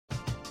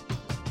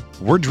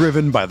We're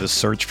driven by the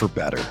search for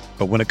better.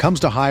 But when it comes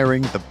to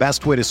hiring, the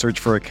best way to search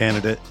for a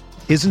candidate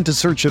isn't to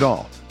search at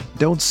all.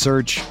 Don't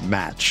search,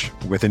 match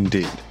with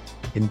Indeed.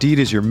 Indeed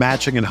is your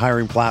matching and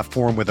hiring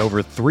platform with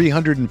over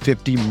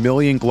 350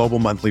 million global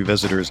monthly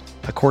visitors,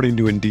 according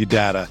to Indeed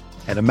data,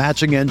 and a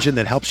matching engine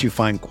that helps you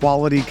find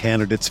quality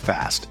candidates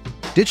fast.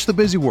 Ditch the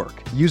busy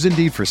work. Use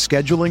Indeed for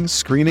scheduling,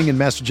 screening, and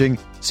messaging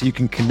so you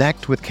can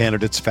connect with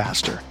candidates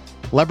faster.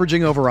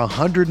 Leveraging over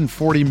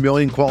 140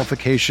 million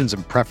qualifications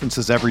and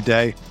preferences every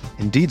day,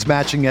 Indeed's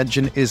matching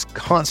engine is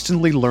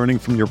constantly learning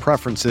from your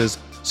preferences,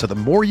 so the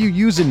more you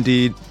use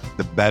Indeed,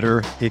 the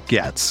better it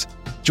gets.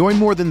 Join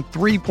more than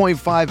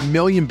 3.5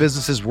 million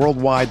businesses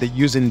worldwide that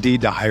use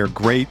Indeed to hire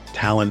great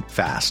talent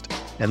fast.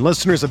 And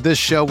listeners of this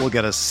show will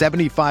get a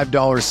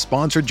 $75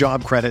 sponsored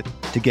job credit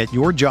to get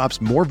your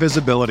jobs more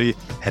visibility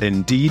at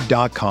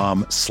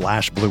Indeed.com/Blue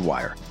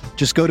Wire.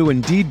 Just go to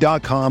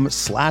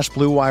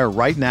Indeed.com/Blue Wire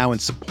right now and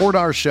support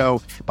our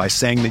show by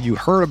saying that you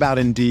heard about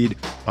Indeed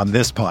on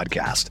this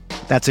podcast.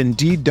 That's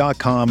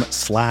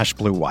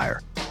Indeed.com/Blue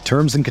Wire.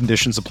 Terms and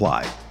conditions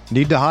apply.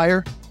 Need to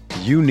hire?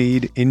 You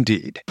need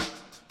Indeed.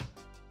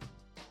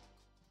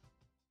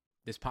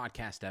 This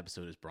podcast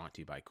episode is brought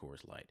to you by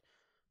Coors Light.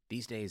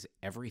 These days,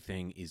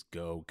 everything is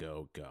go,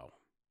 go, go.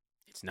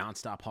 It's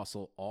nonstop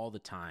hustle all the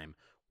time.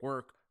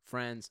 Work,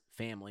 friends,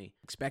 family,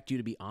 expect you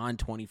to be on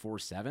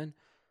 24/7.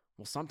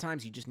 Well,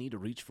 sometimes you just need to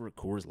reach for a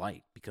Coors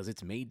Light because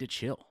it's made to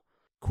chill.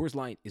 Coors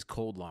Light is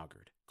cold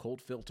lagered,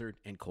 cold filtered,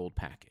 and cold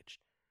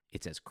packaged.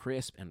 It's as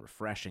crisp and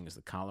refreshing as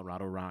the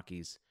Colorado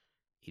Rockies.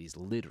 It is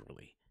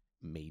literally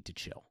made to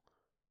chill.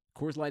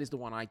 Coors Light is the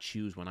one I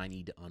choose when I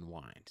need to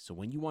unwind. So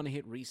when you want to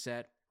hit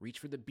reset, reach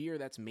for the beer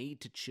that's made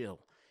to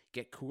chill.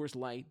 Get Coors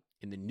Light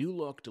in the new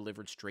look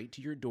delivered straight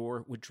to your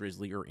door with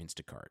Drizzly or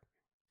Instacart.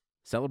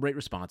 Celebrate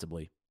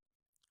responsibly.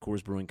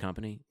 Coors Brewing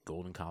Company,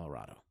 Golden,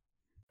 Colorado.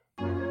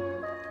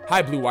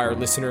 Hi, Blue Wire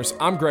listeners.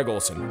 I'm Greg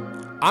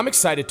Olson. I'm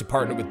excited to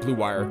partner with Blue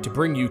Wire to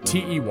bring you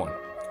TE1,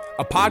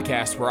 a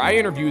podcast where I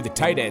interview the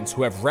tight ends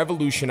who have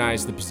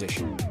revolutionized the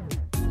position.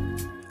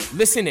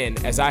 Listen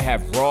in as I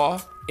have raw,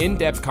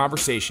 in-depth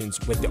conversations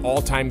with the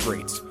all-time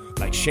greats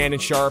like Shannon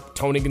Sharp,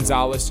 Tony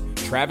Gonzalez,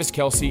 Travis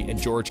Kelce, and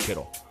George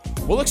Kittle.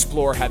 We'll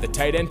explore how the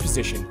tight end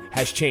position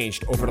has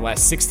changed over the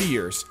last 60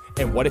 years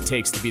and what it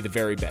takes to be the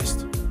very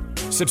best.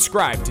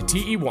 Subscribe to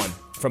TE1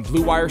 from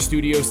Blue Wire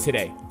Studios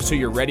today so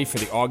you're ready for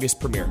the August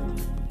premiere.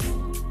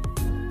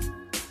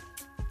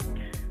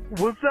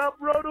 What's up,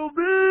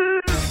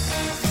 RotoViz?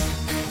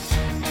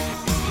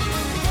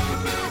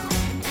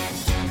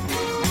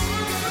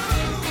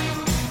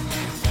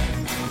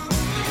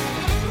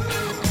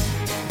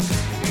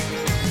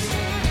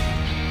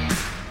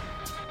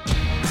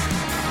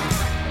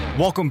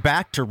 Welcome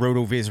back to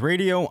RotoViz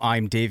Radio.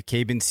 I'm Dave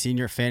Cabin,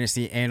 Senior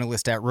Fantasy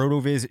Analyst at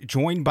RotoViz,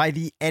 joined by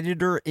the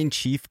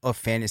Editor-in-Chief of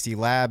Fantasy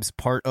Labs,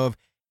 part of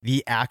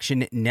the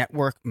Action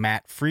Network,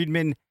 Matt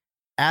Friedman.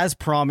 As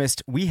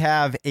promised, we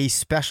have a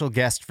special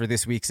guest for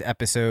this week's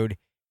episode.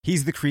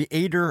 He's the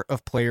creator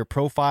of Player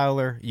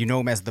Profiler. You know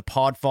him as the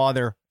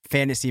Podfather,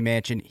 Fantasy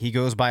Mansion. He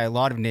goes by a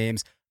lot of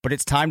names, but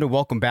it's time to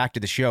welcome back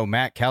to the show,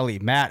 Matt Kelly.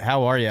 Matt,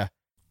 how are you?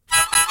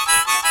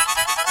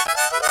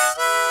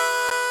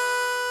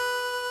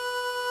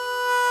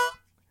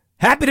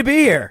 Happy to be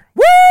here.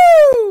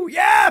 Woo!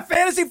 Yeah,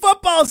 fantasy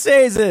football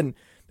season.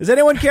 Does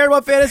anyone care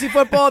about fantasy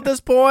football at this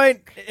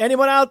point?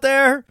 Anyone out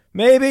there?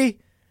 Maybe?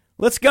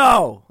 Let's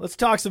go. Let's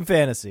talk some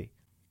fantasy.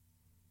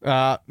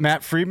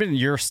 Matt Friedman,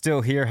 you're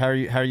still here. How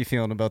are you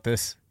feeling about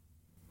this?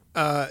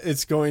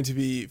 It's going to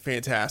be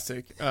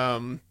fantastic.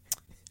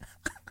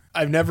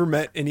 I've never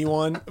met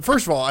anyone.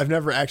 First of all, I've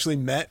never actually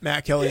met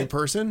Matt Kelly in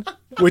person,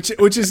 which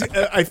is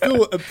I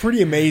feel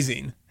pretty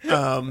amazing.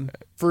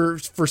 For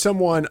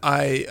someone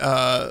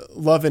I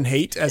love and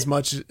hate as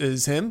much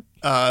as him,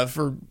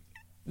 for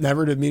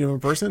never to meet him in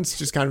person, it's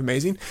just kind of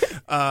amazing.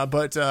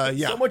 But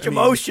yeah, so much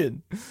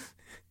emotion.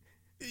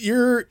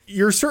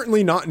 You're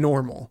certainly not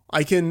normal.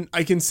 I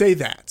can say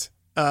that.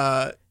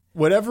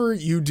 Whatever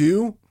you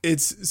do,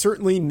 it's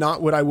certainly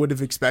not what I would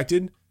have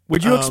expected.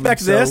 Would you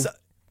expect this?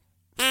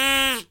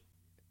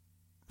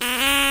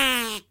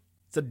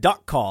 It's a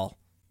duck call.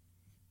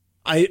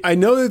 I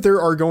know that there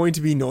are going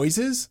to be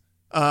noises.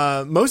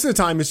 Most of the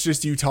time it's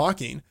just you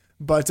talking,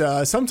 but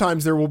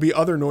sometimes there will be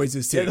other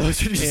noises too. Yeah,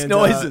 those are just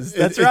noises.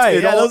 That's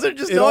right. Those are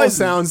just noises. It all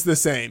sounds the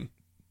same.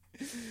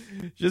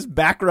 Just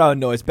background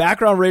noise,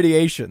 background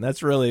radiation.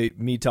 That's really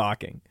me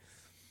talking.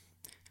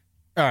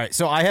 All right,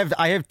 so I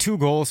have two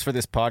goals for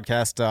this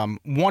podcast.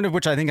 One of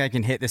which I think I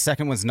can hit. The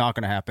second one's not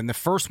going to happen. The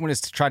first one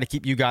is to try to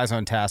keep you guys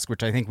on task,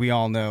 which I think we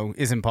all know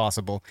is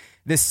impossible.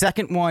 The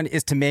second one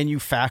is to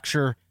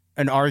manufacture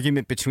an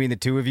argument between the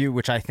two of you,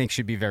 which I think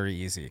should be very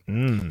easy.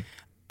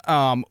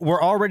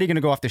 We're already going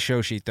to go off the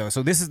show sheet, though.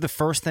 So this is the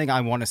first thing I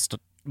want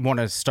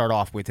to start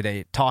off with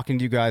today, talking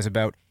to you guys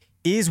about,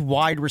 is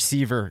wide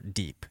receiver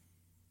deep?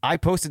 I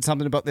posted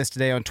something about this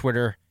today on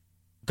Twitter,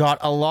 got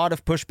a lot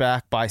of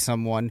pushback by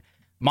someone.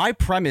 My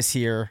premise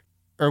here,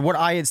 or what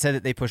I had said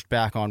that they pushed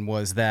back on,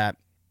 was that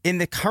in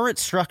the current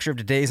structure of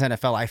today's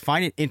NFL, I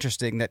find it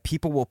interesting that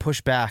people will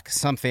push back,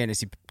 some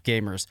fantasy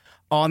gamers,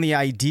 on the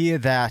idea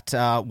that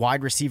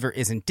wide receiver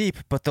isn't deep,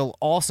 but they'll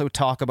also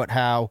talk about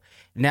how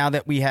now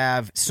that we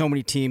have so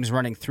many teams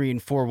running 3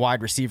 and 4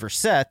 wide receiver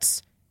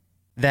sets,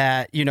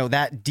 that,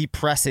 that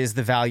depresses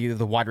the value of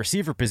the wide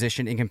receiver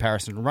position in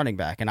comparison to running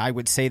back. And I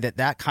would say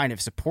that kind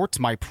of supports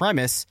my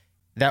premise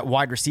that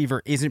wide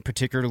receiver isn't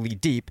particularly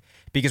deep,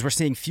 because we're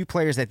seeing few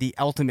players at the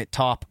ultimate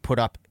top put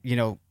up,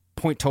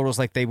 point totals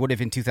like they would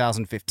have in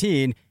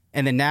 2015,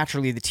 and then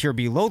naturally the tier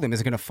below them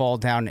is going to fall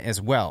down as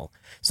well.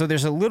 So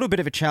there's a little bit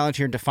of a challenge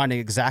here in defining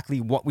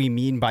exactly what we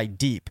mean by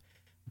deep.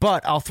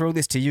 But I'll throw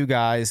this to you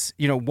guys.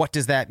 What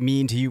does that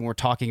mean to you when we're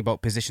talking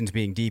about positions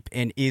being deep,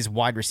 and is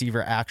wide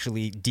receiver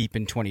actually deep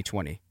in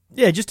 2020?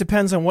 Yeah, it just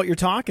depends on what you're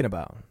talking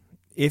about.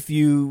 If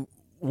you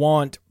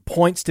want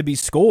points to be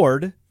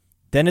scored,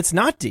 then it's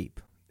not deep.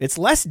 It's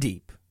less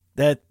deep.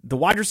 That the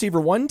wide receiver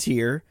 1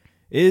 tier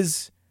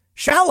is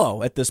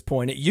shallow at this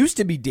point. It used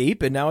to be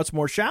deep, and now it's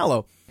more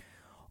shallow.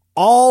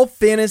 All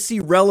fantasy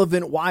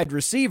relevant wide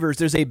receivers,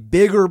 there's a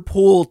bigger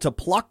pool to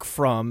pluck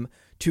from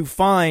to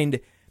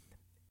find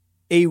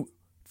a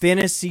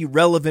fantasy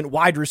relevant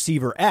wide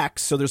receiver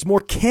X. So there's more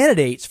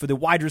candidates for the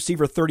wide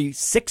receiver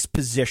 36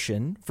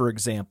 position, for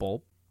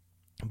example,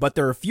 but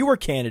there are fewer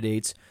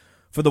candidates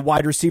for the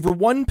wide receiver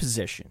 1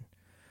 position.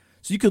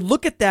 So you could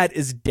look at that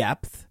as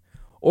depth,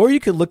 or you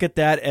could look at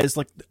that as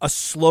like a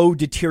slow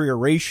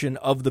deterioration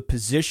of the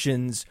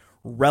position's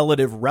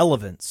relative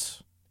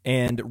relevance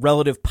and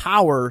relative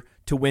power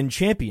to win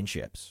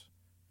championships.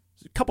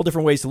 There's a couple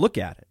different ways to look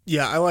at it.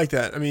 Yeah, I like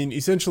that. I mean,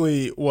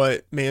 essentially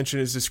what Manchin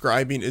is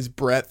describing is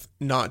breadth,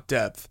 not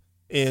depth.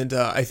 And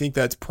I think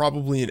that's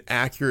probably an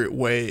accurate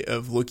way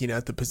of looking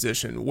at the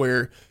position,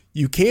 where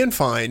you can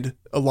find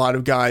a lot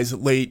of guys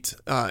late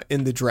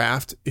in the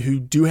draft who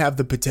do have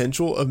the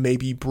potential of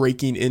maybe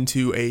breaking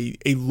into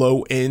a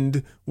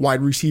low-end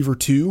wide receiver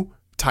 2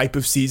 type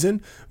of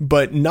season,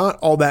 but not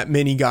all that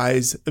many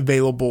guys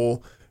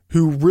available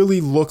who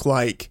really look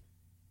like,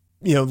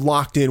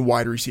 locked-in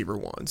wide receiver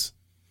 1s.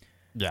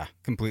 Yeah,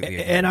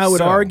 completely. And I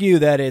would argue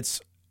that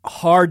it's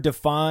hard to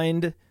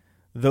find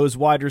those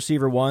wide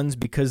receiver 1s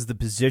because the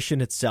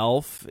position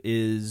itself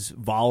is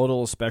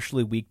volatile,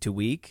 especially week to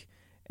week.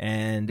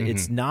 And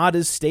it's not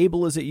as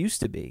stable as it used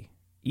to be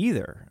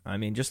either. I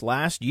mean, just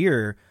last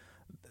year,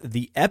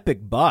 the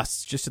epic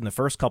busts just in the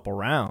first couple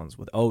rounds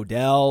with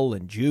Odell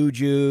and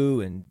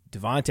Juju and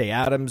Devontae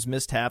Adams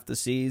missed half the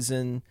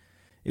season.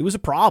 It was a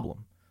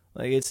problem.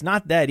 Like, it's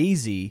not that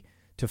easy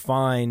to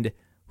find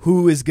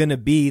who is going to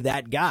be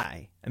that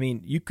guy. I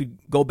mean, you could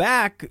go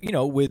back,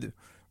 with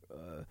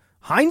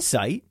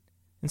hindsight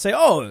and say,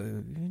 oh,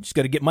 you just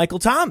got to get Michael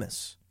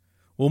Thomas.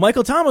 Well,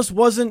 Michael Thomas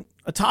wasn't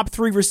a top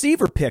 3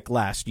 receiver pick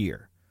last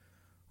year,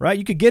 right?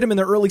 You could get him in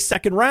the early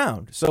second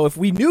round. So if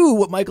we knew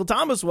what Michael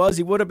Thomas was,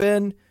 he would have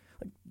been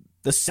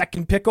the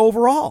second pick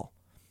overall.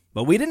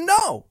 But we didn't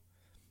know.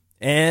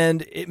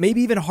 And it may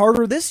be even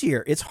harder this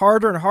year. It's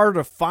harder and harder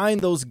to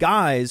find those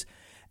guys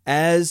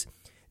as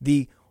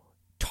the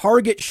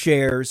target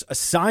shares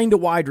assigned to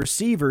wide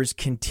receivers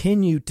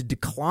continue to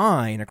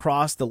decline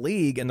across the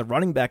league, and the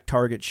running back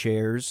target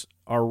shares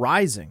are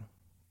rising.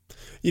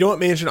 You know what,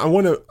 Manchin?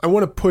 I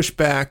want to push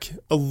back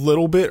a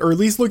little bit, or at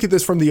least look at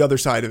this from the other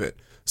side of it.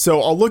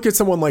 So I'll look at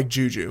someone like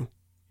Juju,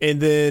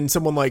 and then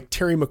someone like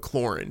Terry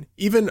McLaurin.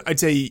 Even I'd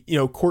say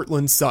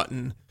Cortland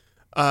Sutton.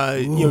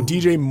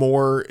 DJ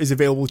Moore is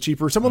available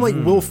cheaper. Someone like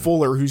Will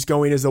Fuller, who's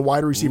going as a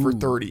wide receiver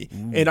 30.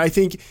 And I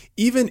think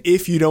even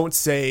if you don't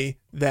say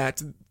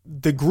that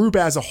the group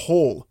as a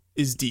whole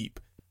is deep,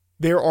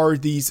 there are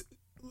these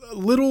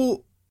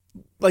little,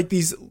 like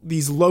these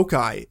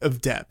loci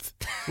of depth,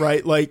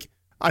 right? Like,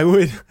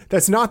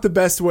 that's not the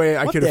best way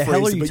I could have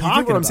phrased it, but you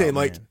get what I'm saying.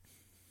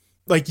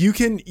 Like you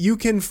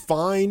can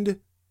find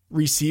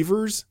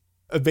receivers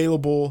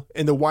available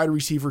in the wide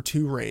receiver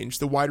 2 range,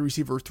 the wide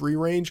receiver 3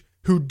 range,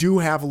 who do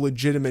have a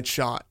legitimate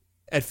shot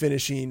at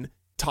finishing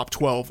top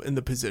 12 in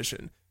the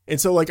position. And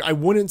so, I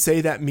wouldn't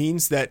say that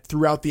means that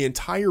throughout the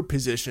entire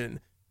position,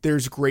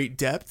 there's great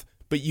depth,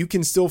 but you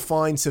can still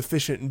find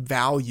sufficient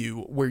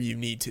value where you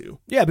need to.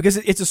 Yeah, because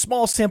it's a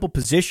small sample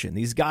position.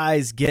 These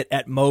guys get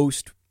at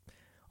most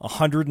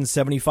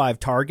 175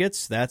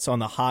 targets. That's on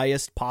the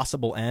highest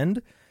possible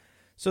end.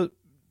 So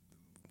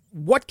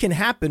what can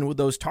happen with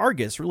those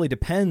targets really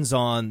depends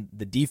on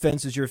the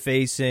defenses you're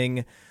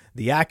facing,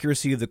 the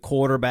accuracy of the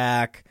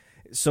quarterback.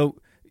 So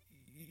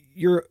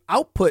your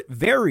output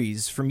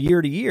varies from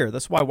year to year.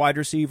 That's why wide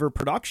receiver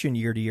production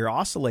year to year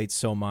oscillates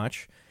so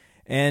much.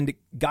 And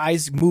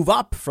guys move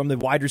up from the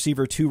wide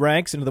receiver 2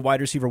 ranks into the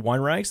wide receiver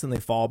 1 ranks, then they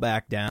fall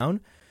back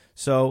down.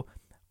 So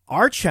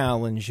our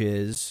challenge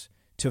is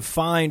to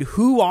find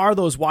who are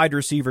those wide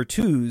receiver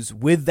 2s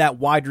with that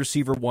wide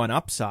receiver 1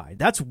 upside.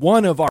 That's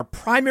one of our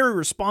primary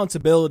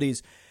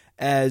responsibilities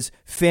as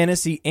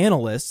fantasy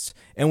analysts.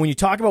 And when you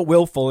talk about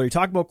Will Fuller, you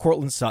talk about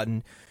Cortland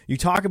Sutton, you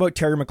talk about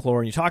Terry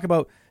McLaurin, you talk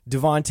about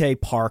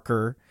Devontae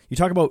Parker, you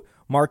talk about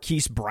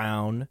Marquise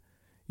Brown,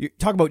 you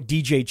talk about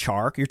DJ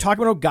Chark, you're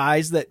talking about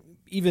guys that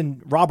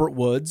even Robert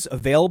Woods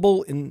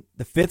available in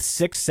the 5th,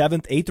 6th,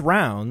 7th, 8th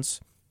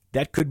rounds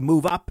that could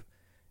move up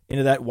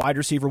into that wide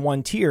receiver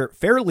 1 tier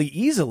fairly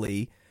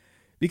easily,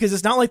 because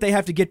it's not like they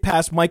have to get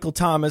past Michael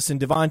Thomas and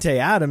Devontae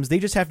Adams. They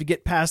just have to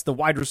get past the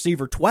wide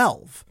receiver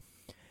 12.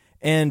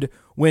 And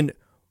when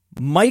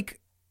Mike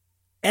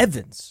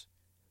Evans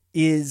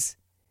is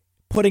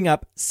putting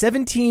up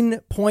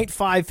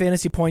 17.5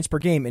 fantasy points per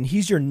game, and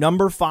he's your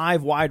number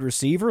 5 wide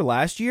receiver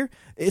last year,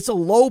 it's a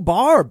low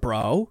bar,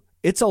 bro.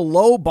 It's a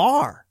low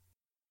bar.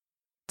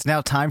 It's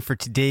now time for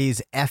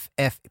today's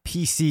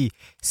FFPC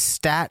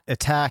stat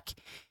attack,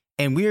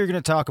 and we are going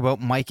to talk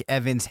about Mike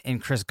Evans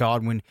and Chris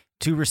Godwin,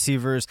 2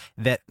 receivers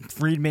that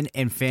Friedman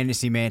and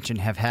Fantasy Mansion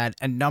have had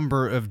a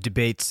number of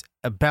debates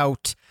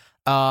about.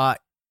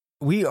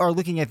 We are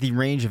looking at the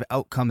range of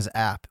outcomes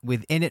app.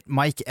 Within it,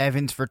 Mike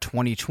Evans for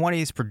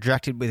 2020 is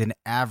projected with an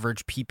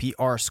average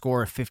PPR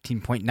score of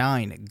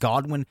 15.9.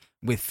 Godwin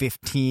with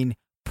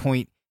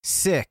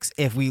 15.6.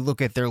 If we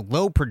look at their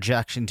low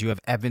projections, you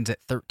have Evans at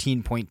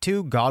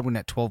 13.2, Godwin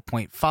at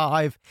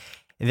 12.5.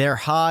 Their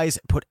highs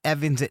put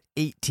Evans at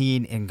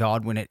 18 and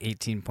Godwin at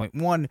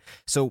 18.1.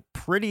 So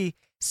pretty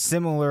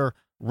similar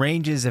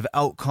ranges of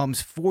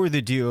outcomes for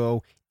the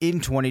duo in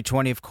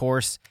 2020. Of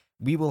course,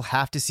 we will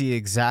have to see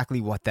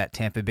exactly what that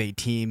Tampa Bay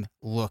team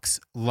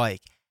looks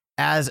like.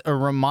 As a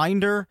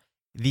reminder,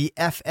 the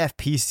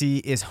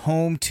FFPC is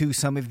home to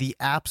some of the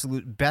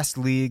absolute best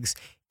leagues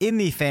in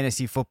the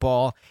fantasy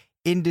football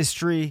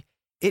industry.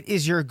 It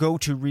is your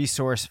go-to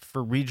resource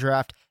for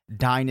redraft,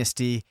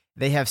 dynasty.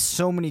 They have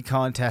so many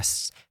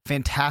contests,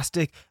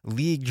 fantastic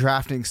league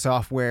drafting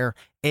software,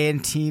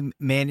 and team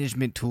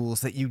management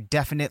tools that you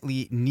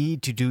definitely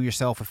need to do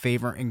yourself a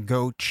favor and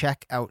go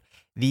check out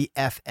the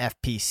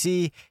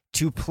FFPC.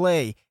 To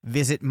play,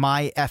 visit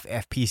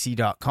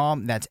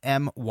myffpc.com. That's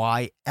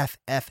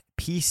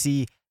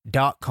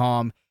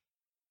myffpc.com.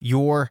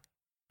 Your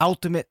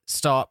ultimate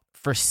stop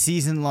for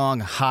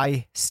season-long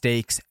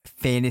high-stakes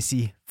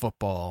fantasy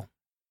football.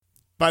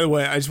 By the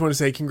way, I just want to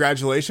say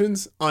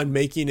congratulations on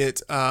making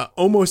it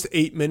almost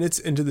 8 minutes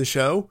into the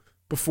show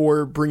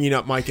before bringing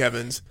up Mike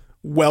Evans.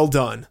 Well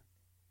done.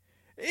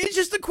 It's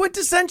just a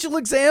quintessential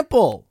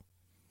example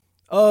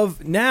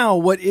of now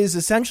what is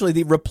essentially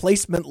the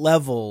replacement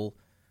level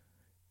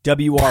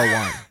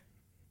WR1.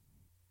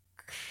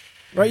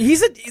 Right?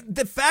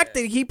 The fact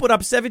that he put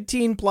up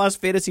 17 plus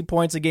fantasy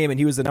points a game and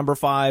he was the number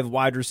 5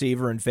 wide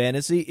receiver in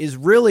fantasy is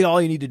really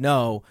all you need to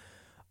know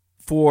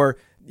for,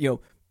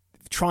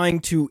 trying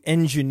to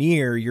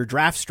engineer your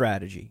draft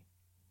strategy.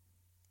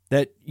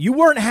 That you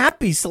weren't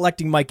happy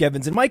selecting Mike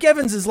Evans, and Mike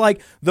Evans is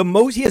like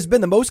he has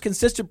been the most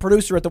consistent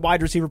producer at the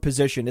wide receiver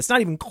position. It's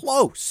not even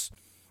close.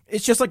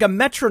 It's just like a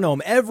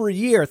metronome every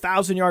year,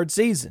 1,000-yard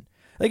season.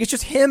 Like it's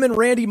just him and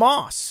Randy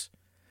Moss.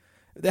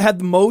 They had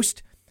the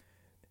most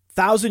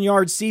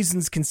 1,000-yard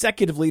seasons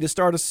consecutively to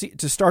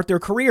start their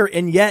career,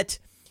 and yet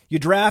you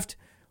draft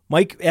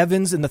Mike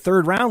Evans in the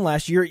 3rd round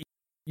last year.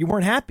 You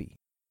weren't happy.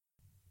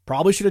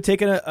 Probably should have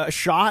taken a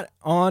shot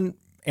on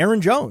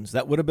Aaron Jones.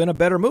 That would have been a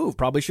better move.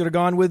 Probably should have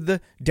gone with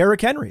the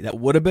Derrick Henry. That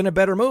would have been a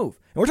better move.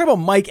 And we're talking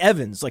about Mike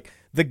Evans, like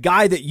the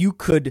guy that you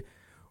could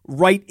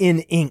write in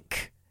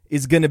ink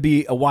is going to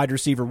be a wide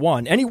receiver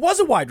 1, and he was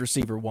a wide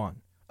receiver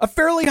 1. A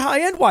fairly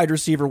high-end wide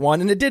receiver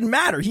 1, and it didn't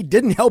matter. He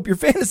didn't help your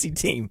fantasy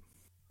team.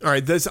 All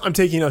right, I'm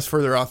taking us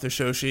further off the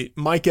show sheet.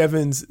 Mike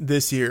Evans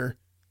this year,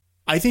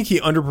 I think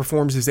he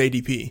underperforms his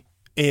ADP.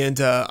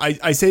 And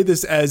I say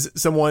this as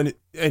someone,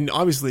 and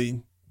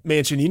obviously,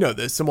 Mansion, you know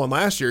this, someone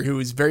last year who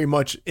was very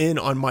much in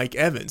on Mike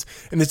Evans.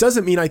 And this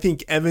doesn't mean I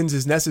think Evans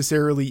is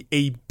necessarily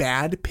a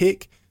bad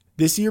pick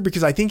this year,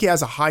 because I think he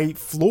has a high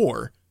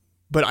floor.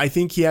 But I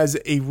think he has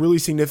a really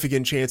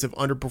significant chance of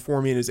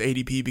underperforming his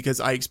ADP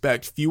because I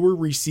expect fewer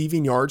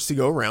receiving yards to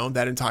go around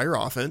that entire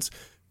offense,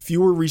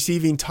 fewer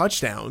receiving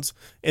touchdowns,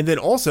 and then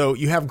also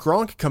you have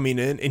Gronk coming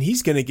in and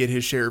he's going to get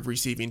his share of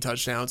receiving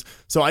touchdowns.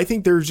 So I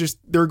think there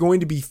are going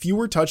to be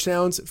fewer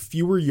touchdowns,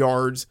 fewer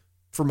yards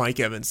for Mike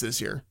Evans this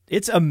year.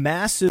 It's a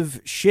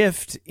massive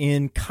shift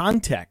in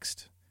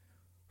context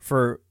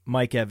for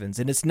Mike Evans,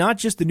 and it's not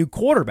just the new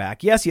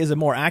quarterback. Yes, he has a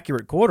more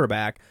accurate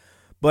quarterback,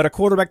 but a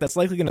quarterback that's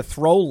likely going to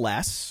throw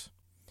less.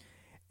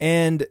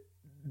 And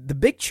the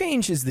big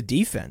change is the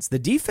defense. The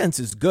defense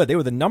is good. They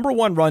were the number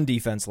 1 run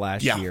defense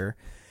last year.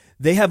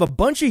 They have a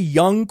bunch of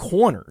young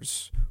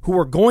corners who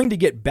are going to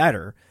get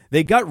better.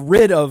 They got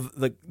rid of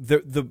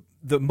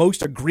the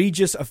most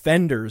egregious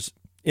offenders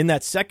in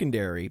that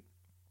secondary.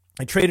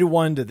 I traded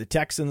one to the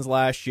Texans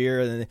last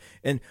year,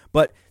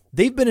 but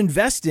they've been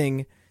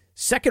investing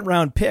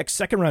second-round picks,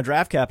 second-round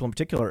draft capital in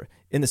particular,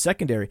 in the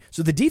secondary.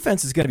 So the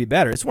defense is going to be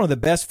better. It's one of the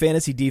best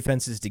fantasy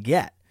defenses to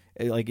get.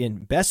 Like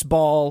in best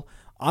ball,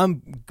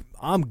 I'm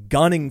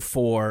gunning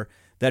for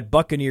that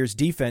Buccaneers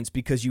defense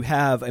because you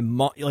have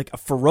a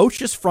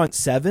ferocious front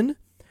 7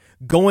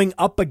 going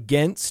up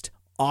against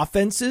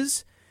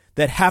offenses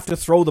that have to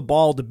throw the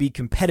ball to be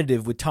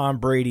competitive with Tom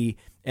Brady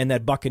and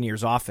that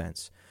Buccaneers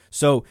offense.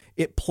 So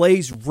it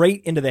plays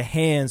right into the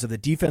hands of the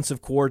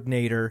defensive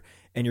coordinator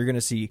and you're going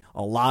to see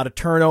a lot of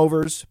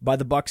turnovers by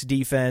the Bucs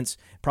defense,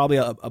 probably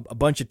a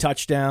bunch of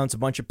touchdowns, a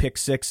bunch of pick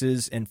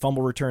sixes and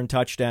fumble return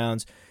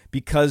touchdowns,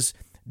 because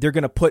they're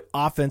going to put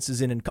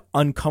offenses in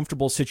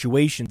uncomfortable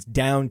situations.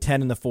 Down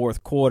 10 in the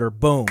fourth quarter,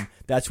 boom,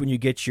 that's when you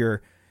get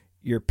your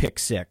pick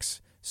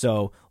six.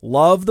 So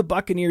love the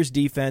Buccaneers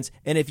defense,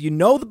 and if you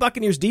know the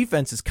Buccaneers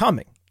defense is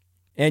coming,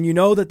 and you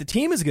know that the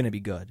team is going to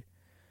be good,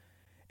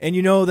 and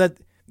you know that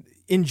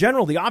in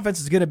general the offense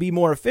is going to be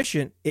more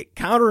efficient, it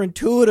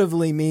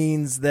counterintuitively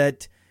means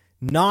that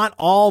not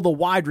all the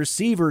wide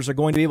receivers are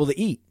going to be able to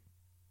eat.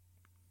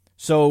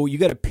 So you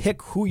got to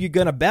pick who you're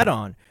going to bet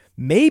on.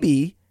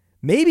 Maybe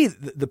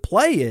the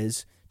play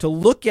is to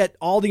look at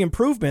all the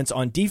improvements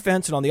on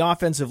defense and on the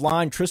offensive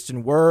line.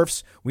 Tristan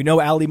Wirfs, we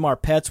know Ali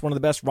Marpet's one of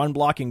the best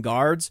run-blocking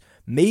guards.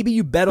 Maybe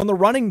you bet on the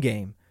running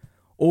game.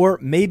 Or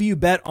maybe you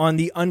bet on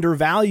the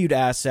undervalued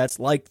assets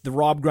like the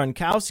Rob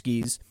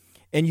Gronkowskis,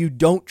 and you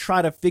don't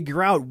try to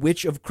figure out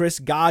which of Chris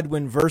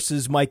Godwin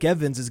versus Mike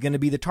Evans is going to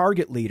be the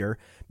target leader,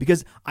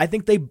 because I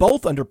think they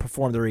both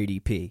underperform their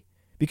ADP.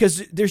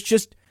 Because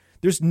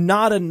there's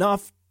not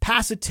enough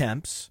pass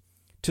attempts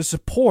to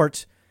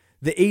support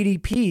the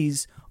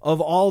ADPs of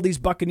all these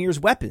Buccaneers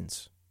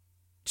weapons.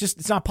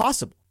 It's not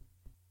possible.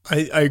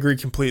 I agree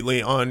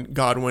completely on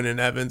Godwin and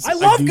Evans. I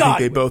love do Godwin. think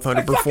they both underperform.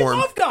 I fucking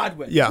love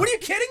Godwin. Yeah. What are you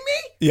kidding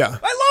me? Yeah.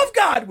 I love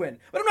Godwin,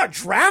 but I'm not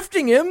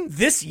drafting him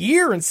this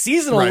year in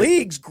seasonal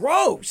leagues.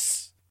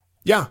 Gross.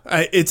 Yeah,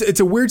 it's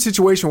a weird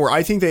situation where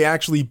I think they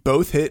actually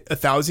both hit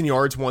 1,000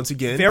 yards once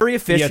again. Very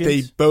efficient.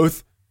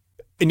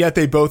 Yet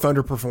they both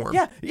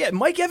underperform. Yeah.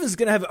 Mike Evans is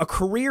going to have a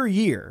career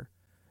year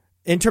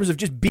in terms of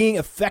just being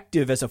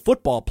effective as a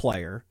football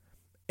player,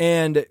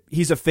 and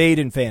he's a fade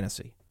in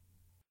fantasy.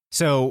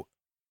 So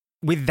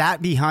with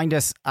that behind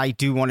us, I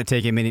do want to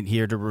take a minute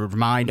here to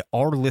remind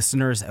our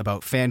listeners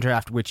about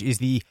FanDraft, which is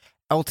the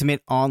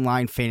ultimate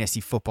online fantasy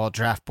football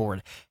draft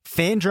board.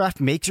 FanDraft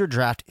makes your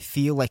draft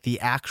feel like the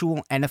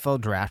actual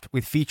NFL draft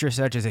with features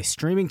such as a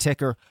streaming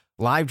ticker,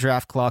 live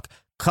draft clock,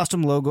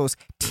 custom logos,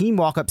 team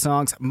walk-up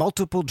songs,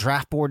 multiple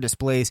draft board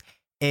displays,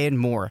 and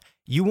more.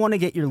 You want to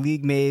get your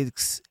league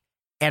mates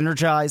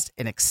energized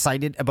and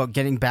excited about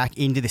getting back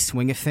into the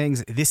swing of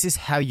things? This is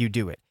how you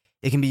do it.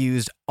 It can be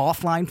used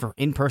offline for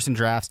in-person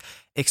drafts,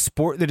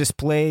 export the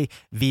display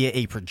via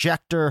a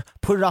projector,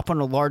 put it up on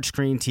a large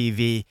screen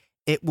TV.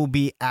 It will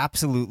be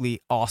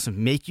absolutely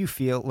awesome. Make you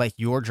feel like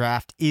your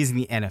draft is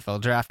the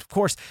NFL draft. Of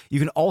course, you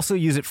can also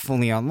use it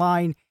fully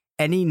online.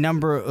 Any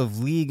number of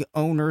league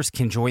owners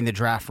can join the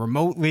draft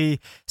remotely,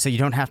 so you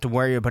don't have to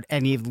worry about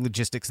any of the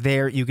logistics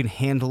there. You can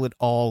handle it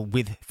all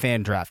with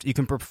FanDraft. You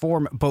can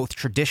perform both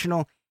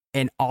traditional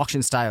and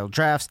auction-style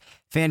drafts.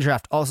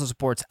 FanDraft also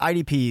supports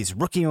IDPs,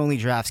 rookie-only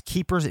drafts,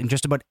 keepers, and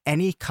just about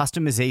any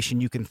customization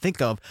you can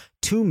think of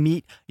to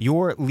meet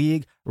your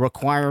league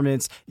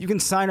requirements. You can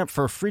sign up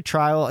for a free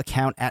trial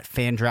account at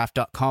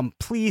fandraft.com.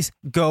 Please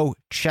go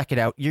check it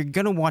out. You're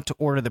going to want to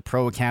order the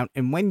pro account,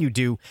 and when you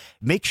do,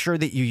 make sure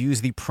that you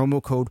use the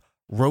promo code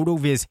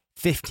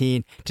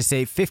RotoViz15 to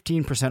save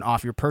 15%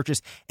 off your purchase.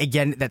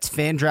 Again, that's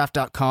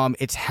fandraft.com.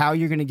 It's how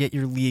you're going to get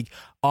your league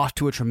off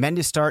to a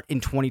tremendous start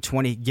in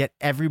 2020. Get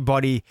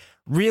everybody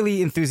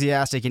really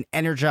enthusiastic and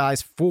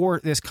energized for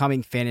this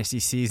coming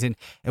fantasy season.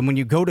 And when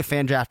you go to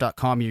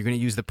fandraft.com, you're going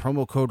to use the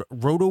promo code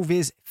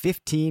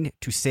RotoViz15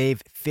 to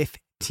save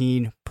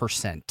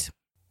 15%.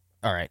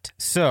 All right.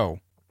 So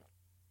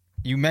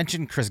you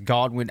mentioned Chris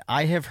Godwin.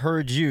 I have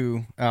heard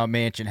you,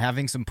 Manchin,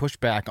 having some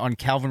pushback on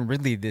Calvin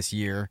Ridley this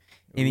year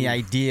in the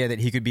idea that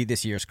he could be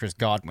this year's Chris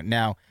Godwin.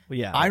 Now,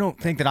 I don't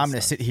think that I'm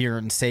going to sit here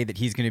and say that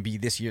he's going to be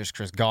this year's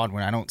Chris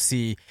Godwin. I don't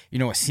see,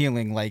 a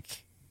ceiling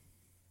like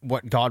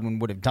what Godwin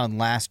would have done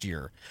last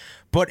year.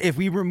 But if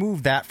we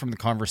remove that from the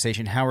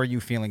conversation, how are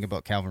you feeling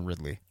about Calvin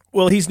Ridley?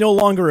 Well, he's no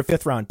longer a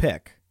fifth-round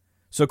pick.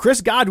 So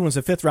Chris Godwin was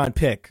a fifth-round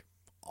pick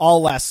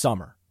all last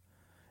summer.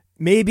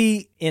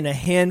 Maybe in a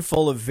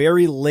handful of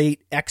very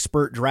late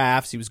expert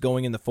drafts, he was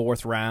going in the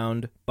fourth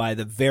round by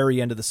the very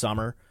end of the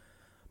summer.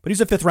 But he's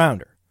a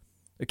fifth-rounder.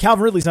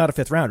 Calvin Ridley's not a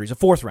fifth rounder. He's a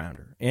fourth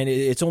rounder. And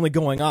it's only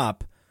going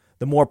up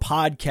the more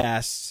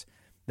podcasts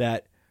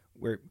that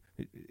where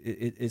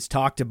it's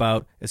talked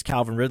about as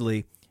Calvin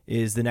Ridley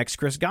is the next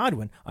Chris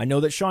Godwin. I know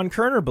that Sean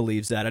Kerner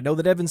believes that. I know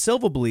that Evan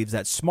Silva believes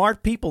that.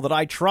 Smart people that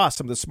I trust,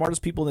 some of the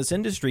smartest people in this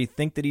industry,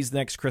 think that he's the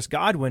next Chris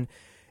Godwin.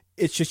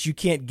 It's just you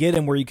can't get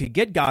him where you could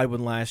get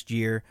Godwin last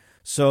year.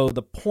 So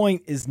the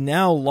point is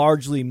now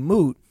largely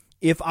moot.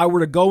 If I were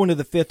to go into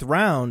the fifth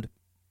round,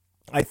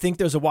 I think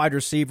there's a wide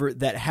receiver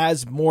that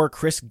has more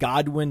Chris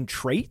Godwin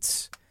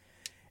traits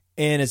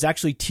and is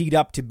actually teed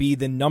up to be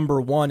the number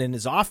one in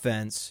his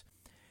offense,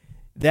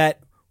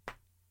 that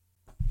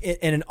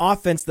in an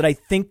offense that I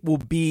think will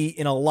be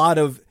in a lot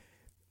of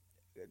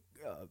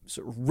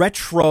sort of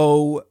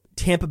retro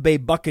Tampa Bay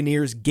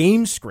Buccaneers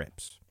game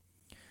scripts.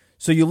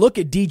 So you look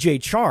at DJ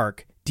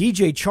Chark.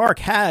 DJ Chark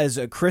has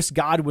a Chris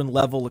Godwin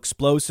level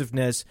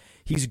explosiveness.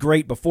 He's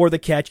great before the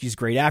catch. He's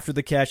great after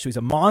the catch. So he's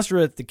a monster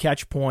at the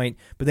catch point,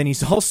 but then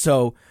he's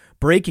also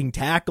breaking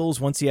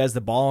tackles once he has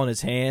the ball in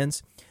his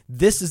hands.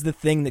 this is the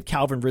thing that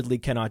Calvin Ridley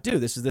cannot do.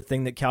 This is the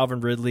thing that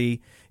Calvin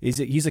Ridley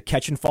he's a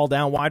catch and fall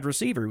down wide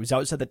receiver. He was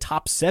outside the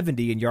top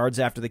 70 in yards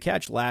after the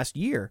catch last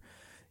year.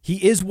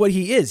 He is what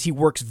he is. He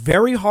works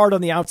very hard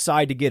on the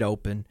outside to get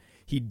open.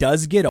 He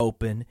does get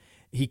open.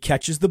 He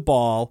catches the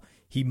ball.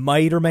 He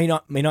might or may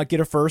not get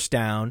a first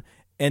down,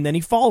 and then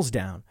he falls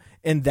down.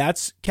 And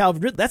that's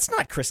Calvin Ridley. That's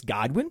not Chris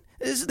Godwin.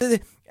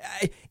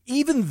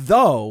 Even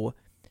though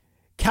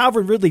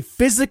Calvin Ridley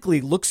physically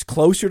looks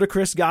closer to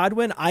Chris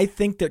Godwin, I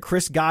think that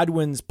Chris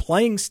Godwin's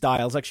playing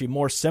style is actually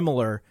more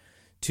similar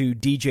to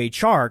DJ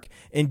Chark,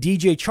 and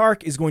DJ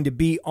Chark is going to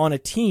be on a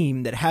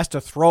team that has to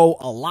throw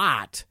a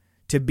lot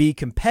to be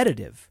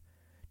competitive,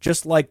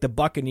 just like the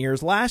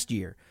Buccaneers last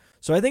year.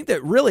 So I think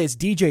that really it's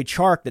DJ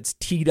Chark that's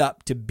teed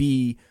up to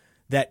be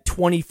that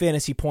 20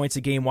 fantasy points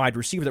a game wide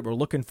receiver that we're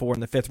looking for in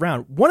the 5th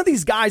round. One of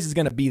these guys is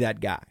going to be that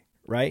guy,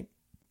 right?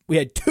 We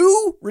had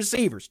 2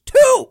 receivers,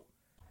 2!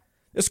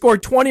 That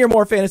scored 20 or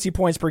more fantasy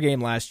points per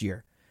game last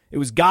year. It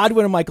was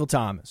Godwin and Michael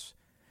Thomas.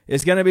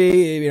 It's going to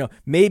be,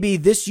 maybe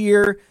this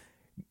year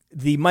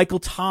the Michael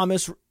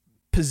Thomas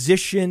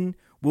position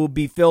will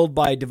be filled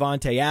by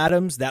Devontae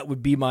Adams. That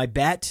would be my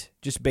bet,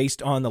 just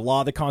based on the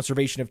law of the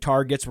conservation of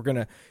targets. We're going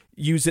to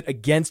use it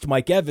against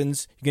Mike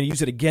Evans. You're going to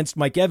use it against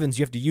Mike Evans.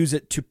 You have to use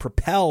it to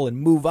propel and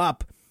move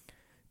up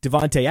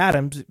Devontae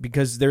Adams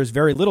because there's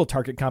very little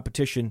target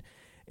competition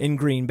in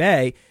Green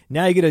Bay.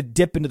 Now you get to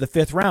dip into the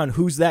 5th round.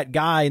 Who's that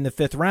guy in the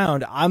 5th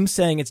round? I'm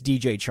saying it's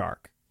DJ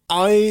Chark.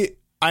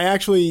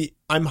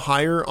 I'm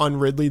higher on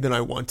Ridley than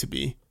I want to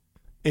be.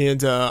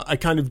 And I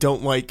kind of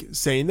don't like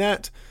saying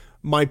that.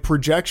 My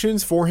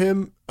projections for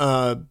him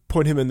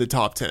put him in the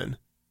top 10.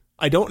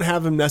 I don't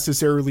have him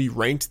necessarily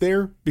ranked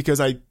there because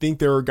I think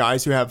there are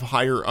guys who have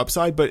higher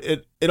upside, but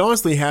it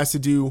honestly has to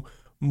do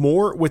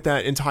more with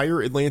that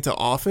entire Atlanta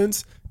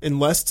offense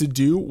and less to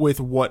do with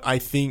what I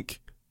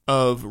think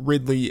of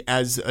Ridley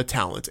as a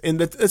talent. And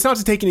that's not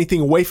to take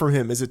anything away from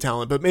him as a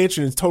talent, but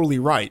Manchin is totally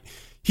right.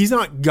 He's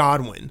not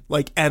Godwin,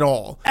 like at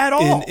all.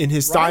 In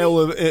his style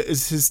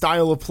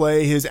of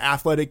play, his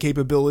athletic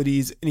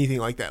capabilities, anything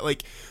like that.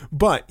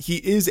 But he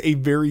is a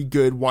very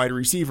good wide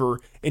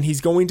receiver, and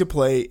he's going to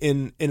play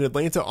in an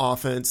Atlanta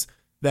offense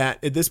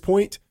that at this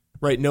point,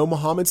 right, no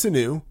Mohamed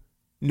Sanu,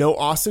 no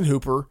Austin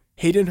Hooper.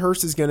 Hayden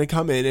Hurst is going to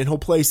come in and he'll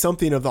play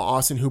something of the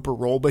Austin Hooper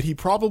role, but he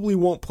probably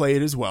won't play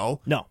it as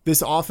well. No.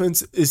 This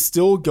offense is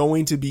still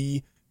going to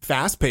be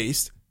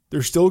fast-paced.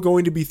 They're still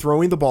going to be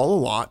throwing the ball a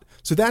lot.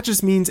 So that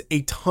just means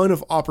a ton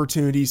of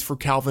opportunities for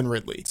Calvin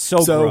Ridley.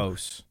 So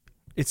gross.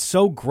 It's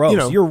so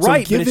gross. You're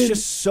right, but it's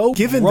just so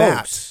given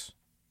gross.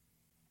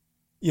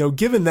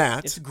 Given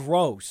that. It's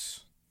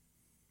gross.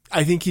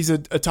 I think he's a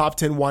top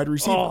 10 wide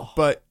receiver.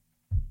 But,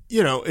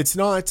 it's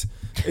not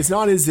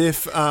as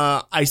if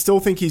I still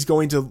think he's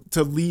going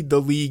to lead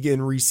the league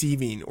in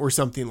receiving or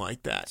something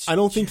like that. I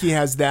don't think he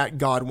has that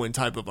Godwin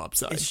type of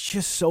upside. It's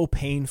just so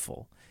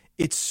painful.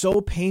 It's so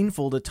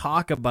painful to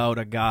talk about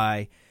a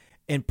guy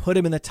and put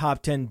him in the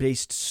top 10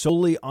 based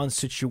solely on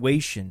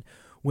situation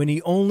when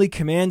he only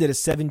commanded a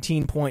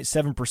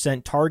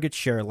 17.7% target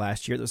share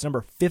last year. That was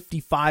number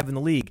 55 in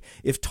the league.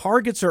 If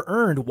targets are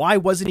earned, why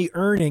wasn't he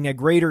earning a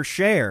greater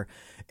share?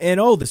 And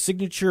the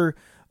signature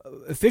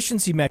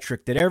efficiency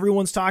metric that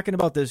everyone's talking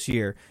about this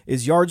year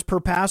is yards per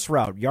pass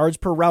route, yards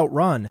per route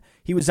run.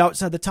 He was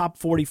outside the top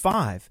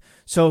 45.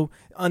 So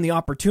on the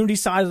opportunity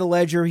side of the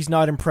ledger, he's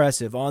not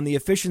impressive. On the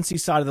efficiency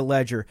side of the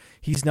ledger,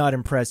 he's not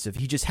impressive.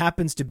 He just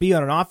happens to be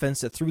on an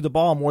offense that threw the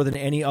ball more than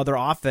any other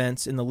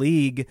offense in the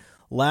league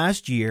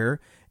last year,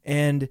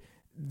 and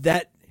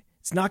that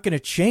it's not going to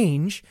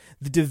change.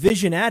 The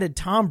division added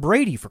Tom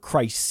Brady, for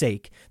Christ's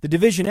sake. The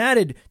division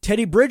added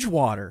Teddy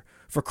Bridgewater,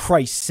 for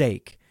Christ's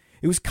sake.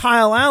 It was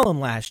Kyle Allen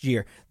last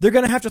year. They're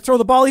going to have to throw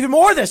the ball even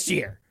more this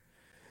year.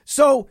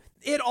 So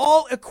it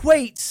all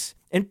equates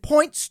and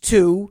points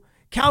to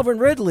Calvin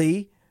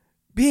Ridley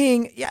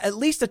being at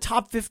least a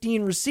top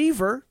 15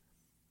 receiver.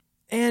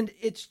 And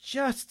it's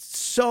just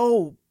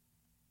so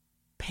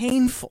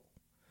painful.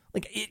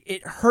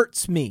 It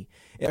hurts me.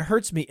 It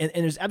hurts me. And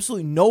there's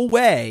absolutely no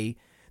way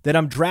that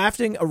I'm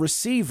drafting a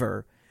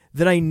receiver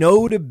that I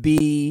know to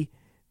be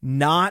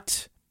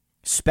not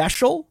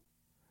special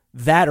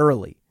that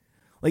early.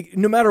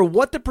 No matter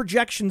what the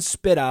projections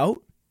spit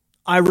out,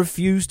 I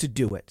refuse to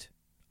do it.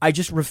 I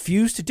just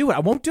refuse to do it. I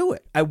won't do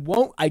it.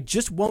 I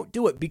just won't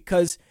do it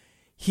because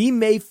he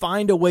may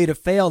find a way to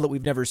fail that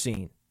we've never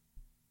seen.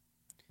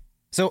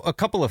 So a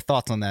couple of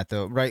thoughts on that,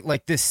 though, right?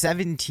 This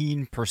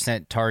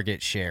 17%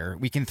 target share,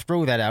 we can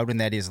throw that out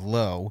and that is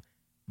low,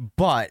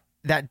 but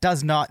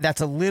that's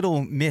a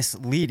little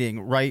misleading,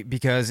 right?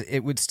 Because it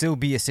would still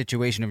be a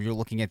situation if you're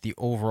looking at the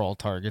overall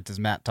targets, as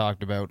Matt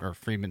talked about or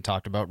Freeman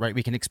talked about, right?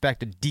 We can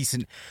expect a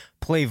decent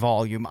play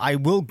volume. I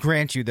will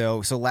grant you,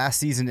 though, so last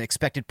season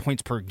expected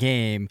points per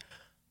game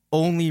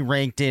only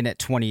ranked in at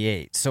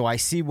 28. So I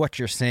see what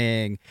you're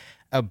saying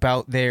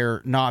about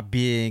there not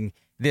being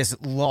this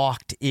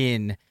locked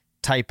in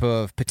type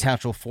of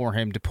potential for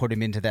him to put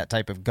him into that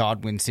type of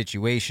Godwin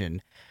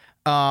situation.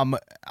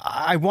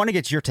 I want to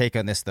get your take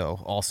on this, though,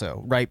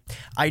 also, right?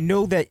 I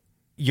know that,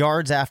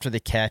 yards after the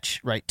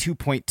catch, right?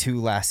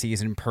 2.2 last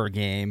season per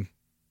game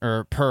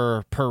or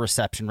per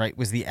reception, right?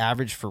 Was the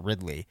average for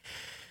Ridley.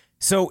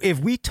 So if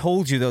we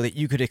told you, though, that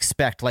you could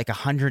expect like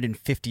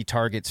 150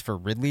 targets for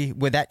Ridley,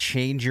 would that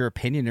change your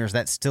opinion, or is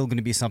that still going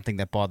to be something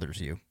that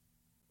bothers you?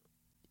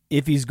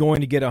 If he's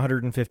going to get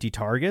 150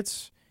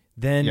 targets,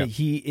 then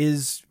he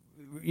is,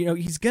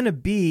 he's going to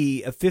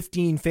be a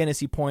 15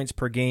 fantasy points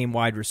per game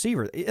wide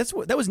receiver.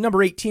 That was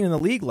number 18 in the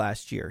league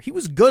last year. He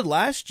was good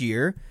last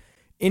year,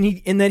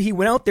 and then he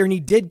went out there and he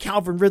did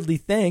Calvin Ridley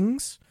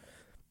things,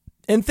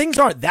 and things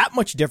aren't that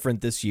much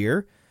different this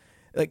year.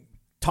 Like,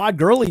 Todd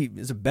Gurley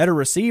is a better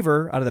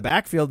receiver out of the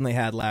backfield than they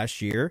had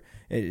last year.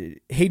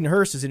 Hayden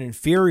Hurst is an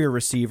inferior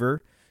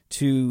receiver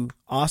to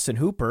Austin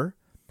Hooper.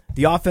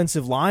 The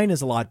offensive line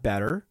is a lot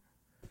better.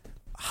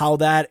 How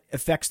that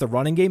affects the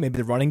running game, maybe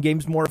the running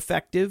game's more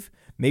effective.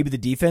 Maybe the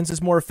defense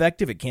is more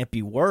effective. It can't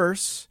be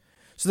worse.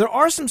 So there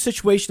are some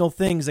situational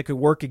things that could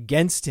work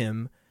against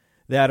him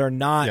that are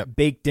not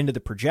baked into the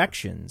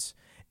projections.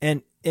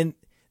 And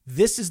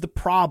this is the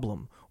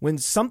problem. When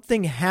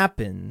something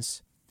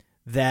happens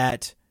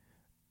that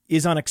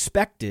is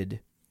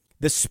unexpected,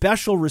 the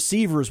special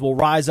receivers will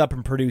rise up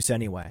and produce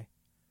anyway.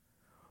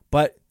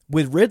 But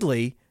with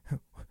Ridley,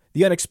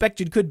 the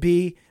unexpected could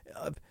be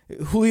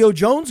Julio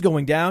Jones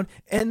going down,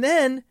 and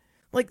then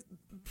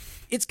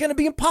it's going to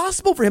be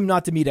impossible for him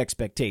not to meet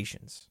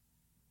expectations,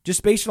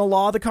 just based on the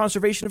law of the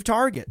conservation of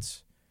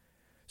targets.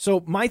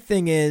 So my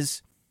thing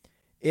is,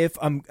 if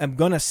I'm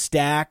going to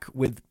stack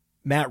with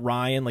Matt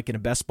Ryan, like in a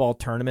best ball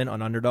tournament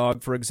on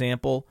Underdog, for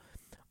example,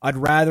 I'd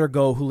rather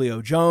go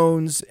Julio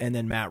Jones and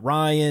then Matt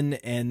Ryan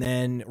and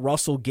then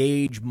Russell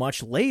Gage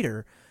much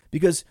later,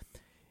 because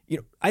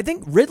I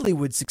think Ridley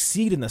would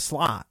succeed in the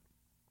slot,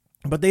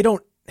 but they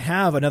don't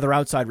have another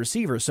outside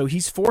receiver, so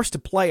he's forced to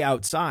play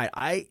outside.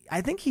 I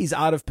think he's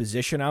out of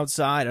position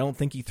outside. I don't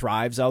think he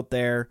thrives out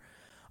there.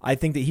 I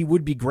think that he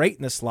would be great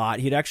in the slot.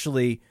 He'd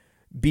actually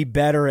be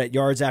better at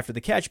yards after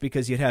the catch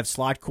because you'd have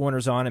slot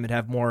corners on him and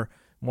have more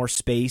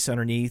space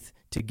underneath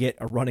to get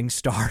a running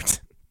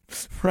start,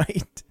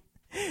 right?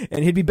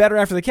 And he'd be better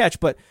after the catch.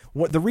 But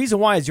the reason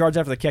why his yards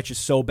after the catch is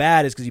so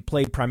bad is because he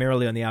played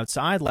primarily on the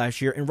outside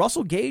last year, and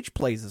Russell Gage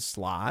plays the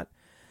slot.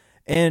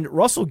 And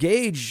Russell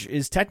Gage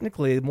is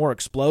technically more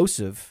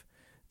explosive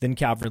than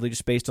Calvin Ridley,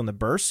 just based on the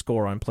burst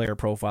score on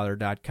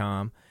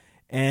playerprofiler.com.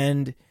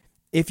 And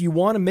if you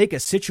want to make a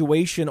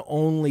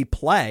situation-only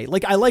play,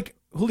 I like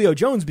Julio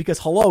Jones because,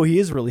 he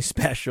is really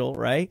special,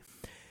 right?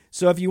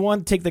 So if you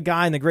want to take the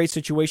guy in the great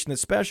situation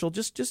that's special,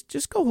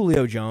 just go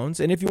Julio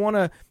Jones. And if you want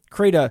to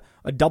create a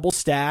double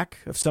stack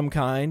of some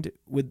kind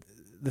with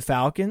the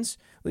Falcons,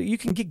 you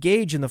can get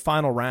Gage in the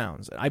final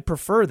rounds. I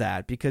prefer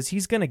that because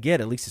he's going to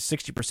get at least a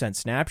 60%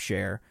 snap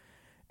share.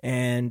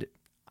 And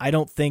I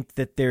don't think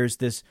that there's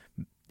this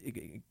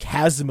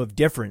chasm of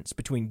difference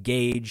between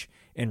Gage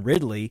and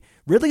Ridley.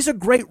 Ridley's a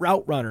great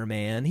route runner,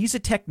 man. He's a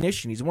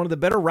technician. He's one of the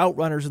better route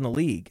runners in the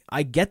league.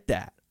 I get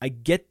that. I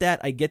get that.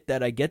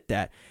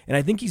 And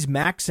I think he's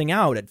maxing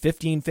out at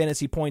 15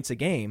 fantasy points a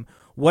game.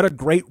 What a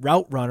great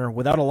route runner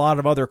without a lot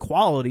of other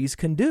qualities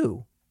can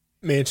do.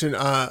 Mansion,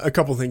 a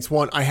couple things.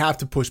 One, I have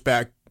to push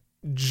back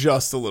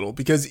just a little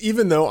because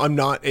even though I'm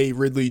not a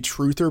Ridley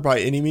truther by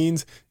any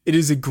means, it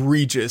is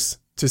egregious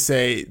to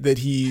say that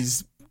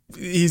he's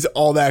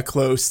all that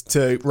close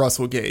to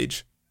Russell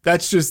Gage.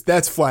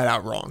 That's flat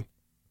out wrong.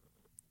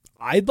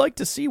 I'd like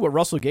to see what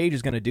Russell Gage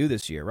is going to do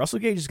this year. Russell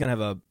Gage is going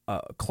to have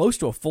a close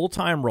to a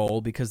full-time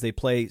role because they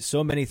play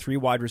so many 3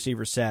 wide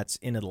receiver sets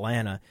in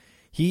Atlanta.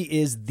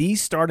 He is the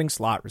starting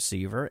slot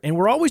receiver, and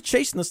we're always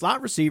chasing the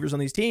slot receivers on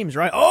these teams,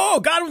 right? Oh,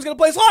 Godwin's going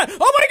to play slot.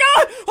 Oh, my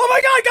God,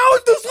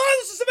 Godwin's in the slot.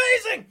 This is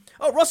amazing.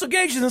 Oh, Russell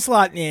Gage is in the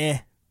slot. Meh.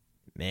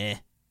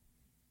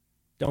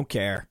 Don't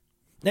care.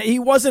 Now, he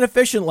wasn't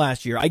efficient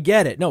last year. I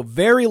get it. No,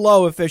 very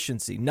low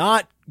efficiency.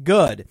 Not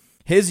good.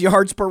 His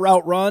yards per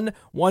route run,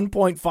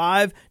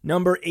 1.5,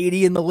 number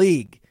 80 in the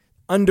league.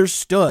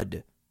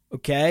 Understood,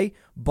 okay?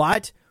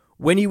 But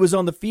when he was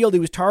on the field, he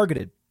was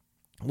targeted.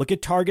 Look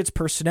at targets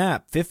per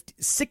snap,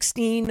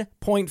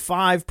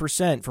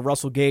 16.5% for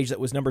Russell Gage. That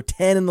was number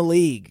 10 in the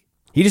league.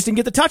 He just didn't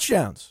get the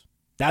touchdowns.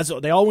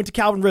 They all went to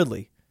Calvin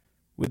Ridley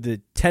with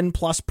the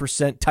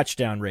 10+%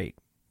 touchdown rate.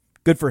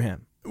 Good for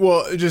him.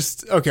 Well,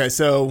 okay,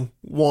 so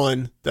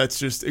 1, that's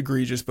just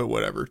egregious, but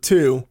whatever.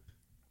 2,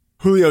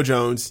 Julio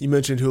Jones. You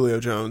mentioned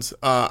Julio Jones.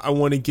 I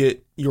want to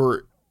get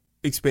your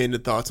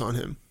expanded thoughts on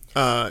him.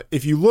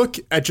 If you look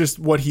at just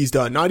what he's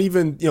done, not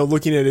even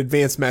looking at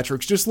advanced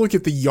metrics, just look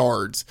at the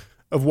yards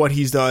of what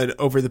he's done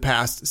over the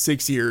past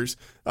 6 years.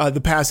 The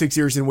past 6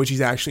 years in which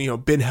he's actually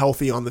been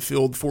healthy on the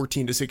field,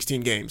 14 to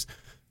 16 games.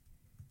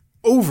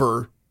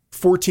 Over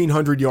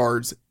 1,400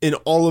 yards in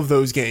all of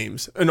those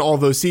games, in all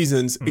those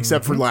seasons,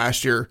 except for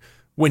last year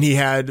when he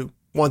had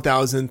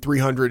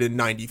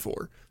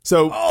 1,394.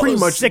 So pretty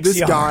much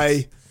this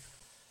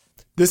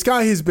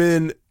guy has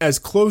been as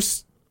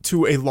close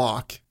to a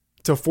lock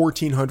to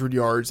 1,400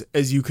 yards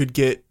as you could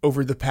get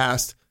over the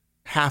past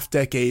half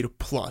decade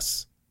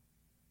plus.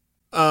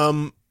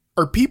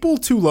 Are people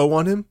too low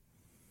on him?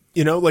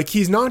 Like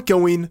he's not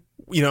going,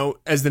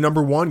 as the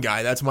number one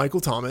guy. That's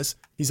Michael Thomas.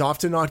 He's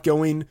often not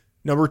going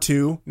number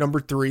 2, number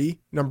 3,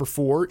 number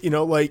 4.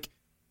 Like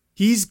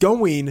he's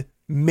going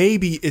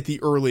maybe at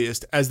the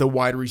earliest as the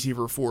wide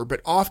receiver 4,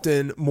 but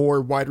often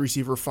more wide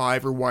receiver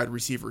 5 or wide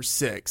receiver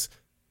 6.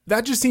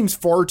 That just seems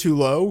far too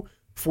low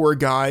for a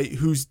guy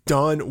who's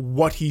done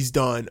what he's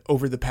done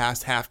over the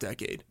past half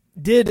decade.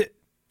 Did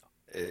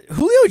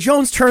Julio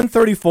Jones turn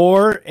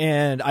 34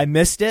 and I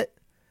missed it?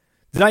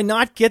 Did I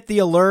not get the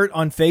alert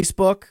on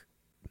Facebook?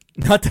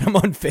 Not that I'm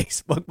on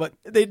Facebook, but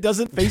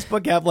doesn't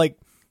Facebook have like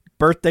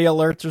birthday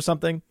alerts or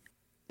something?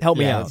 Help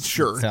me out.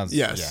 Sure. Sounds,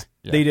 yes.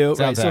 Yeah. They do.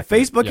 Right. So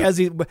Facebook yeah. has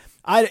these.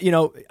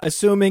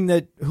 Assuming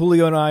that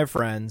Julio and I are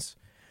friends,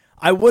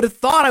 I would have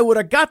thought I would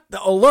have got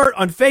the alert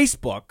on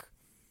Facebook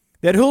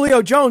that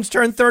Julio Jones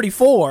turned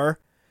 34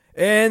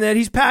 and that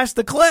he's past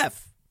the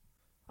cliff.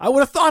 I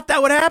would have thought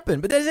that would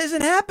happen, but that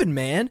doesn't happen,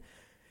 man.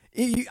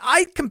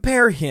 I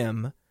compare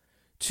him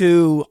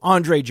to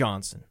Andre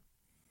Johnson.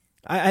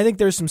 I think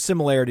there's some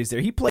similarities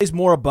there. He plays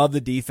more above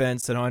the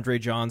defense than Andre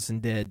Johnson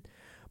did,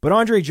 but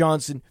Andre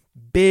Johnson,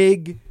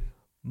 big,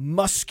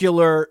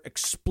 muscular,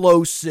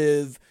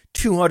 explosive,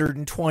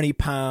 220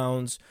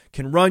 pounds,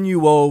 can run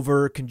you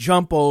over, can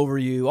jump over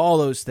you, all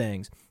those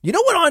things. You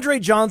know what Andre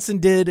Johnson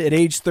did at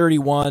age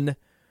 31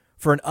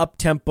 for an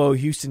up-tempo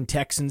Houston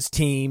Texans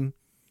team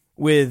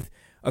with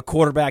a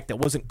quarterback that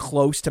wasn't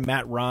close to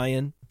Matt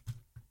Ryan?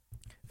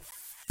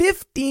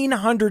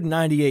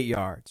 1,598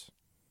 yards.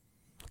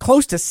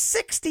 Close to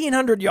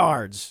 1,600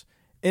 yards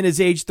in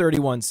his age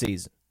 31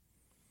 season.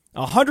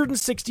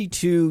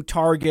 162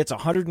 targets,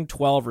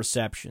 112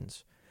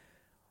 receptions.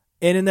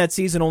 And in that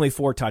season, only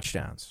 4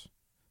 touchdowns.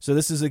 So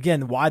this is,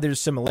 again, why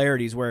there's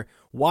similarities where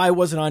why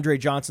wasn't Andre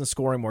Johnson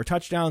scoring more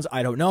touchdowns?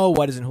 I don't know.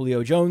 Why doesn't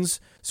Julio Jones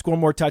score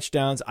more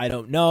touchdowns? I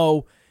don't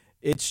know.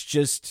 It's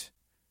just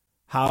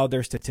how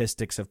their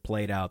statistics have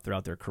played out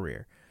throughout their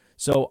career.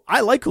 So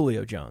I like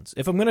Julio Jones.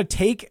 If I'm going to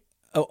take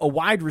a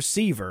wide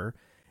receiver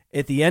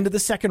at the end of the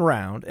second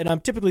round, and I'm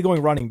typically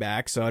going running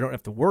back, so I don't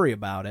have to worry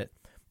about it,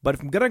 but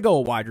if I'm going to go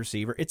a wide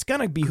receiver, it's going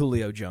to be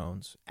Julio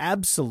Jones.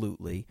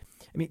 Absolutely.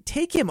 I mean,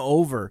 take him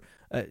over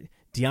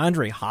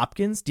DeAndre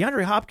Hopkins.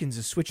 DeAndre Hopkins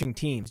is switching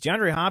teams.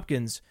 DeAndre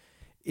Hopkins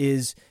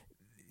is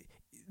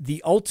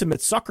the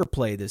ultimate sucker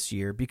play this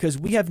year because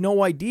we have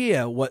no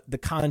idea what the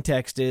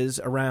context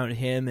is around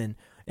him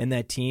and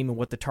that team and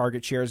what the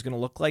target share is going to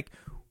look like.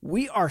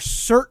 We are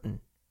certain.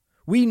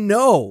 We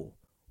know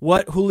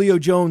what Julio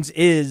Jones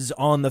is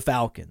on the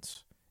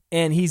Falcons,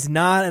 and he's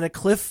not at a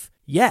cliff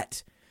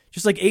yet.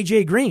 Just like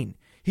A.J. Green.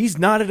 He's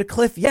not at a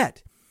cliff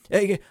yet.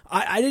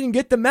 I didn't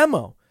get the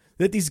memo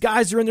that these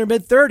guys are in their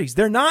mid-30s.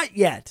 They're not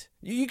yet.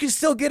 You can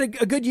still get a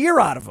good year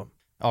out of them.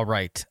 All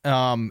right.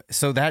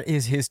 So that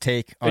is his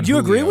take on Do you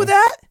Julio. agree with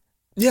that?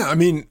 Yeah, I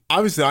mean,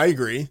 obviously I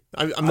agree.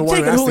 I'm the one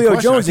who taking asked Julio the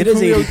question. Jones at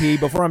his ADP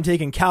before I'm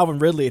taking Calvin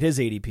Ridley at his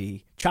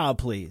ADP. Child,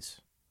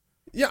 please.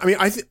 Yeah, I mean,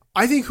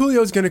 I think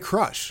Julio's going to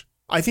crush.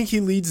 I think he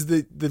leads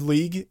the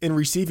league in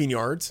receiving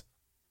yards.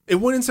 It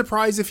wouldn't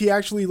surprise if he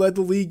actually led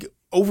the league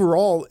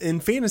overall in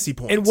fantasy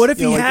points. And what if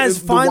he has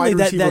finally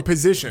that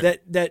position?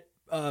 that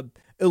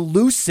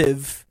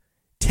elusive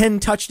 10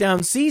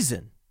 touchdown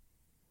season,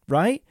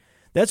 right?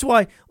 That's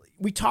why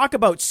we talk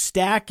about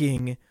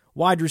stacking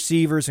wide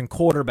receivers and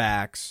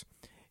quarterbacks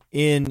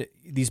in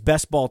these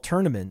best ball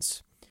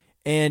tournaments.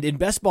 And in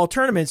best ball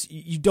tournaments,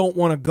 you don't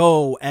want to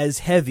go as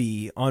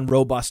heavy on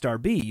robust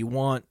RB. You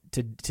want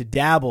to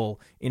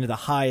dabble into the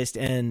highest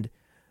end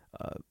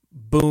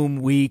boom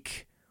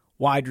week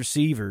wide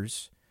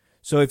receivers.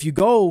 So if you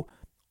go,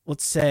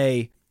 let's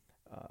say,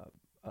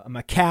 a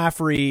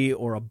McCaffrey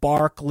or a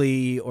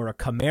Barkley or a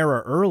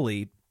Kamara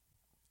early,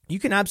 you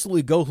can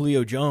absolutely go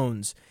Julio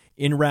Jones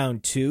in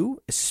round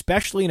 2,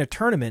 especially in a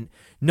tournament,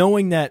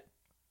 knowing that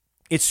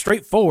it's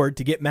straightforward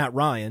to get Matt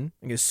Ryan.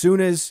 And as soon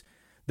as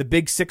the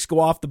big 6 go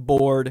off the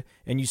board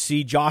and you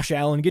see Josh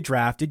Allen get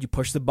drafted, you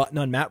push the button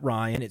on Matt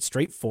Ryan. It's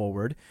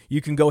straightforward.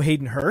 You can go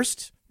Hayden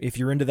Hurst if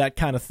you're into that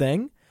kind of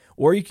thing,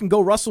 or you can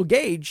go Russell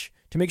Gage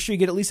to make sure you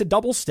get at least a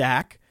double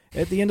stack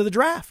at the end of the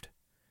draft.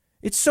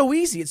 It's so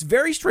easy. It's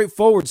very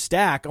straightforward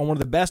stack on one of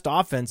the best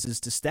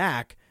offenses to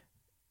stack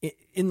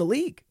in the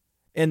league.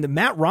 And the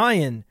Matt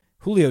Ryan,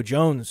 Julio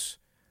Jones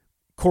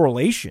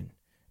correlation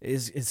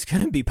is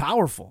going to be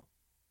powerful.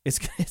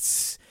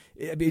 It's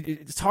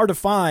hard to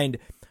find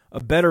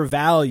a better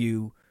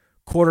value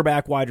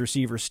quarterback wide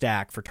receiver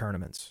stack for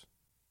tournaments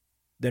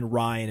than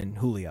Ryan and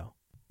Julio.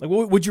 Like,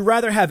 would you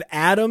rather have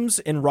Adams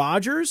and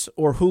Rodgers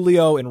or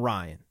Julio and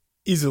Ryan?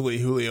 Easily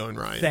Julio and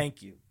Ryan.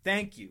 Thank you.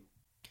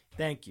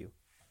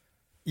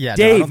 Yeah,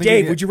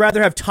 Dave, would you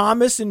rather have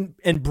Thomas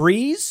and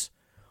Breeze,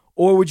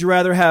 or would you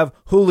rather have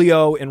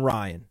Julio and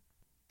Ryan?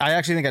 I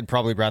actually think I'd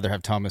probably rather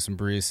have Thomas and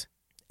Breeze.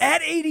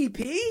 At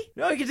ADP?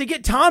 No, because to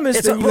get Thomas,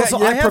 It's then also-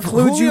 I that have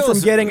precludes you from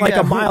Julio's- getting like yeah,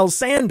 a Miles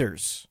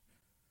Sanders.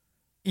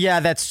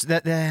 Yeah,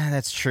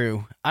 that's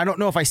true. I don't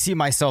know if I see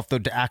myself though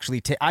to actually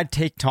take. I'd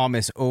take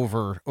Thomas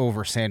over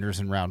Sanders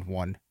in round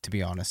 1, to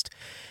be honest.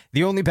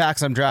 The only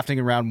backs I'm drafting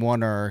in round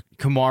 1 are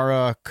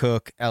Kamara,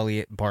 Cook,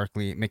 Elliott,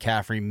 Barkley,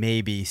 McCaffrey,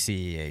 maybe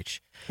CEH.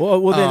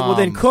 Well,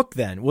 then Cook.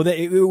 Then,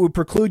 it would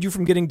preclude you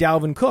from getting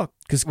Dalvin Cook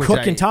because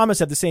Cook and Thomas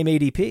have the same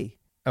ADP.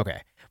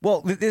 Okay.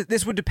 Well,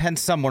 this would depend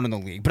somewhat on the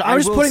league, but I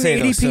was putting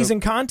the ADPs in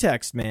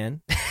context,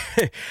 man.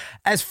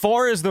 As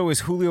far as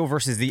Julio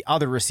versus the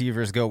other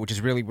receivers go, which is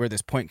really where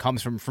this point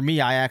comes from, for me,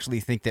 I actually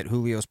think that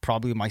Julio's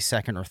probably my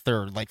second or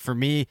third. Like for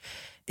me,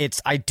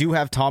 I do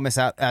have Thomas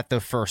at the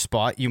first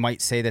spot. You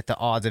might say that the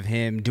odds of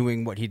him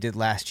doing what he did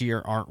last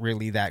year aren't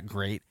really that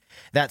great.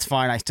 That's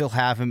fine. I still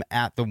have him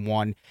at the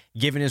 1,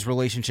 given his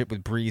relationship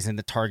with Breeze and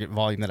the target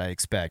volume that I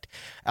expect.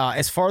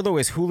 As far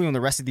as Julio and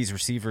the rest of these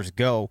receivers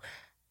go,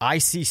 I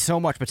see so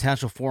much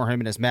potential for him,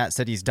 and as Matt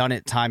said, he's done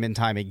it time and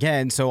time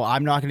again, so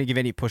I'm not going to give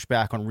any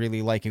pushback on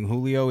really liking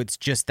Julio. It's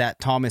just that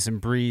Thomas and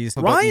Breeze...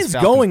 Ryan's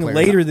going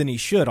later than he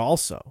should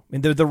also. I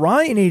mean, the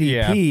Ryan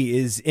ADP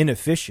is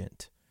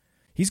inefficient.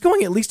 He's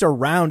going at least a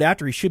round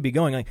after he should be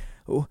going. Like,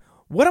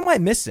 what am I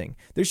missing?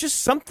 There's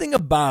just something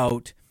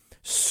about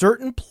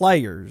certain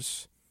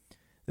players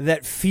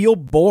that feel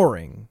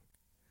boring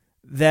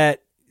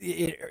that...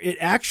 It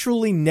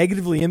actually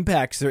negatively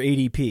impacts their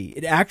ADP.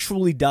 It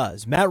actually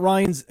does. Matt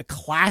Ryan's a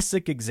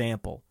classic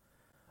example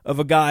of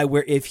a guy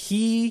where if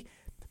he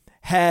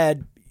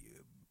had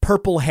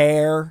purple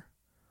hair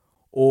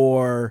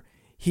or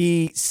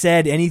he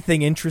said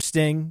anything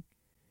interesting,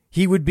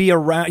 he would be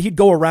around. He'd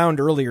go around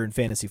earlier in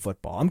fantasy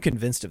football. I'm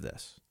convinced of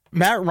this.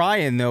 Matt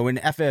Ryan, though, in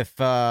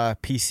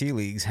FFPC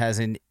leagues, has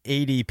an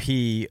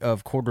ADP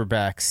of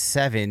quarterback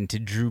 7 to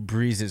Drew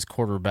Brees'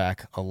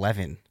 quarterback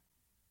 11.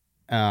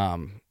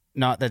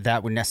 Not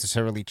that would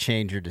necessarily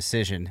change your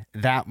decision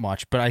that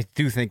much, but I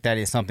do think that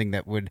is something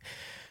that would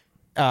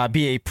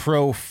be a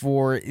pro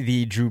for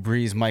the Drew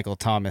Brees, Michael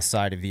Thomas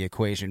side of the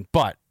equation.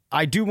 But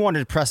I do want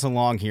to press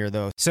along here,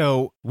 though.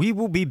 So we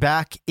will be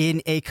back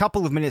in a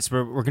couple of minutes,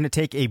 but we're going to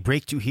take a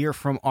break to hear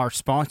from our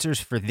sponsors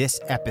for this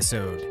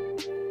episode.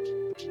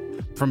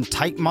 From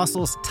tight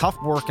muscles, tough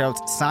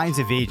workouts, signs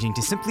of aging,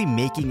 to simply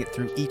making it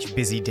through each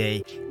busy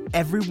day,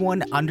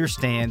 everyone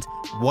understands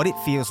what it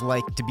feels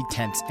like to be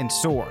tense and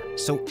sore,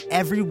 so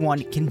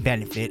everyone can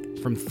benefit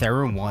from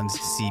TheraOne's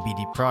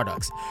CBD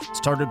products.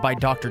 Started by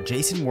Dr.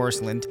 Jason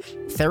Worsland,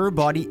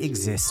 TheraBody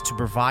exists to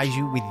provide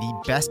you with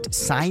the best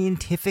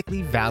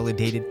scientifically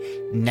validated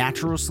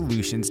natural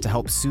solutions to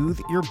help soothe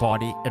your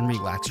body and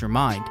relax your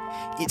mind.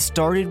 It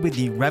started with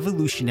the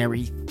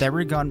revolutionary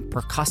Theragun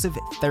percussive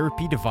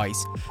therapy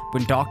device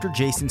when Dr.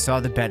 Jason saw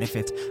the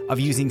benefits of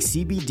using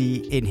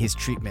CBD in his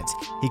treatments.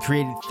 He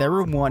created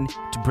TheraOne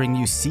to bring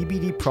you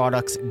CBD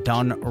products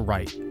done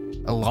right.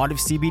 A lot of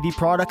CBD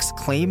products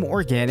claim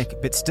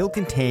organic but still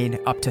contain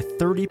up to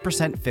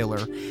 30% filler,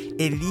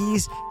 and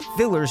these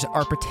fillers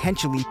are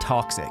potentially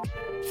toxic.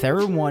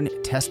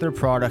 TheraOne tests their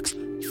products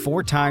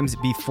 4 times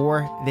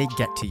before they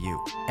get to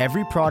you.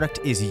 Every product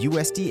is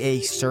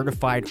USDA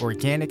certified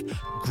organic,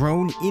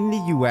 grown in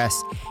the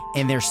US,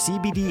 and their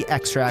CBD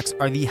extracts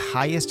are the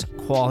highest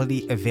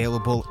quality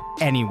available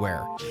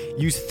anywhere.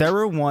 Use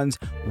TheraOne's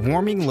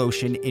warming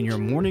lotion in your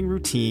morning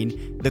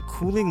routine, the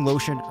cooling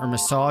lotion or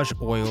massage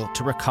oil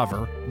to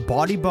recover,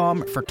 body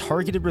balm for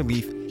targeted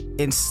relief,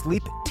 and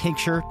sleep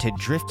tincture to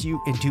drift you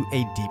into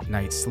a deep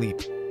night's sleep.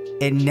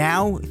 And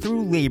now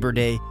through Labor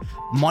Day,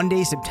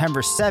 Monday,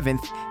 September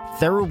 7th,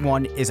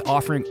 TheraOne is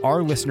offering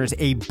our listeners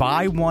a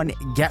buy one,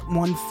 get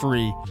one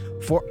free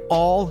for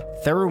all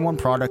TheraOne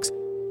products,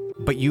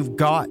 but you've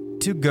got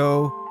to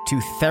go to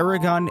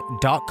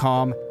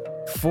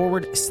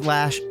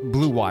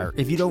Theragun.com/Blue Wire.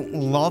 If you don't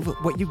love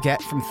what you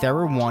get from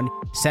TheraOne,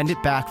 send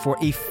it back for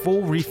a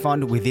full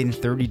refund within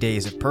 30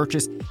 days of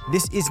purchase.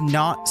 This is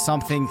not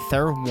something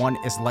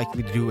TheraOne is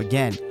likely to do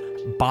again.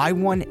 Buy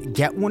one,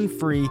 get one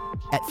free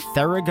at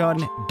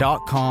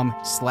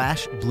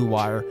Theragun.com/Blue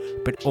Wire,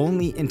 but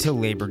only until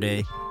Labor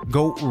Day.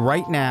 Go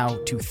right now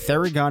to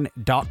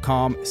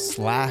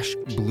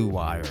Theragun.com/Blue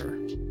Wire.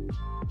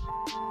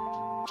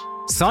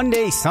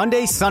 Sundays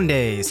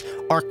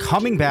are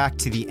coming back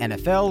to the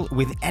NFL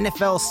with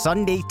NFL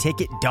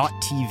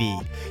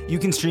SundayTicket.tv. You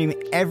can stream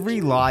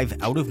every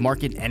live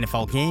out-of-market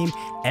NFL game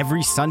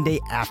every Sunday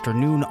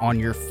afternoon on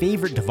your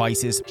favorite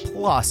devices,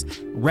 plus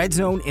Red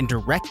Zone and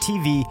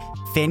DirecTV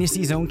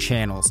Fantasy Zone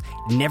channels.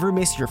 Never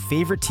miss your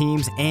favorite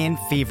teams and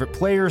favorite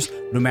players,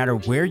 no matter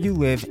where you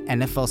live.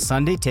 NFL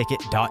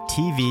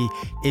SundayTicket.tv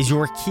is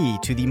your key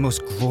to the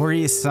most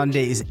glorious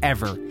Sundays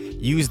ever.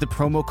 Use the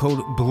promo code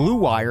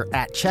BLUEWIRE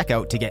at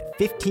checkout to get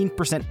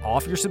 15%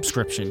 off your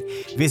subscription.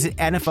 Visit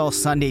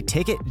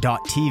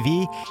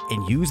NFLSundayTicket.tv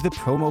and use the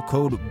promo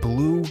code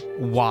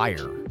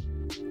BLUEWIRE.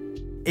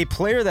 A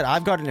player that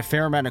I've gotten a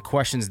fair amount of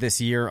questions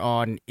this year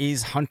on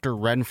is Hunter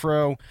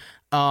Renfrow.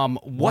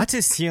 What's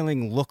his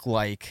ceiling look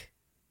like?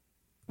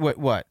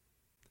 What?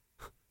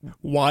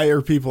 Why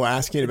are people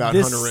asking about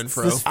Hunter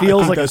Renfrow? This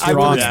feels like a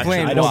strong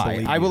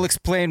reaction. I will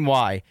explain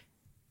why.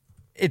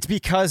 It's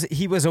because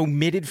he was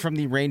omitted from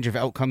the range of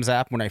outcomes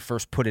app when I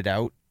first put it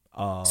out.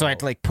 So I had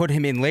to put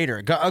him in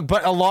later.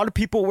 But a lot of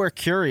people were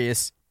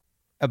curious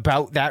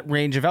about that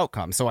range of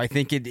outcomes. So I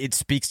think it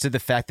speaks to the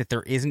fact that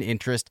there is an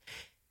interest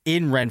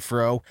in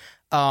Renfroe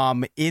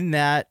in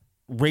that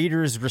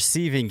Raiders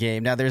receiving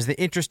game. Now, there's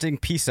the interesting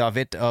piece of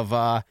it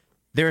of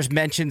there's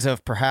mentions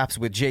of perhaps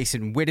with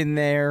Jason Witten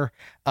there,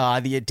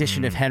 the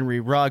addition of Henry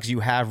Ruggs. You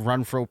have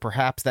Renfroe,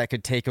 perhaps that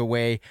could take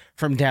away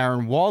from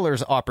Darren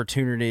Waller's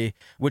opportunity,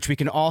 which we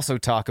can also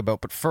talk about.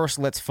 But first,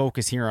 let's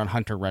focus here on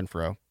Hunter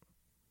Renfroe.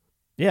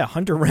 Yeah,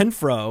 Hunter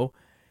Renfroe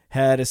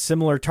had a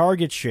similar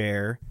target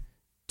share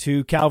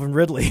to Calvin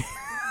Ridley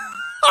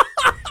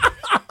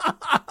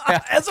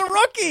as a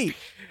rookie.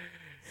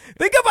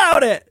 Think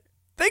about it.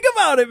 Think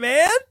about it,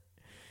 man.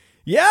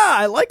 Yeah,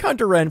 I like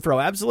Hunter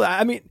Renfroe. Absolutely.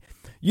 I mean,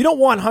 you don't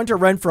want Hunter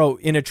Renfroe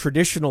in a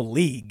traditional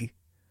league.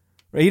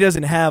 Right? He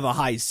doesn't have a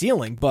high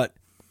ceiling, but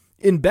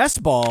in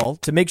best ball,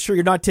 to make sure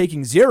you're not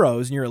taking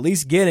zeros and you're at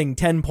least getting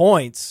 10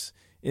 points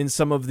in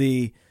some of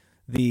the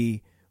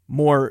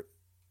more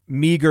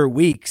meager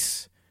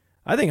weeks,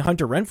 I think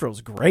Hunter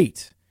Renfroe's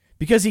great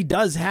because he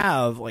does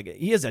have,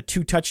 he has a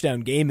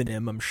 2-touchdown game in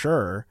him, I'm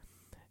sure.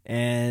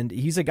 And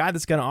he's a guy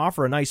that's going to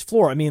offer a nice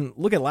floor. I mean,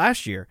 look at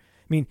last year.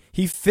 I mean,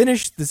 he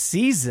finished the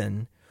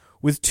season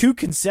with 2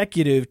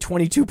 consecutive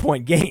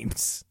 22-point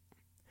games.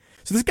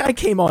 So this guy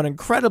came on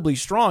incredibly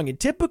strong. And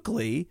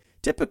typically,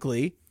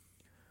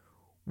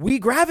 we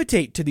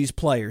gravitate to these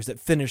players that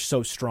finish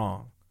so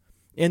strong.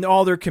 And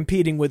all they're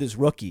competing with is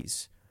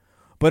rookies.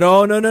 But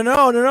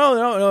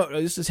no.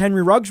 This is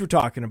Henry Ruggs we're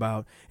talking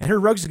about. And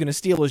Henry Ruggs is going to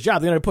steal his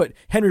job. They're going to put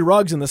Henry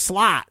Ruggs in the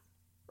slot,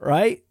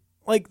 right?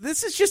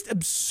 This is just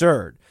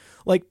absurd.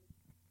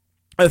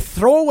 A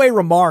throwaway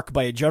remark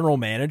by a general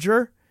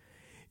manager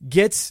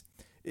gets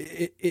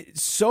it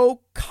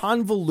so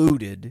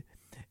convoluted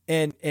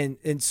and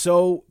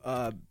so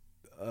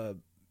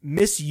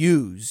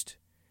misused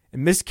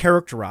and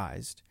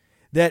mischaracterized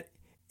that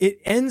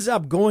it ends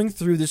up going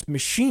through this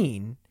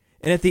machine,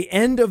 and at the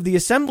end of the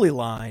assembly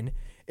line,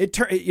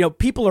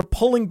 people are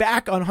pulling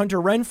back on Hunter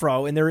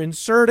Renfroe and they're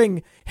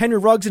inserting Henry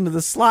Ruggs into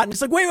the slot, and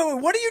it's like, wait,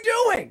 what are you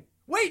doing?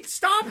 Wait,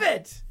 stop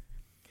it.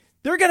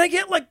 They're going to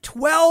get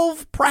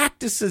 12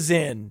 practices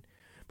in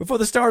before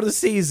the start of the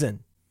season.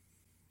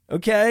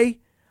 Okay?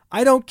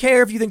 I don't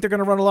care if you think they're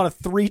going to run a lot of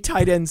 3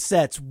 tight end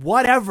sets.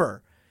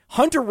 Whatever.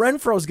 Hunter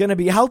Renfroe is going to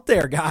be out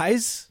there,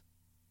 guys.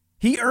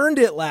 He earned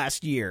it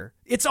last year.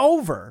 It's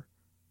over.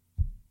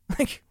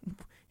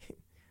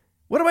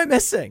 What am I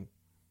missing?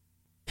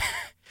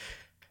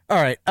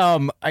 All right.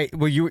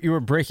 You were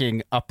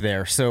breaking up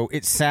there, so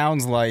it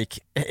sounds like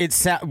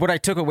what I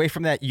took away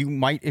from that. You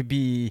might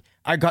be.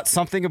 I got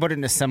something about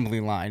an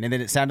assembly line, and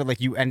then it sounded like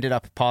you ended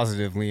up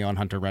positively on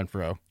Hunter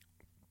Renfroe.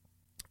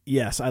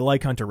 Yes, I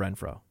like Hunter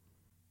Renfroe.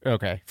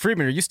 Okay,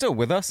 Friedman, are you still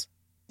with us?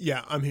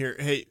 Yeah, I'm here.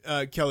 Hey,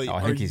 Kelly,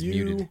 I think he's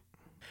muted.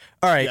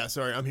 All right. Yeah,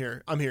 sorry, I'm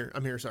here.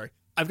 Sorry,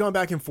 I've gone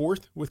back and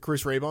forth with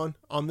Chris Raybon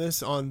on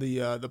this on the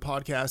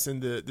podcast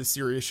and the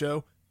Sirius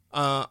show.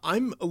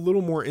 I'm a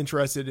little more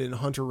interested in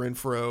Hunter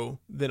Renfroe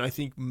than I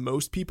think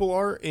most people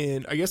are,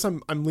 and I guess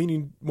I'm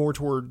leaning more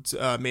towards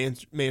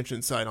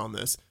Manchin's side on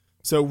this.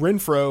 So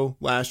Renfroe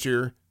last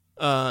year,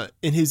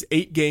 in his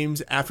 8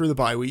 games after the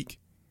bye week,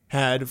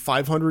 had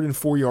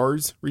 504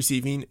 yards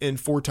receiving and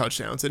 4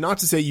 touchdowns. And not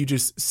to say you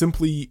just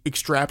simply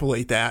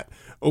extrapolate that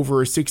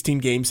over a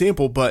 16-game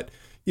sample, but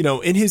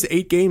in his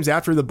 8 games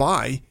after the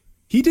bye,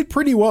 he did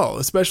pretty well,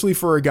 especially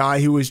for a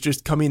guy who was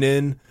just coming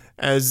in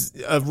as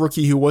a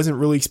rookie who wasn't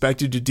really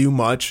expected to do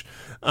much.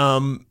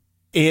 And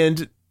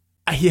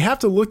you have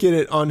to look at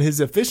it on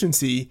his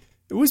efficiency.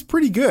 It was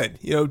pretty good.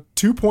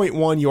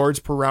 2.1 yards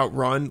per route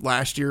run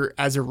last year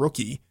as a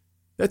rookie.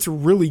 That's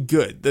really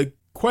good. The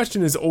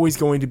question is always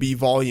going to be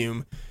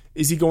volume.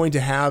 Is he going to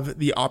have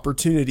the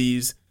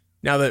opportunities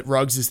now that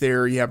Ruggs is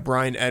there? You have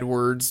Brian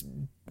Edwards,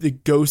 the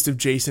ghost of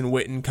Jason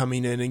Witten,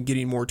 coming in and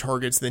getting more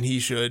targets than he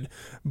should.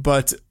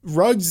 But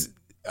Ruggs,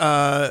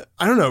 I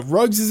don't know.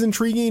 Ruggs is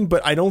intriguing,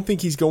 but I don't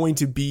think he's going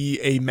to be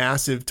a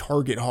massive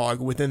target hog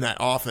within that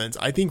offense.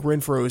 I think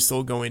Renfroe is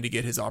still going to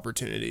get his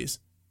opportunities.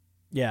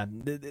 Yeah.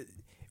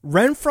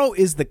 Renfroe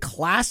is the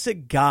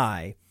classic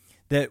guy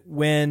that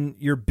when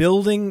you're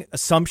building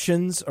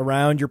assumptions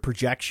around your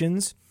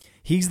projections,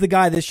 he's the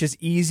guy that's just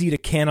easy to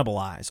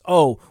cannibalize.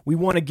 Oh, we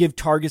want to give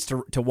targets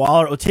to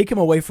Waller. Oh, take him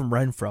away from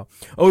Renfroe.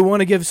 Oh, we want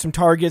to give some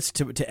targets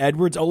to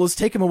Edwards. Oh, let's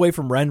take him away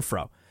from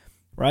Renfroe.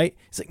 Right?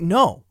 It's like,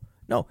 no.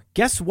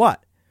 Guess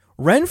what?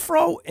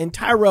 Renfroe and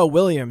Tyrell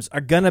Williams are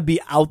going to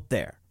be out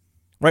there.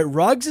 Right?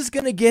 Ruggs is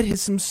going to get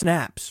some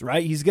snaps,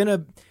 right? He's going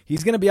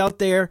to be out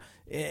there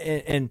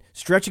and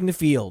stretching the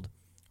field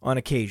on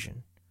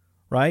occasion,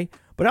 right?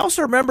 But I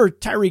also remember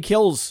Tyreek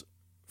Hill's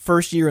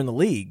first year in the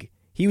league.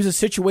 He was a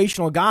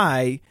situational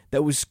guy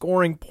that was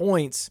scoring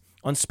points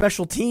on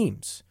special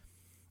teams.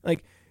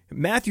 Like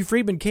Matthew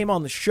Friedman came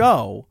on the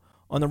show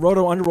on the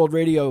Roto Underworld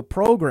radio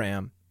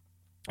program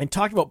and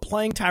talked about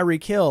playing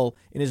Tyreek Hill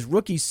in his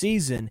rookie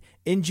season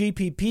in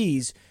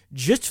GPPs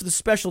just for the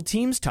special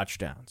teams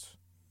touchdowns.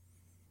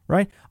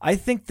 Right? I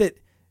think that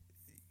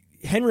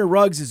Henry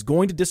Ruggs is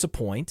going to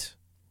disappoint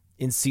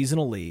in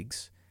seasonal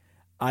leagues.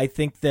 I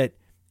think that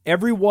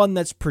everyone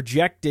that's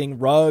projecting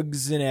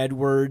Ruggs and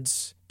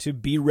Edwards to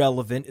be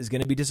relevant is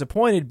going to be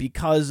disappointed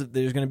because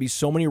there's going to be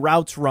so many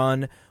routes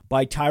run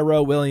by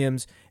Tyrell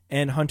Williams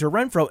and Hunter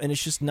Renfrow, and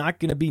it's just not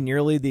going to be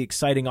nearly the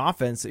exciting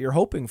offense that you're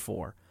hoping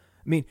for.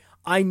 I mean,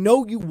 I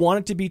know you want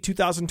it to be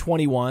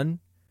 2021,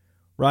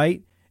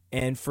 right?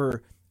 And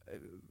for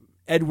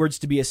Edwards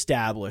to be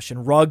established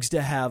and Ruggs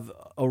to have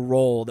a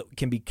role that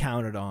can be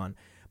counted on,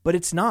 but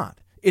it's not.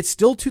 It's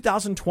still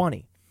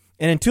 2020.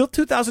 And until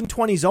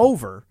 2020 is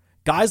over,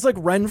 guys like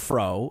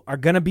Renfrow are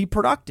going to be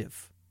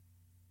productive.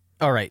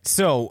 All right.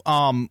 So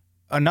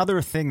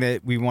another thing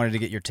that we wanted to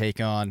get your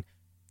take on,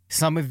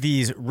 some of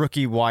these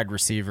rookie wide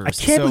receivers. I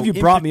can't believe you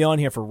brought me on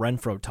here for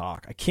Renfrow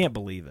talk. I can't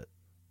believe it.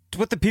 It's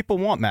what the people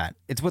want, Matt.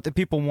 It's what the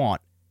people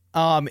want.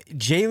 Jalen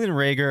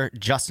Reagor,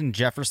 Justin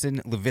Jefferson,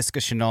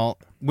 Laviska Shenault.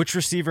 Which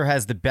receiver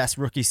has the best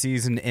rookie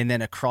season? And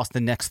then across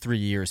the next 3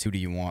 years, who do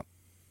you want?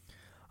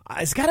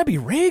 It's got to be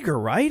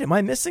Reagor, right? Am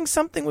I missing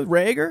something with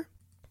Reagor?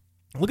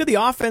 Look at the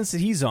offense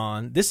that he's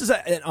on. This is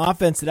an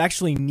offense that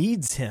actually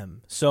needs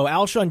him. So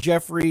Alshon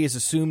Jeffrey is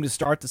assumed to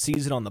start the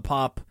season on the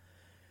PUP.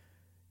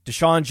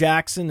 Deshaun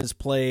Jackson has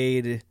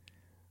played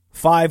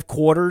 5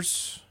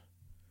 quarters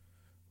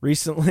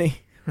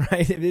recently,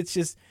 right? It's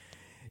just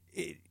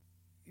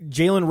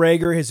Jalen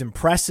Reagor is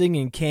impressing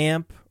in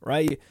camp,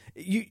 right?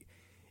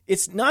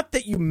 It's not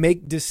that you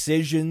make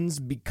decisions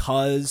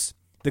because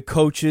the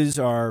coaches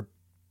are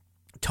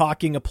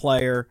talking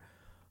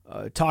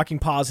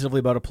positively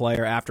about a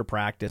player after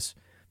practice,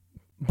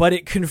 but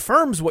it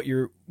confirms what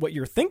you're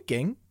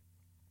thinking,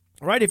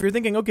 right? If you're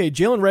thinking, okay,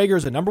 Jalen Reagor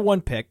is a number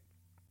 1 pick,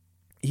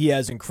 he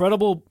has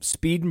incredible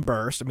speed and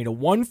burst. I mean, a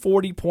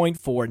 140.4,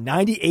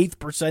 98th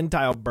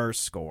percentile burst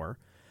score.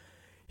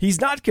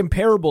 He's not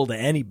comparable to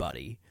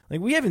anybody. Like,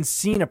 we haven't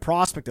seen a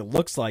prospect that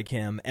looks like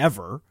him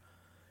ever.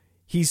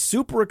 He's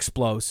super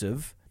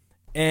explosive,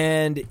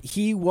 and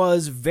he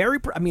was very.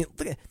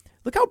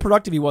 Look how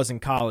productive he was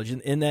in college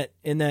in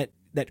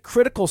that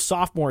critical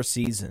sophomore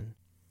season.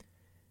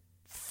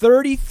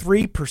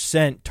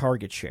 33%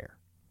 target share.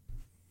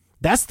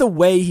 That's the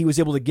way he was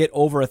able to get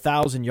over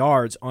 1,000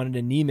 yards on an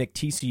anemic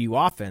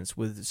TCU offense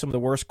with some of the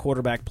worst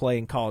quarterback play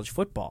in college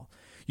football.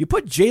 You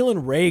put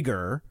Jalen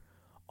Reagor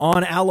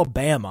on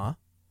Alabama,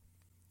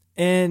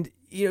 and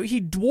he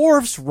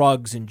dwarfs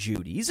Ruggs and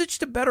Judy. He's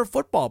just a better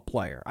football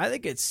player. I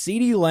think it's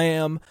CeeDee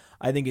Lamb.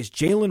 I think it's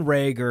Jalen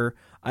Reagor.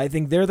 I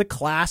think they're the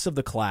class of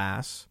the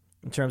class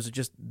in terms of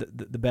just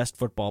the best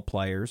football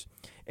players.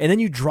 And then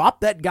you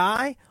drop that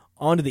guy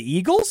onto the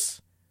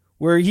Eagles,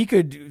 where he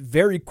could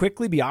very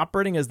quickly be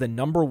operating as the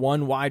number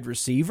 1 wide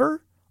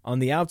receiver on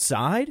the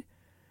outside.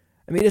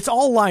 I mean, it's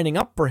all lining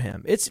up for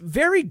him. It's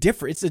very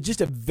different. It's just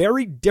a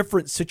very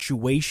different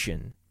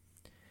situation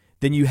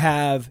than you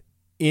have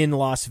in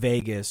Las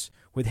Vegas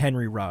with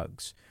Henry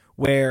Ruggs,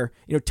 where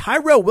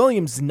Tyrell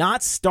Williams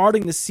not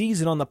starting the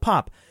season on the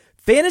PUP.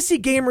 Fantasy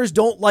gamers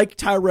don't like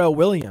Tyrell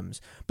Williams,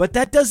 but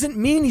that doesn't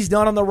mean he's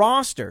not on the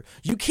roster.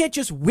 You can't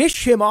just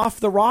wish him off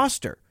the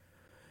roster.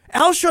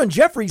 Alshon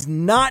Jeffrey's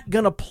not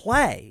going to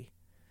play.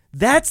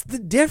 That's the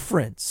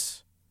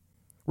difference,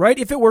 right?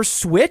 If it were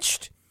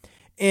switched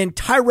and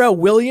Tyrell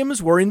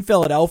Williams were in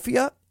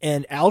Philadelphia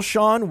and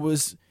Alshon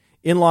was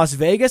in Las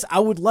Vegas, I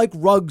would like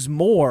Ruggs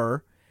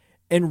more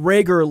and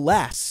Reagor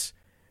less,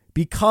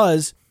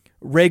 because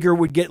Reagor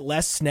would get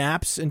less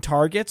snaps and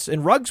targets,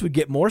 and Ruggs would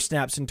get more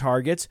snaps and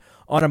targets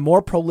on a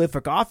more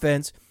prolific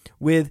offense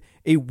with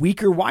a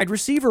weaker wide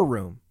receiver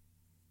room,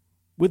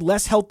 with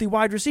less healthy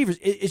wide receivers.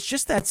 It's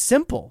just that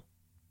simple.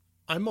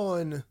 I'm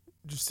on,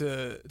 just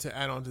to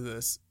add on to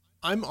this,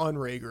 I'm on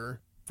Reagor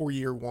for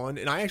year 1,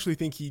 and I actually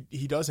think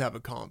he does have a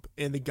comp.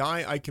 And the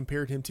guy I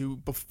compared him to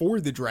before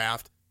the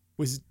draft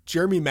was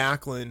Jeremy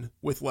Maclin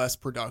with less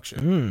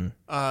production.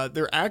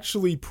 They're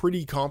actually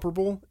pretty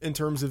comparable in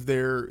terms of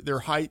their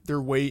height,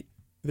 their weight,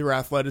 their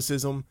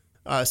athleticism,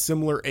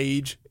 similar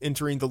age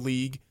entering the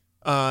league.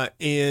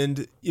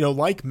 And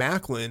like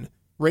Maclin,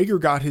 Reagor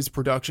got his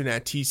production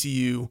at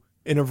TCU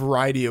in a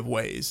variety of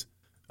ways.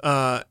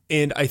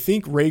 And I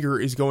think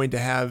Reagor is going to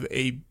have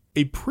a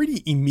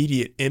pretty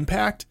immediate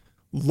impact.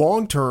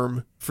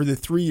 Long-term, for the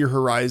 3-year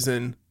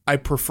horizon, I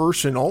prefer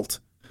Shenault,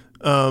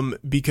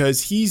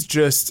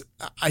 because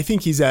I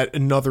think he's at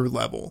another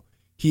level.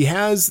 He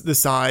has the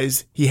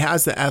size, he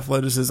has the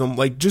athleticism.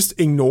 Like, just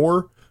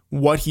ignore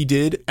what he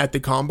did at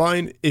the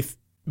combine.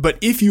 But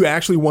if you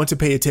actually want to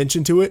pay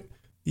attention to it,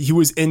 he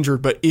was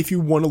injured. But if you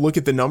want to look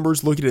at the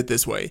numbers, look at it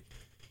this way.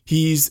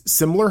 He's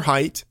similar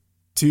height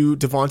to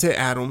Devontae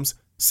Adams,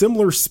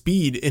 similar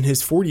speed in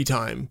his 40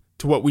 time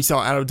to what we saw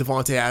out of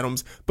Devontae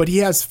Adams, but he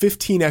has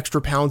 15 extra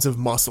pounds of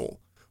muscle.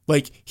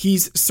 Like,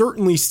 he's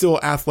certainly still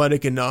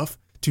athletic enough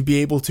to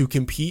be able to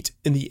compete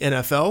in the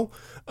NFL.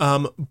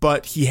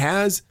 But he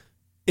has,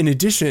 in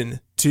addition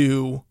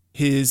to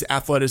his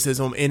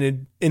athleticism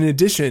and in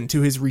addition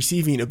to his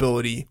receiving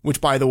ability, which,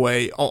 by the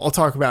way, I'll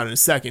talk about in a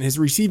second. His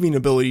receiving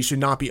ability should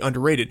not be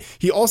underrated.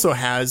 He also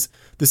has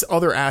this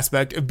other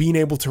aspect of being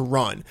able to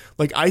run.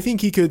 Like, I think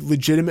he could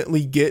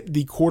legitimately get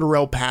the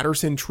Cordarrelle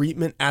Patterson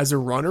treatment as a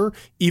runner,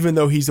 even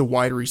though he's a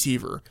wide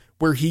receiver,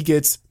 where he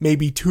gets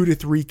maybe 2 to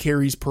 3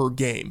 carries per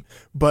game.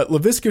 But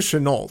Laviska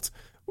Shenault,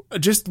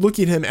 just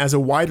looking at him as a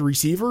wide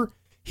receiver,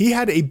 he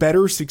had a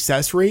better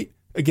success rate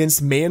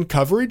against man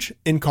coverage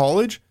in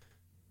college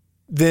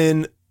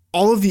than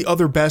all of the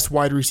other best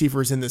wide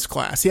receivers in this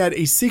class. He had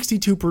a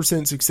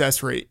 62%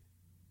 success rate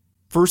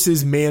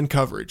versus man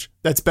coverage.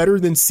 That's better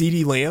than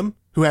CeeDee Lamb,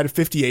 who had a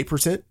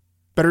 58%,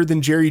 better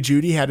than Jerry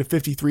Jeudy, had a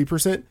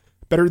 53%,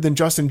 better than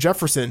Justin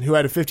Jefferson, who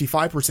had a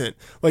 55%.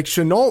 Like,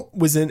 Shenault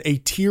was in a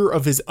tier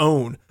of his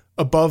own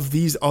above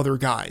these other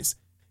guys.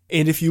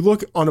 And if you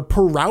look on a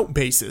per route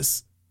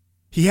basis,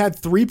 he had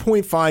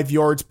 3.5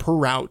 yards per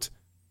route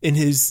in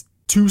his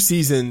 2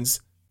 seasons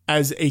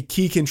as a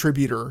key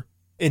contributor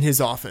in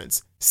his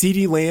offense.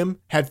 CeeDee Lamb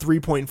had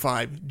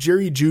 3.5.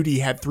 Jerry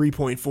Jeudy had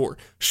 3.4.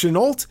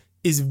 Shenault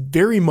is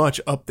very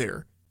much up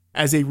there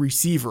as a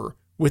receiver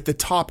with the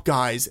top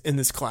guys in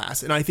this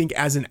class. And I think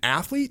as an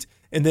athlete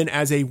and then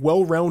as a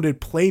well-rounded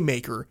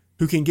playmaker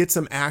who can get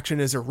some action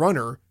as a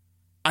runner,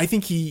 I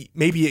think he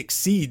maybe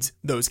exceeds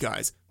those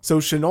guys. So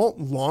Shenault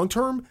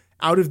long-term,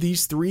 out of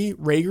these 3,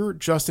 Reagor,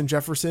 Justin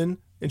Jefferson,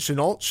 and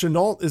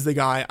Shenault is the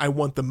guy I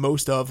want the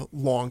most of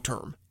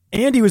long-term.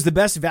 And he was the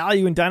best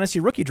value in Dynasty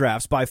rookie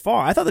drafts by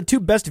far. I thought the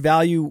 2 best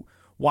value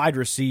wide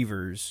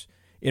receivers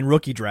in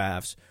rookie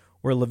drafts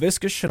were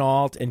Laviska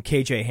Shenault and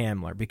KJ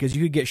Hamler, because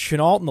you could get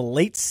Shenault in the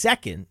late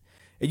 2nd,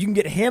 and you can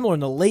get Hamler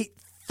in the late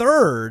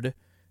 3rd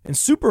in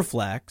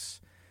Superflex.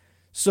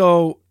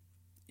 So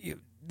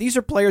these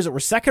are players that were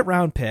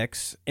 2nd-round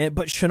picks,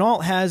 but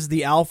Shenault has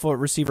the alpha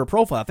receiver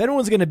profile. If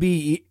anyone's going to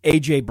be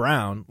A.J.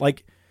 Brown,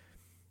 like,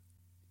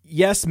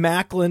 yes,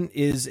 Macklin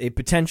is a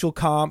potential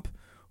comp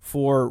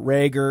for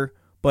Reagor,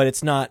 but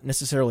it's not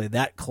necessarily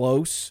that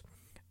close.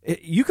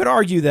 You could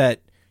argue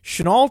that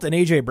Shenault and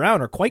A.J.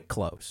 Brown are quite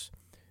close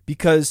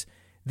because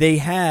they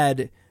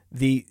had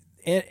the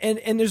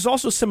and there's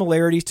also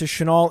similarities to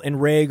Shenault and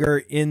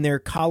Reagor in their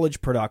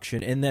college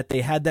production in that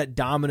they had that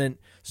dominant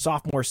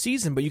sophomore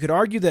season, but you could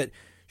argue that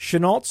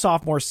Shenault's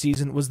sophomore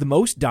season was the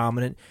most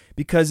dominant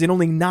because in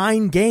only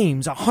 9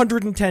 games,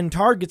 110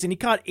 targets, and he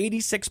caught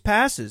 86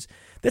 passes.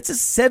 That's a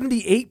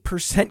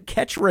 78%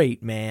 catch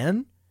rate,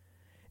 man.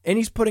 And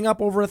he's putting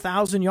up over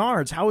 1,000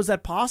 yards. How is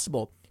that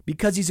possible?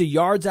 Because he's a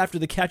yards after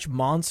the catch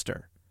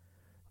monster.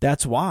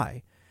 That's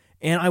why.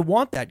 And I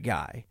want that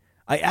guy.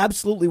 I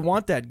absolutely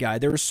want that guy.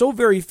 There are so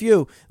very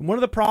few. And one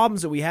of the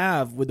problems that we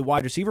have with the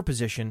wide receiver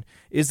position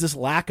is this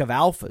lack of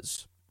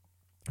alphas.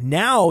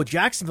 Now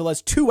Jacksonville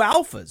has 2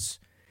 alphas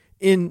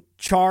in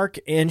Chark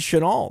and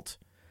Shenault.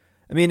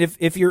 I mean,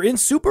 if you're in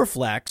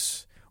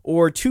Superflex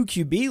or 2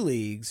 QB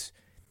leagues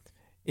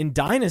in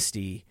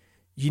Dynasty,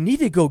 you need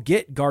to go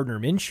get Gardner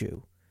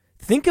Minshew.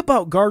 Think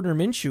about Gardner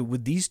Minshew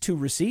with these 2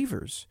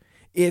 receivers.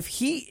 If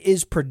he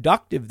is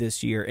productive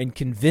this year and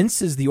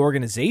convinces the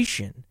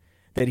organization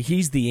that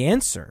he's the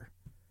answer,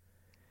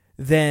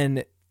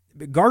 then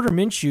Gardner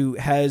Minshew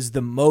has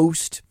the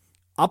most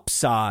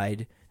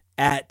upside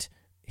at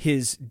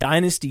his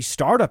Dynasty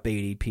startup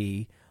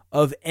ADP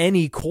of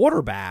any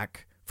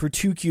quarterback for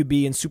 2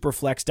 QB and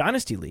Superflex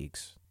Dynasty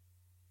leagues.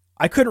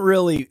 I couldn't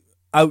really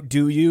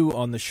outdo you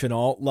on the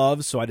Shenault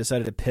love, so I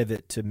decided to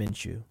pivot to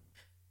Minshew.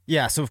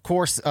 Yeah, so of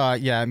course,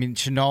 I mean,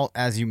 Shenault,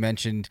 as you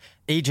mentioned,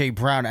 A.J.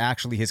 Brown,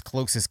 actually his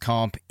closest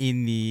comp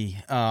in the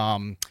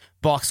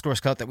box score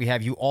scout that we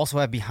have. You also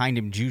have behind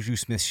him Juju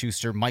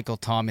Smith-Schuster, Michael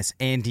Thomas,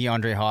 and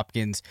DeAndre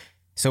Hopkins.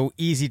 So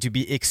easy to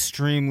be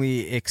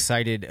extremely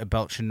excited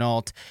about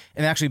Shenault.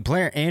 And actually,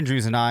 Blair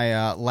Andrews and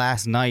I,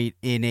 last night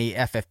in a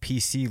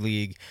FFPC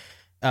league,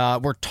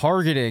 were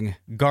targeting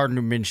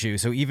Gardner Minshew.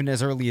 So even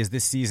as early as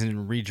this season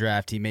in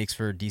redraft, he makes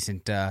for a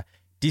decent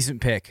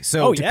pick.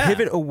 So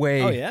pivot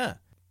away. Oh, yeah.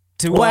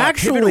 Well,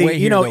 actually,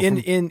 you know,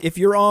 if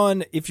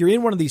you're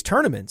in one of these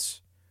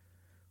tournaments,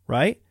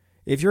 right?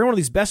 If you're in one of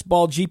these best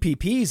ball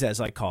GPPs,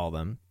 as I call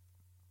them,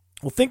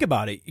 well, think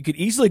about it. You could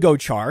easily go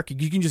Chark.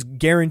 You can just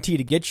guarantee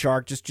to get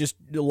Chark. Just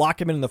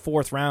lock him in the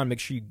 4th round. Make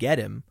sure you get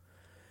him,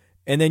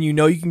 and then you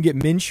can get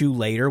Minshew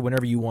later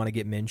whenever you want to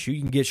get Minshew.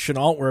 You can get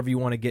Shenault wherever you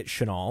want to get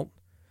Shenault,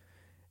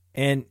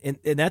 and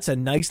that's a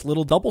nice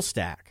little double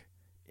stack.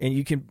 And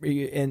you can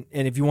and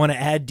if you want to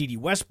add D.D.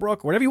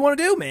 Westbrook, whatever you want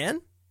to do,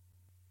 man.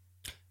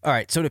 All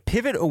right, so to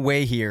pivot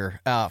away here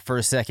for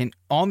a second,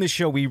 on the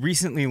show, we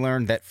recently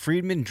learned that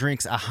Friedman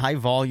drinks a high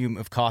volume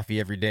of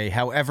coffee every day.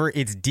 However,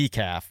 it's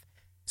decaf.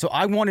 So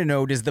I want to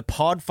know, does the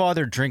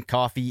Podfather drink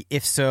coffee?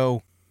 If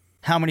so,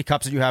 how many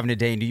cups are you having a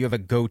day, and do you have a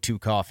go-to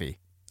coffee?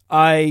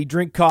 I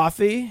drink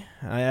coffee.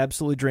 I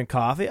absolutely drink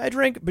coffee. I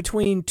drink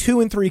between 2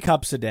 and 3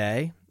 cups a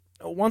day.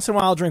 Once in a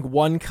while, I'll drink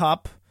 1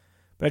 cup,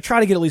 but I try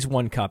to get at least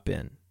 1 cup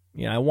in.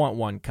 I want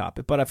 1 cup.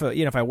 But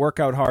if I work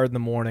out hard in the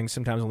morning,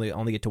 sometimes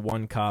only get to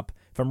 1 cup.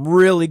 If I'm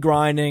really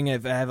grinding,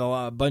 if I have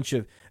a bunch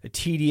of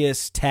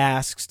tedious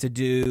tasks to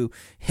do,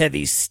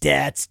 heavy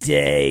stats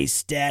day,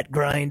 stat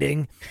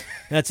grinding,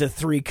 that's a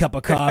 3 cup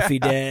of coffee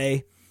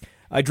day.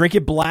 I drink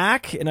it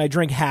black and I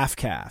drink half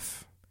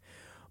calf.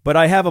 But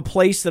I have a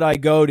place that I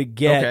go to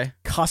get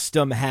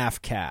custom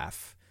half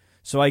calf.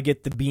 So I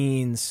get the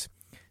beans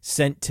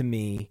sent to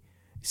me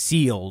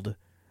sealed,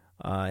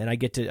 and I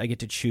get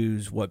to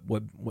choose what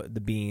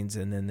the beans,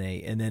 and then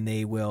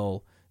they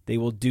will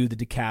do the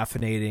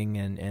decaffeinating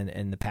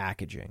and the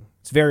packaging.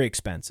 It's very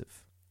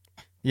expensive.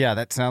 Yeah,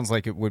 that sounds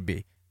like it would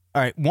be.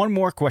 All right, one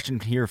more question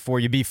here for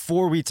you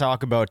before we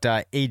talk about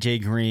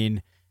AJ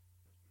Green.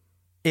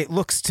 It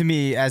looks to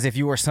me as if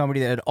you are somebody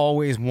that had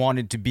always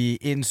wanted to be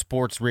in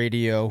sports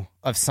radio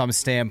of some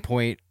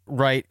standpoint,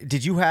 right?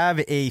 Did you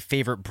have a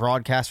favorite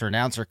broadcaster,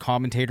 announcer,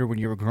 commentator when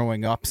you were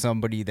growing up?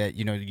 Somebody that,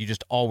 you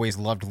just always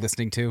loved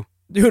listening to?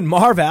 Dude,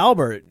 Marv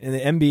Albert in the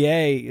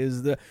NBA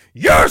is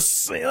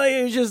yes!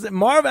 It's just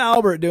Marv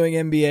Albert doing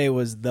NBA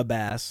was the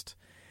best.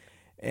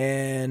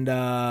 And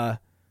I'm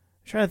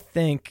trying to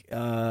think,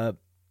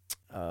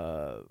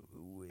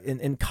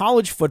 in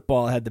college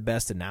football, it had the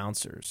best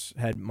announcers,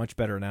 had much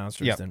better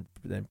announcers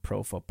than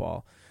pro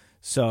football.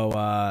 So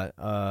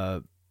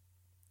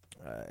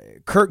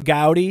Kurt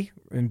Gowdy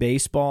in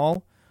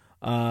baseball.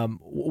 Was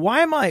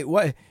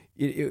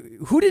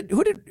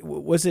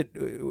it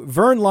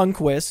Vern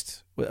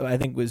Lundquist? I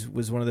think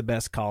was one of the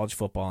best college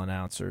football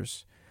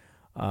announcers.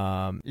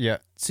 So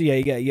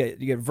you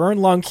get Vern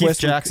Lundquist. Keith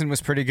Jackson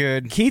was pretty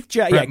good.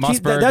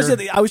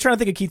 Musburger. I was trying to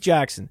think of Keith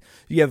Jackson.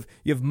 You have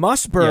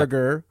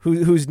Musburger,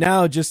 who's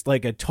now just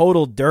like a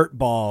total dirt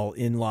ball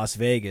in Las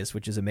Vegas,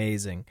 which is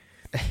amazing.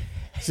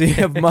 So you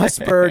have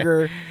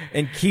Musburger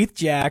and Keith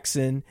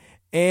Jackson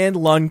and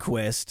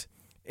Lundquist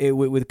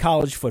with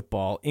college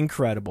football,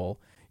 incredible.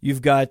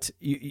 You've got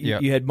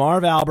you had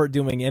Marv Albert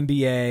doing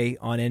NBA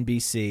on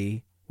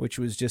NBC, which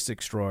was just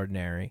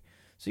extraordinary.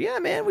 So yeah,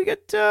 man, we got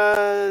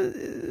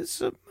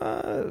some,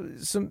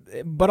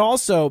 but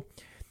also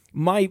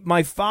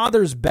my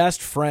father's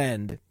best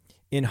friend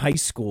in high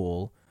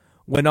school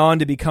went on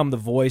to become the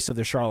voice of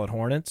the Charlotte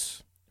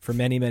Hornets for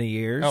many, many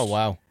years. Oh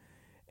wow!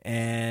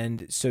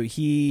 And so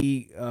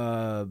he,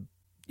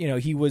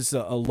 he was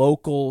the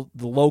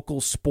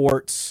local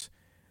sports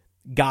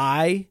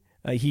guy.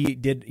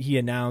 He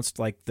announced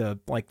like the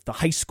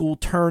high school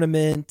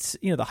tournament,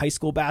 the high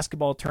school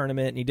basketball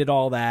tournament, and he did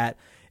all that.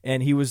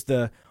 And he was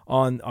the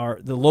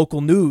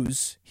local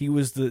news. He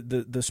was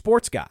the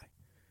sports guy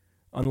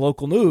on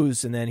local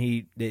news, and then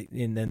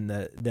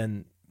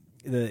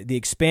the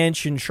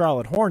expansion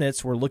Charlotte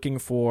Hornets were looking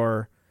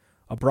for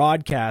a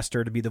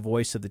broadcaster to be the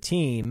voice of the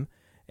team,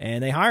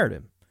 and they hired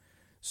him.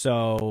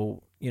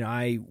 So when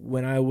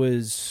I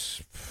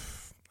was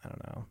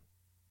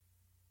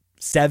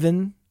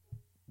 7,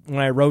 when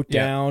I wrote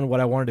down what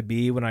I wanted to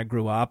be when I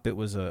grew up, it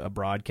was a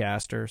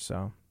broadcaster.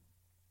 So.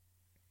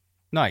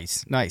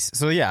 Nice.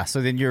 So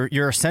then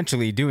you're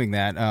essentially doing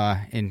that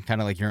in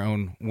kind of like your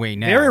own way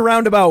now. Very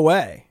roundabout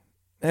way.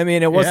 I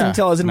mean, it wasn't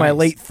until I was in my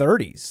late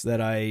 30s that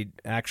I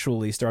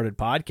actually started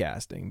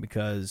podcasting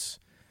because,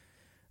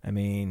 I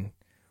mean,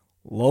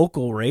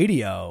 local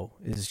radio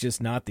is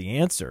just not the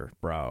answer,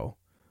 bro.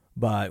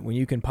 But when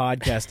you can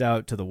podcast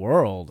out to the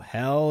world,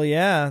 hell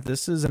yeah,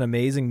 this is an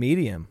amazing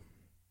medium.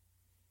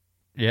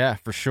 Yeah,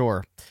 for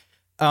sure.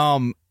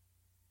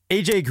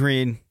 AJ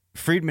Green.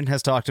 Friedman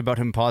has talked about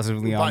him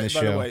positively on this show.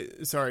 By the way,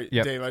 sorry,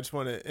 Dave, I just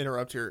want to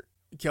interrupt here.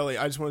 Kelly,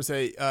 I just want to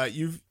say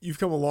you've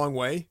come a long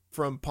way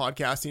from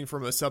podcasting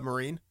from a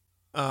submarine.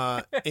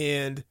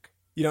 And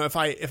if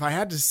I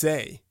had to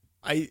say,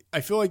 I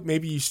feel like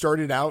maybe you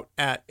started out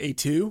at a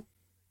 2,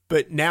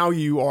 but now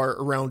you are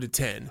around a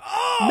 10.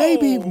 Oh,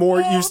 maybe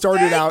more. You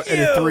started out at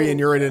a 3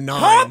 and you're at a 9.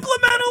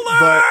 Compliment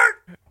alert!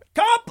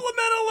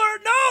 Compliment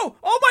alert! No!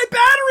 Oh, my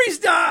battery's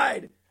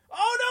died!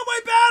 Oh, no, my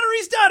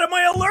battery's died on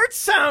my alert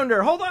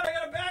sounder. Hold on, I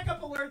got a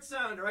backup alert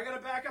sounder. I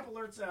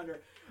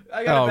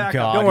got a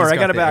backup. Don't worry, I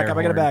got a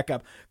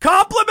backup.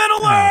 Compliment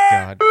alert! Oh,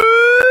 God.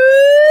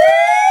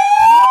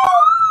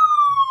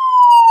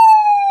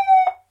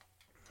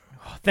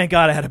 Oh, thank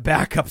God I had a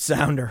backup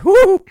sounder.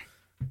 Woo!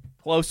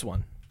 Close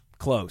one.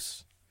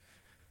 Close.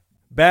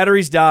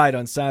 Batteries died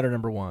on sounder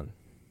number 1.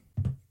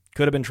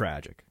 Could have been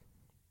tragic.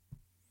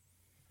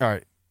 All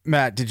right.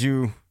 Matt, did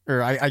you...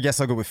 Or I guess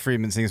I'll go with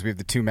Freeman, seeing as we have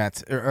the 2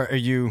 Matts. Are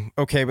you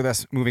okay with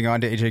us moving on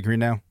to AJ Green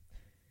now?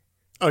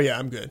 Oh, yeah,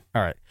 I'm good.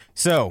 All right.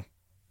 So,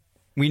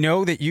 we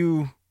know that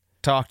you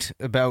talked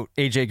about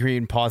AJ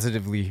Green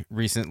positively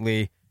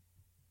recently.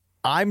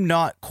 I'm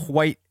not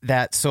quite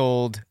that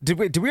sold. Did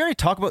we already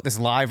talk about this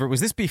live, or was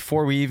this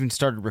before we even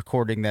started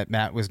recording that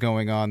Matt was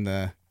going on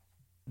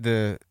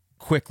the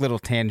quick little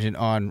tangent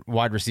on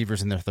wide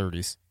receivers in their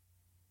 30s?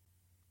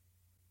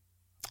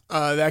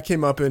 That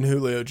came up in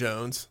Julio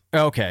Jones.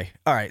 Okay.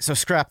 All right. So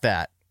scrap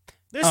that.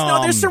 There's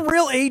some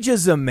real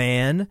ageism,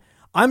 man.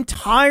 I'm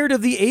tired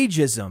of the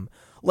ageism.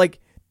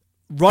 Like,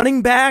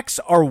 running backs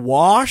are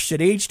washed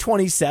at age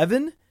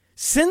 27.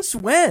 Since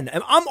when?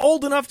 And I'm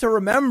old enough to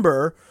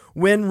remember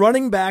when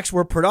running backs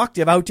were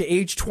productive out to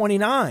age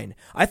 29.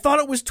 I thought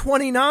it was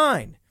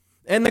 29.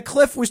 And the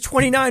cliff was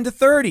 29 to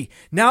 30.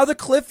 Now the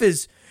cliff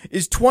is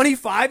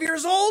 25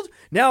 years old.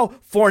 Now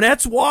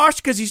Fournette's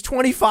washed because he's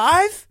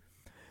 25.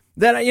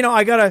 Then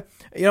I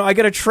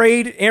gotta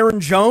trade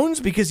Aaron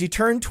Jones because he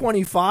turned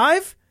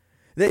 25.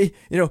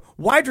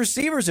 Wide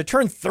receivers that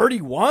turn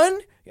 31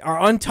 are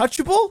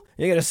untouchable.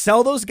 You gotta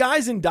sell those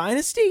guys in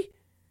Dynasty.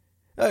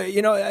 I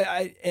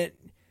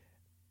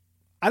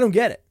don't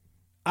get it.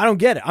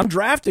 I'm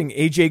drafting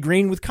AJ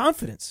Green with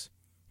confidence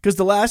because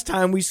the last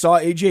time we saw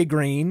AJ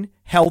Green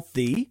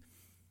healthy,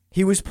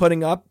 he was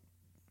putting up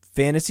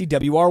fantasy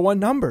WR1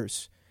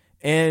 numbers,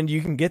 and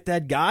you can get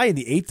that guy in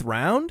the 8th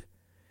round.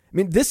 I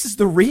mean, this is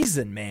the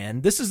reason,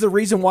 man. This is the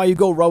reason why you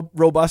go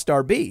robust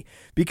RB,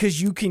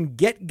 because you can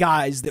get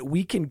guys that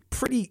we can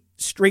pretty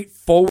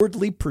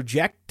straightforwardly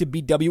project to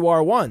be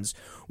WR1s,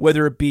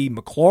 whether it be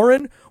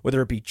McLaurin,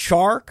 whether it be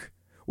Chark,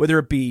 whether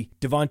it be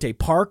Devontae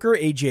Parker,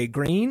 AJ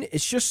Green.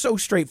 It's just so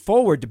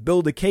straightforward to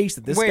build a case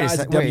that this guy's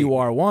a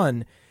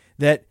WR1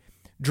 that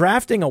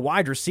drafting a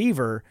wide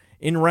receiver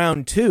in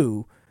round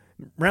 2,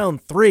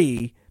 round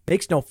 3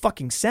 makes no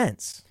fucking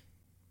sense.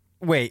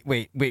 Wait.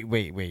 We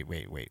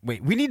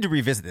need to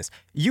revisit this.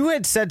 You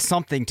had said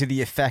something to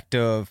the effect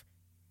of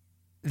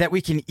that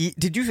we can eat.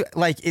 Did you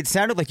it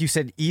sounded like you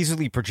said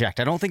easily project.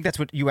 I don't think that's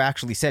what you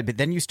actually said, but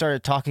then you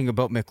started talking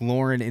about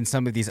McLaurin and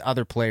some of these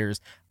other players.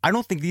 I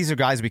don't think these are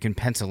guys we can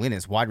pencil in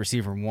as wide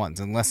receiver ones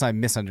unless I'm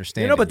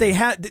misunderstanding. But they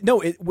had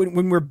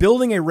when we're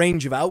building a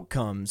range of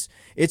outcomes,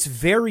 it's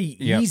very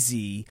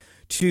easy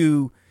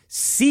to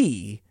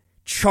see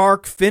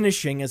Chark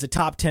finishing as a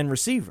top 10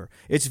 receiver.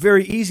 It's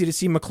very easy to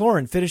see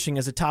McLaurin finishing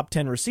as a top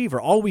 10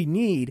 receiver. All we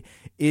need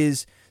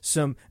is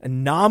some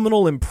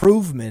nominal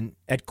improvement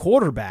at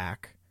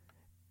quarterback,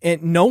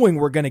 and knowing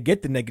we're going to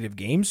get the negative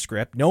game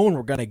script, knowing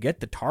we're going to get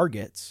the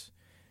targets,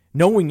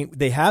 knowing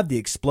they have the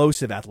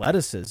explosive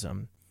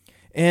athleticism.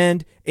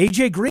 And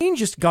AJ Green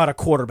just got a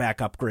quarterback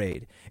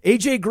upgrade.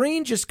 AJ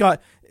Green just got,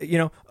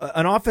 an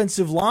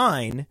offensive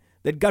line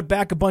that got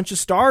back a bunch of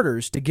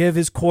starters to give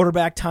his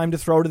quarterback time to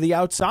throw to the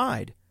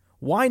outside.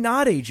 Why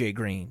not AJ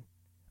Green?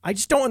 I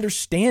just don't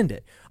understand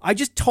it. I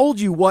just told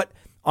you what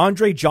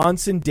Andre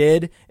Johnson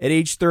did at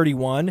age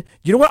 31.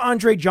 You know what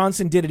Andre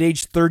Johnson did at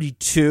age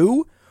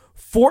 32?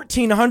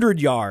 1,400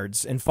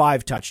 yards and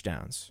 5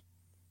 touchdowns.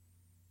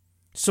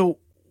 So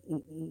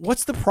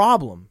what's the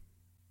problem?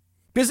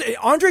 Because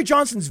Andre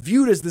Johnson's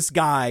viewed as this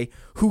guy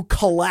who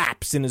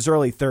collapsed in his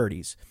early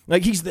 30s.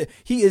 Like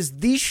he is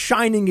the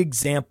shining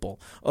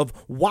example of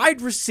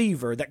wide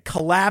receiver that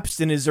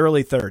collapsed in his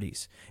early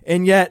 30s.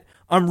 And yet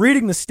I'm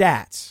reading the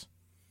stats.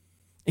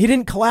 He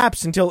didn't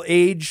collapse until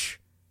age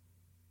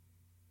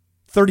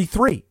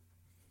 33.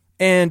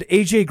 And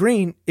AJ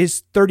Green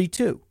is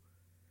 32.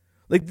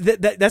 Like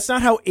that's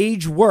not how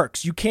age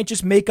works. You can't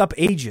just make up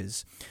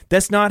ages.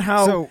 That's not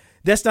how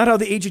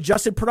the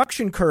age-adjusted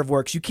production curve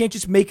works. You can't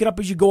just make it up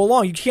as you go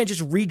along. You can't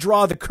just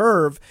redraw the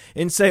curve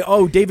and say,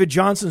 "Oh, David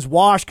Johnson's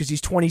washed because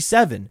he's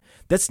 27."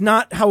 That's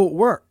not how it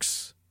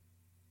works.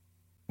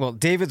 Well,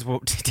 David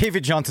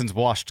Johnson's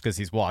washed because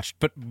he's washed.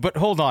 But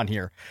hold on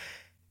here.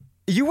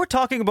 You were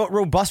talking about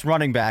robust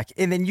running back,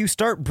 and then you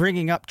start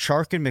bringing up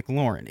Chark and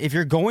McLaurin. If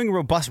you're going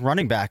robust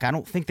running back, I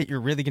don't think that you're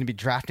really going to be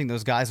drafting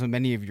those guys on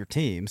many of your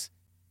teams.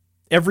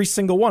 Every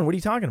single one. What are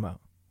you talking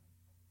about?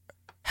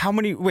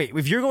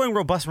 If you're going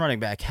robust running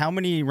back, how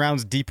many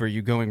rounds deep are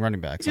you going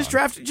running backs? Just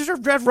draft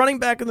running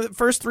back in the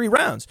first 3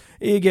 rounds.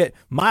 You get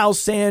Miles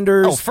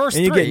Sanders, and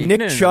you get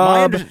Nick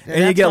Chubb,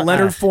 and you get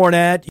Leonard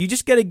Fournette. You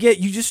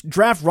just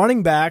draft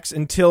running backs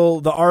until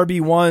the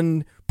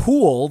RB1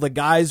 pool, the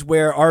guys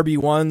where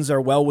RB1s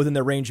are well within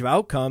their range of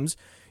outcomes.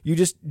 You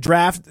just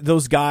draft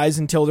those guys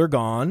until they're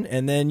gone,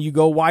 and then you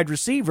go wide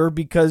receiver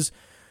because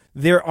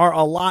there are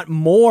a lot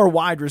more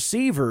wide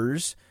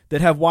receivers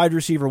that have wide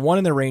receiver 1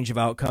 in their range of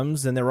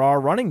outcomes than there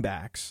are running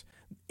backs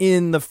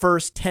in the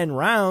first 10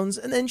 rounds.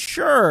 And then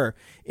sure,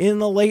 in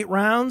the late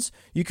rounds,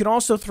 you can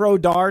also throw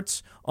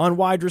darts on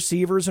wide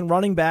receivers and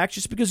running backs.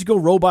 Just because you go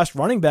robust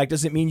running back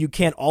doesn't mean you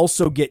can't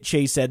also get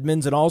Chase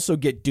Edmonds and also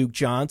get Duke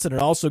Johnson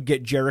and also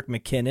get Jerick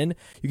McKinnon.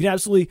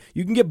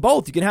 You can get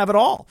both. You can have it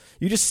all.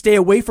 You just stay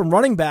away from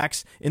running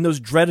backs in those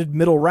dreaded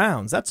middle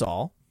rounds. That's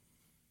all.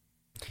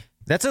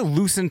 That's a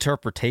loose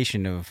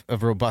interpretation of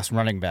robust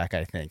running back,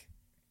 I think.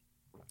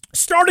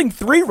 Starting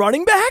 3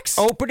 running backs?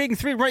 Opening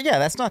 3, right? Yeah,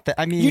 that's not that.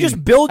 I mean, you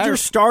just build your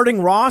starting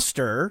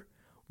roster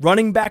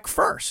running back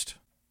first.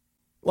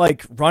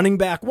 Like running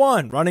back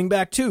 1, running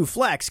back 2,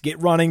 flex, get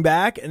running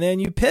back, and then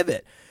you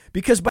pivot.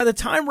 Because by the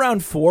time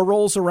round 4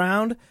 rolls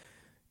around,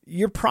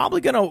 you're probably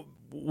going to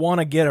want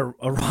to get a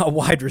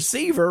wide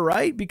receiver,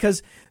 right?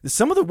 Because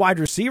some of the wide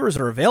receivers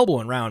that are available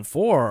in round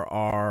 4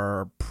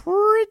 are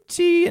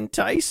pretty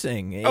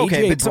enticing.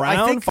 Okay, A.J.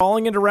 Brown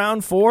falling into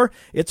round 4.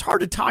 It's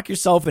hard to talk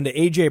yourself into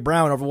A.J.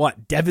 Brown over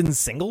what? Devin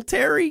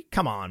Singletary?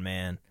 Come on,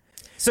 man.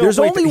 So there's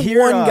only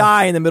one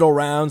guy in the middle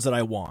rounds that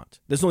I want.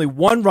 There's only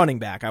one running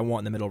back I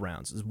want in the middle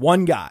rounds. There's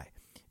one guy.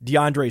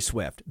 DeAndre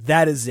Swift.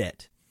 That is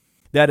it.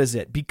 That is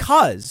it.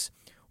 Because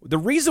the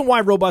reason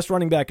why robust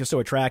running back is so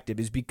attractive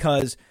is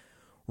because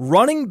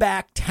running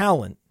back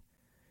talent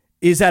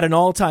is at an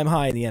all-time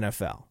high in the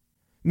NFL.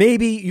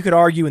 Maybe you could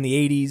argue in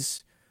the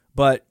 80s,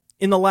 but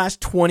in the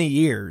last 20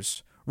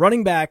 years,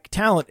 running back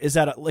talent is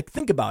at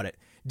think about it.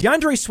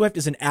 DeAndre Swift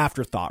is an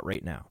afterthought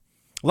right now.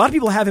 A lot of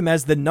people have him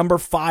as the number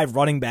 5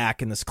 running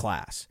back in this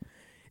class.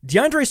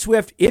 DeAndre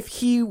Swift, if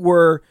he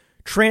were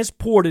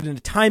transported in a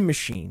time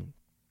machine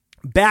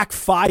back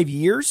 5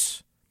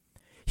 years,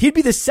 he'd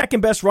be the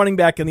second best running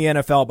back in the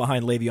NFL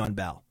behind Le'Veon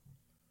Bell.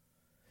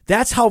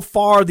 That's how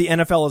far the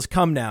NFL has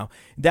come now.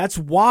 That's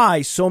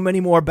why so many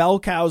more bell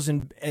cows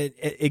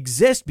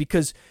exist,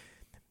 because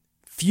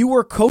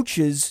fewer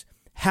coaches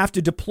have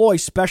to deploy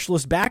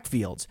specialist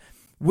backfields.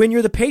 When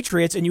you're the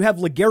Patriots and you have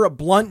LeGarrette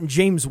Blount and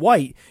James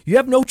White, you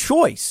have no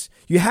choice.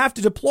 You have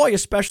to deploy a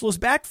specialist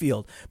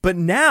backfield. But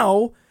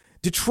now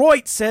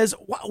Detroit says,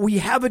 wow, we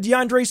have a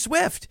DeAndre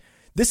Swift.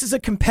 This is a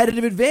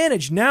competitive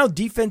advantage. Now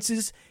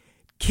defenses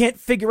can't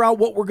figure out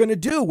what we're going to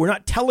do. We're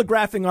not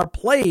telegraphing our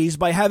plays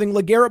by having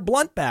LeGarrette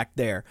Blount back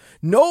there.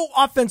 No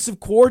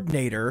offensive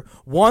coordinator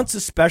wants a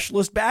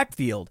specialist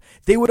backfield.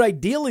 They would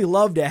ideally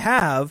love to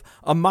have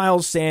a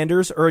Miles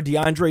Sanders or a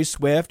DeAndre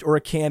Swift or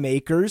a Cam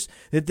Akers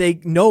that they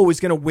know is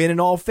going to win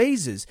in all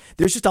phases.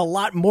 There's just a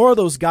lot more of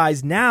those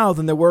guys now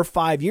than there were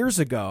 5 years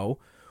ago,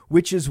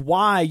 which is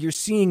why you're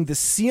seeing the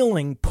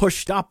ceiling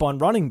pushed up on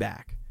running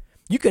back.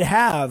 We could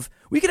have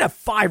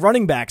 5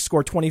 running backs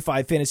score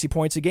 25 fantasy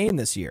points a game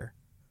this year.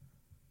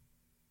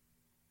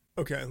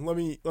 Okay, let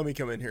me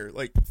come in here.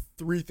 Like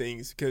 3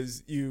 things,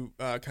 because you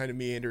kind of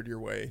meandered your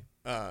way.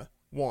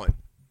 1,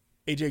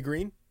 AJ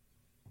Green.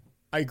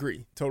 I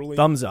agree totally.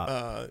 Thumbs up.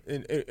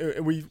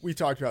 And we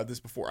talked about this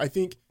before. I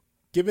think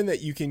given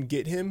that you can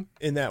get him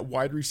in that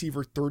wide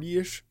receiver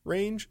 30-ish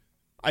range,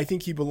 I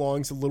think he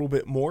belongs a little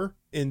bit more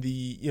in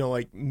the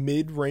like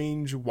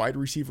mid-range wide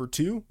receiver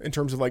 2 in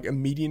terms of like a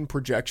median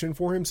projection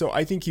for him. So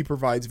I think he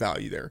provides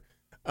value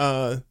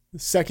there.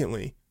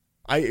 Secondly,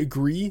 I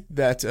agree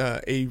that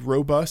a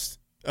robust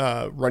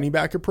running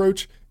back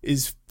approach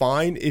is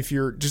fine if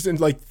you're just in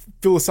like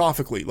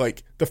philosophically,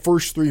 like the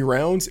first 3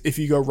 rounds, if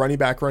you go running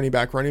back,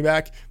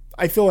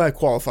 I feel that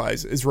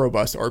qualifies as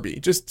robust RB,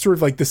 just sort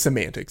of like the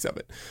semantics of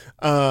it.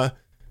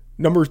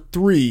 Number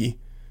 3,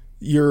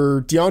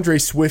 your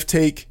DeAndre Swift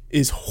take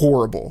is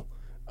horrible.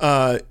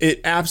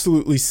 It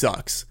absolutely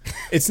sucks.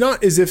 It's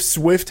not as if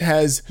Swift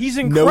has He's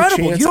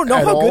incredible. No chance you don't know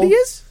at how all. good he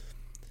is?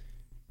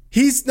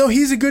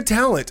 He's a good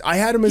talent. I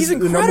had him as the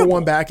number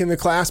 1 back in the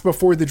class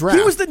before the draft.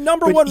 He was the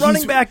number 1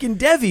 running back in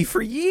Devy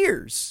for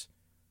years.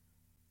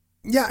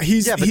 Yeah,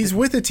 he's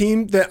with a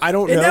team that I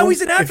don't know. And now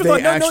he's an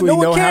afterthought. No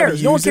one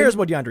cares. No one cares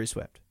about DeAndre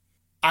Swift.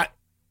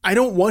 I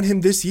don't want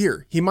him this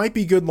year. He might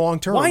be good long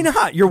term. Why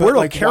not? You're worried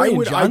about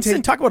Kerryon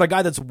Johnson? Talk about a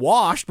guy that's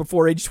washed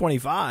before age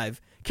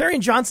 25. Kerryon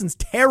Johnson's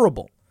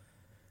terrible.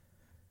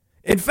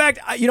 In fact,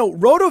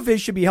 RotoViz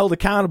should be held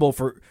accountable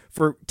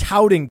for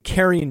touting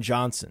Kerryon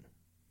Johnson.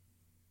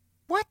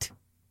 What?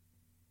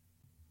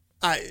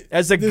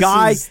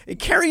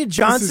 Kerryon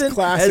Johnson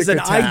as an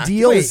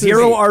ideal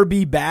zero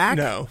RB back?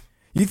 No.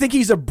 You think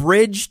he's a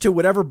bridge to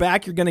whatever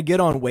back you're going to get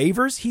on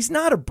waivers? He's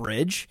not a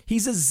bridge.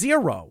 He's a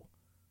 0.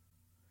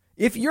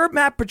 If you're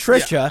Matt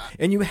Patricia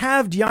and you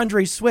have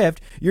DeAndre Swift,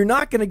 you're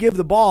not going to give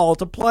the ball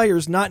to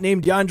players not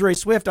named DeAndre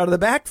Swift out of the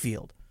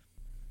backfield.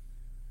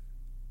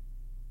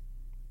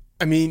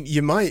 I mean,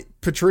 you might.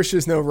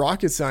 Patricia's no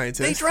rocket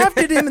scientist. They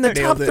drafted him in the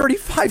top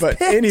 35 but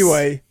picks.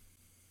 Anyway,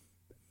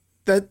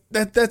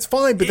 that's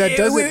fine, but that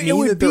doesn't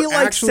mean that they're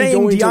like actually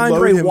going to load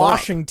DeAndre him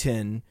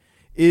Washington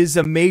is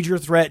a major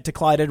threat to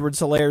Clyde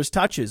Edwards-Hilaire's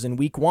touches in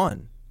week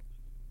 1.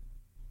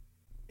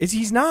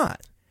 He's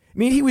not. I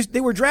mean, they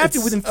were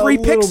drafted within 3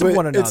 picks of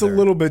one another. It's a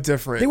little bit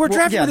different. They were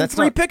drafted within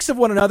 3 picks of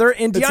one another,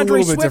 and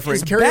DeAndre Swift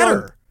is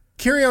better.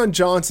 Kerryon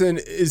Johnson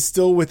is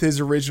still with his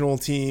original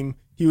team.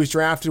 He was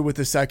drafted with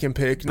the 2nd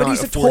pick, but not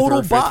he's a 4th total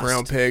or 5th bust.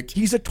 round pick.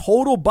 He's a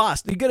total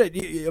bust. You got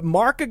to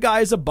mark a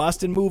guy as a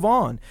bust and move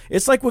on.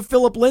 It's like with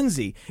Phillip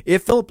Lindsay.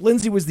 If Phillip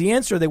Lindsay was the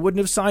answer, they wouldn't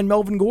have signed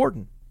Melvin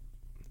Gordon.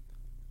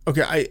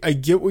 Okay, I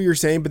get what you're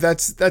saying, but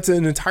that's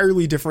an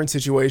entirely different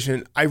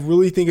situation. I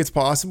really think it's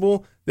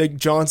possible that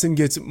Johnson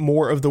gets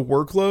more of the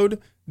workload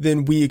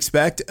than we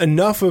expect,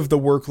 enough of the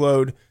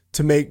workload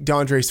to make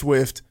DeAndre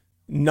Swift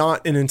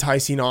not an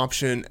enticing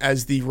option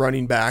as the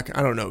running back,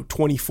 I don't know,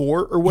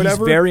 24 or whatever.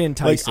 He's very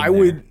enticing.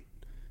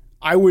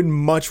 I would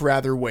much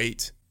rather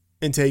wait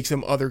and take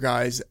some other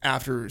guys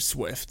after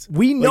Swift.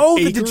 We know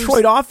the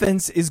Detroit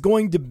offense is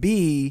going to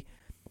be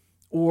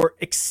or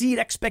exceed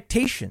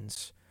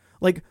expectations.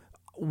 Like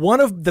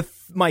one of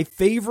my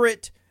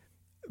favorite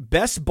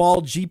best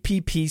ball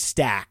GPP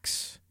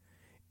stacks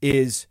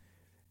is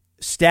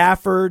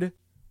Stafford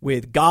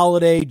with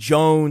Golladay,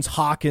 Jones,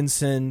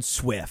 Hawkinson,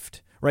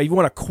 Swift. Right? You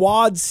want a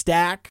quad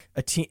stack.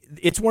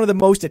 It's one of the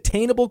most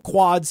attainable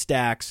quad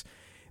stacks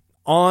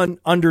on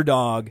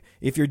Underdog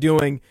if you're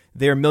doing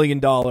their $1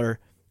 million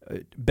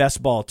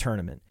best ball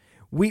tournament.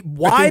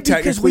 Why?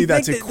 Because technically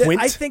that's a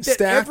quint I think that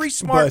stack, every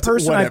smart but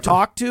person whatever. I've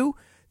talked to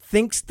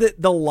thinks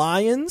that the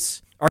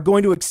Lions are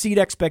going to exceed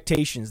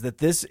expectations, that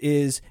this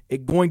is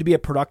going to be a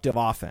productive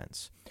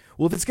offense.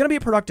 Well, if it's going to be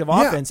a productive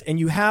offense and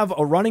you have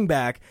a running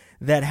back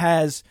that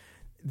has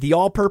the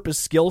all-purpose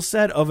skill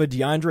set of a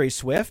DeAndre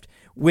Swift,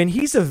 when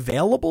he's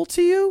available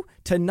to you,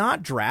 to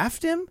not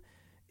draft him,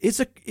 it's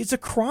a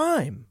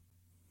crime.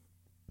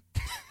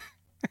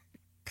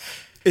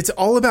 It's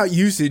all about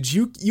usage.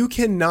 You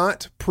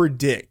cannot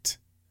predict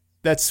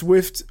that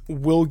Swift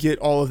will get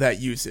all of that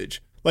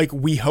usage. Like,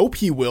 we hope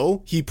he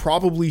will. He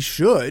probably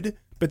should,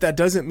 but that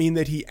doesn't mean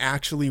that he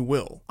actually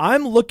will.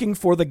 I'm looking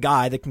for the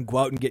guy that can go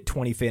out and get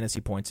 20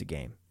 fantasy points a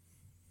game.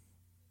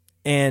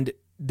 And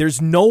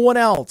there's no one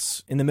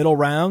else in the middle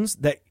rounds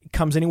that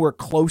comes anywhere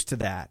close to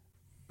that.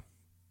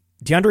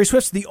 DeAndre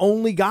Swift's the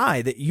only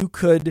guy that you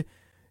could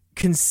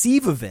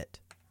conceive of it.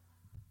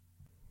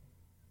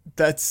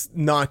 That's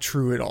not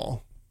true at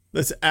all.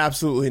 That's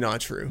absolutely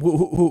not true.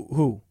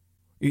 Who?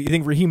 You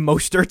think Raheem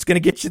Mostert's going to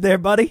get you there,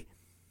 buddy?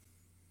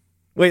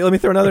 Wait, let me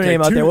throw another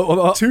name out there.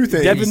 Two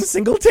things. Devin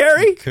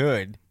Singletary?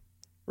 Could.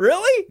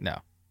 Really? No.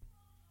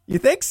 You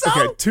think so?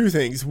 Okay, two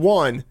things.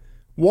 One,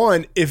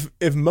 if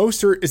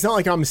Mostert, it's not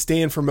like I'm a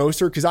stand for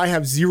Mostert because I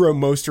have zero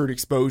Mostert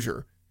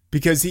exposure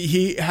because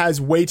he has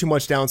way too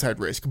much downside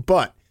risk.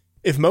 But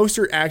if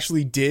Mostert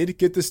actually did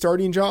get the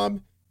starting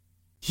job,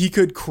 he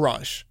could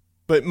crush.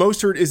 But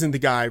Mostert isn't the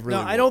guy, really.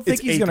 No, I don't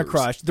think he's going to Akers.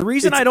 crush. The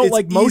reason I don't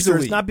like Mostert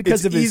is not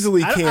because of his...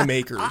 easily Cam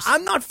Akers.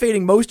 I'm not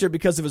fading Mostert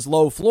because of his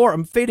low floor.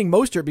 I'm fading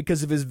Mostert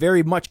because of his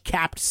very much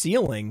capped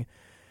ceiling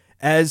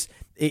as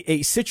a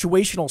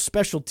situational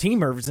special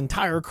teamer of his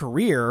entire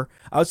career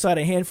outside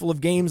a handful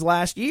of games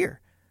last year.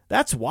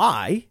 That's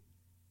why.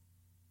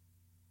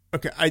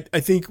 Okay, I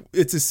think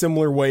it's a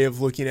similar way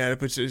of looking at it,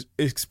 but just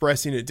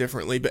expressing it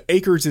differently. But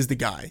Akers is the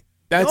guy.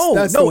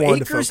 That's the one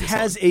to Akers focus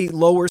has on. a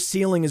lower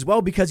ceiling as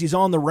well because he's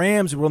on the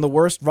Rams, one of the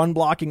worst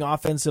run-blocking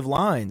offensive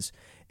lines,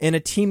 and a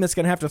team that's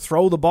going to have to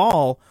throw the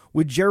ball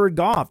with Jared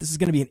Goff. This is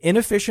going to be an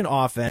inefficient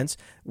offense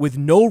with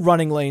no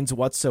running lanes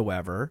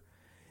whatsoever.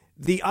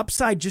 The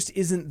upside just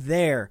isn't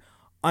there.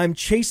 I'm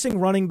chasing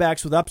running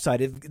backs with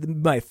upside. If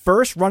my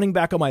first running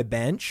back on my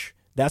bench,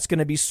 that's going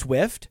to be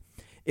Swift.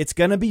 It's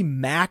going to be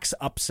max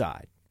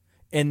upside,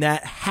 and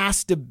that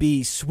has to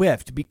be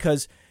Swift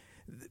because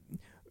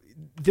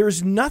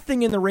there's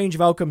nothing in the range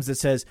of outcomes that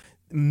says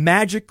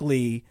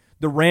magically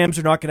the Rams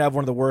are not going to have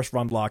one of the worst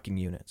run blocking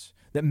units.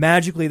 That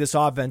magically this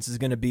offense is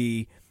going to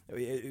be,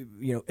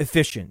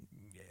 efficient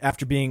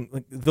after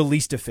being the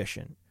least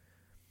efficient.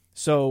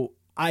 So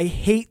I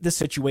hate the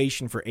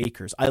situation for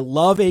Akers. I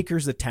love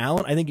Akers, the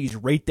talent. I think he's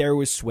right there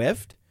with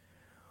Swift,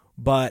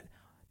 but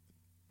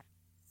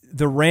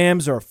the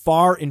Rams are a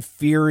far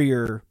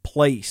inferior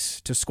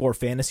place to score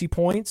fantasy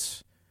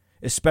points,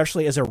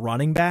 especially as a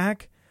running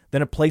back,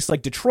 than a place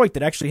like Detroit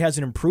that actually has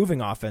an improving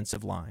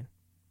offensive line.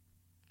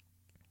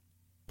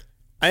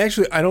 I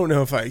don't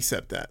know if I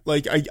accept that.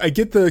 Like, I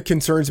get the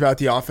concerns about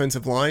the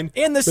offensive line.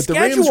 And the schedule.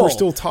 The Rams were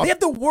still top. They have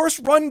the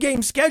worst run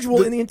game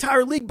schedule in the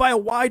entire league by a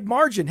wide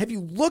margin. Have you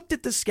looked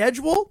at the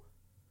schedule?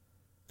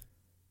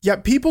 Yeah,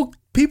 people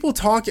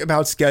talk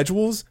about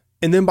schedules,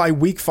 and then by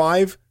week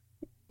 5,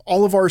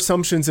 all of our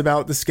assumptions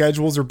about the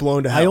schedules are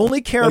blown to hell. I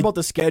only care about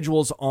the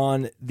schedules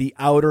on the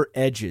outer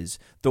edges.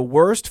 The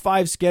worst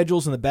 5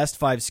 schedules and the best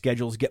 5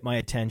 schedules get my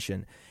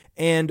attention.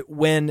 And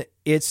when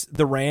it's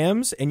the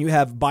Rams and you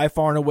have by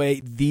far and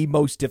away the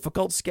most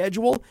difficult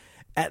schedule,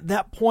 at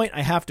that point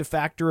I have to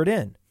factor it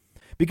in.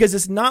 Because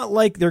it's not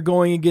like they're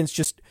going against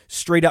just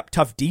straight up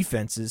tough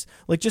defenses.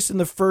 Like just in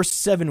the first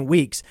 7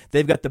 weeks,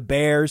 they've got the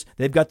Bears,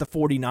 they've got the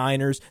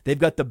 49ers, they've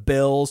got the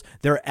Bills,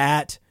 they're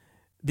at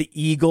the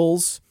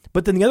Eagles.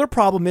 But then the other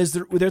problem is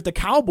they're at the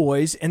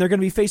Cowboys, and they're going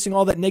to be facing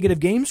all that negative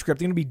game script.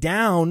 They're going to be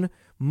down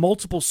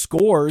multiple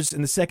scores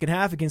in the second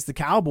half against the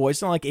Cowboys.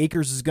 It's not like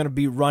Akers is going to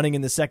be running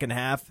in the second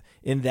half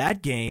in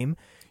that game.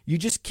 You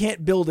just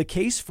can't build a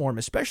case for him,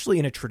 especially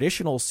in a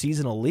traditional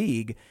seasonal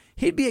league.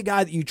 He'd be a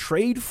guy that you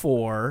trade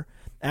for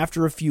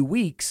after a few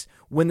weeks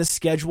when the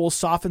schedule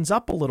softens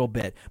up a little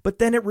bit. But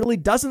then it really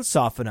doesn't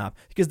soften up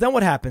because then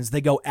what happens? They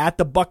go at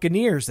the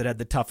Buccaneers that had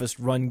the toughest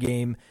run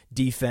game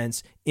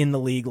defense in the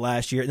league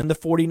last year, and then the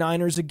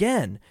 49ers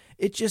again.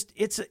 And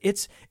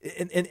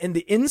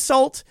the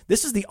insult,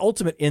 this is the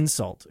ultimate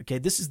insult, okay?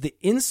 This is the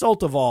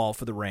insult of all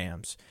for the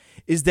Rams,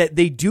 is that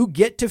they do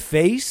get to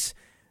face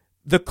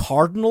the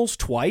Cardinals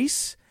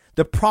twice.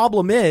 The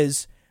problem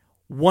is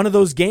one of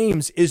those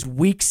games is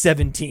week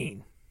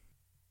 17.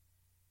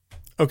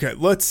 Okay,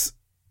 let's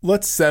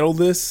settle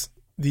this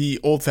the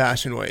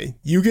old-fashioned way.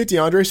 You get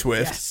DeAndre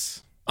Swift.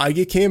 Yes. I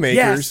get Cam Akers.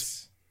 Yes.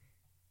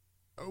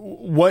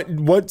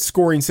 What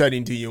scoring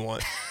setting do you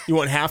want? You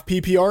want half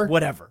PPR?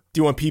 Whatever.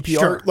 Do you want PPR?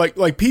 Sure. Like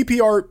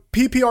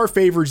PPR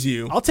favors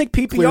you. I'll take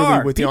PPR.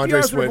 Clearly with DeAndre PPR is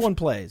what Swift. everyone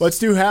plays. Let's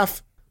do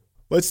half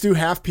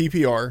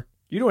PPR.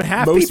 You're doing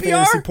half most PPR?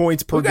 fantasy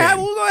points per game.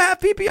 We'll go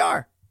half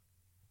PPR.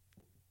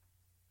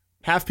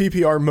 Half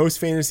PPR, most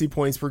fantasy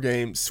points per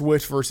game.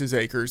 Swift versus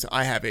Akers.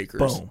 I have Akers.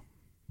 Boom.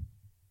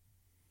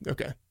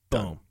 Okay.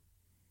 Boom.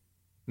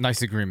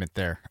 Nice agreement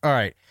there. All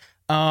right.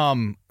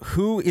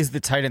 Who is the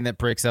tight end that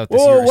breaks out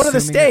this year? Whoa, what are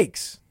the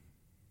stakes?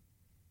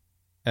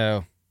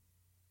 Oh.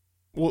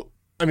 Well,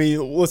 I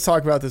mean, let's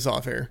talk about this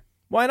off air.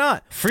 Why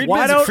not?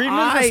 Friedman's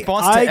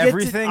response to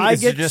everything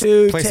is to just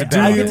place a bet.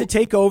 I get to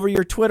take over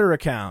your Twitter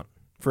account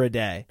for a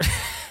day.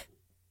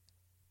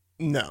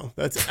 No,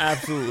 that's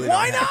absolutely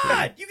Why not happening.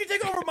 not? You can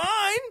take over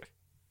mine.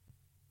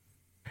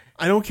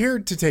 I don't care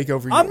to take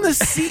over yours. I'm the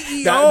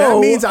CEO. That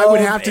means I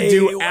would have to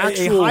do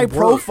actual a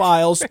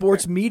high-profile work.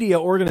 sports media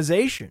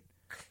organization.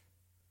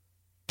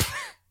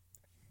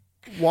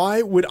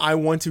 Why would I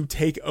want to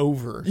take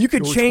over? You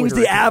could your change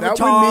Twitter the account? That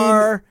would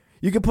avatar.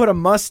 You could put a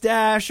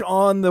mustache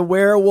on the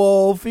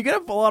werewolf. You could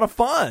have a lot of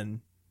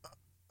fun.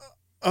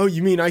 Oh,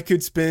 you mean I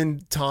could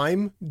spend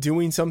time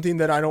doing something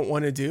that I don't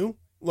want to do?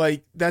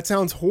 Like, that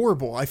sounds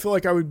horrible. I feel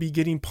like I would be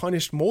getting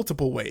punished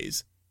multiple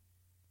ways.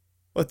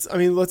 We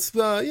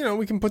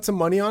can put some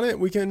money on it.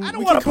 I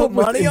don't want to put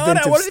money on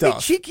it. I want it to be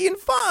cheeky and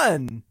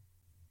fun.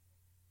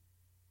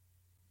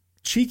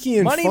 Cheeky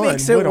and money fun? Money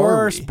makes it what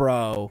worse,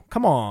 bro.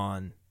 Come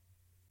on.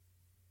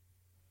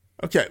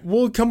 Okay,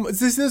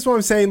 this is what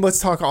I'm saying. Let's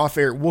talk off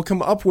air. We'll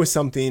come up with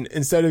something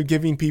instead of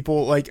giving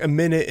people like a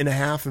minute and a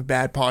half of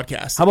bad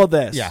podcasts. How about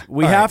this? Yeah.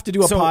 We have to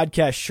do a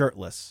podcast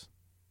shirtless.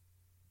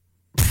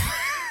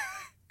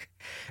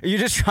 Are you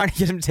just trying to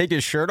get him to take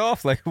his shirt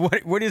off? Like,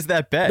 what is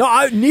that bet?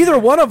 No, neither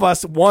one of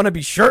us want to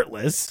be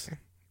shirtless.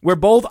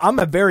 I'm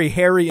a very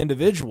hairy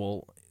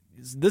individual.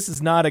 This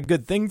is not a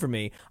good thing for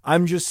me.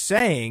 I'm just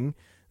saying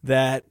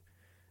that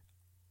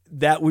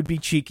would be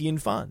cheeky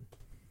and fun.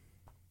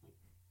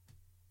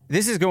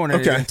 This is going in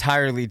an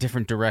entirely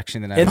different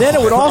direction than I. And then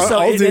it would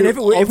also,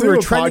 if we were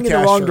trending in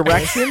the wrong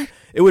direction,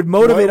 it would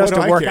motivate us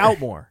to work out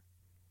more.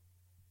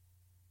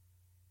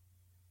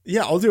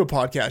 Yeah, I'll do a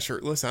podcast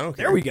shirtless. I don't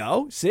care. There we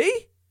go.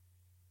 See?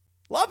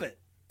 Love it.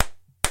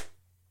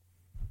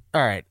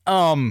 All right.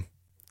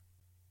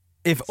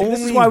 This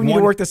is why we need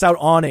to work this out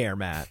on air,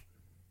 Matt.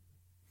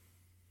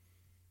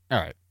 All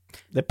right.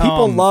 The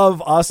people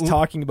love us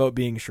talking about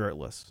being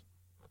shirtless.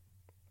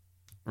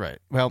 Right.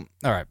 Well,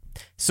 all right.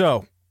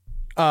 So,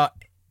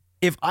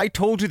 if I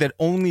told you that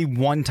only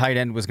one tight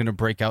end was going to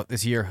break out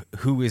this year,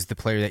 who is the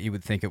player that you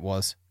would think it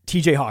was?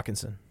 TJ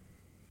Hawkinson.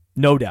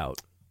 No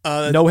doubt.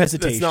 No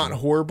hesitation. That's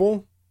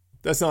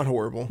not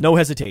horrible. No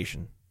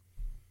hesitation.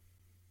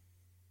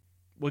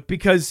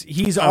 Because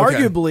he's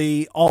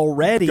arguably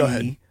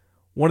already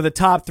one of the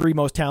top 3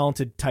 most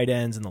talented tight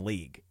ends in the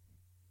league.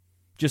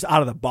 Just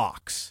out of the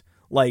box.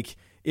 Like,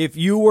 if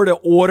you were to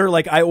order,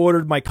 like I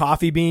ordered my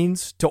coffee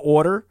beans to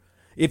order,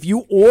 if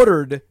you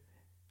ordered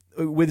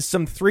with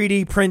some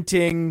 3D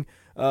printing,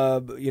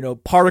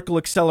 particle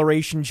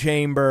acceleration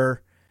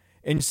chamber,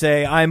 and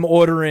say, I'm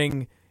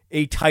ordering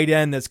a tight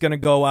end that's going to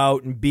go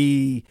out and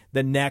be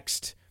the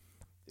next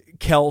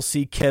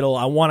Kelsey, Kittle.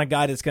 I want a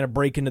guy that's going to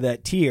break into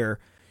that tier.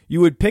 You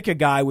would pick a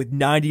guy with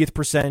 90th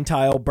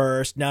percentile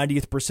burst,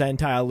 90th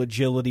percentile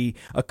agility,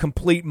 a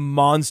complete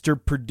monster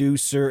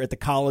producer at the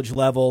college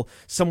level,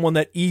 someone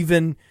that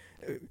even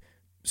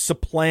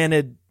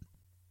supplanted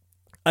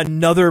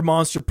another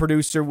monster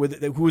producer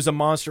who was a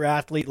monster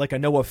athlete like a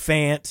Noah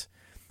Fant,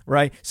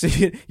 right? So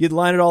you'd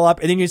line it all up,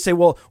 and then you'd say,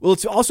 well,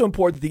 it's also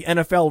important that the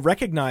NFL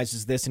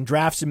recognizes this and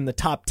drafts him in the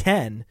top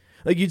 10.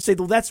 Like, you'd say,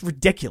 well, that's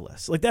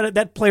ridiculous. Like,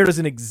 that player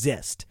doesn't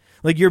exist.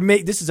 Like,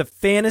 this is a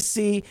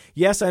fantasy.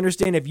 Yes, I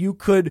understand if you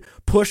could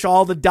push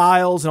all the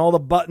dials and all the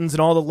buttons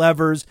and all the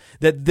levers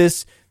that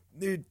this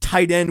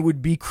tight end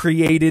would be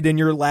created in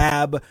your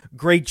lab.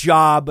 Great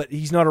job, but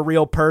he's not a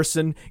real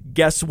person.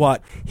 Guess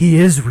what? He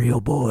is real,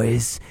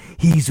 boys.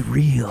 He's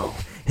real.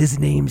 His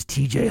name's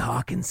TJ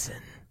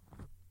Hawkinson.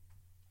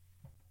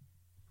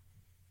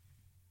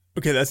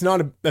 Okay, that's not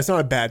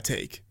a bad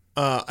take.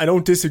 I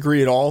don't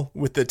disagree at all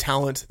with the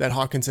talent that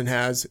Hawkinson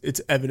has.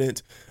 It's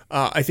evident.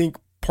 I think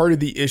part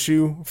of the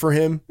issue for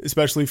him,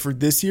 especially for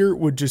this year,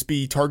 would just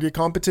be target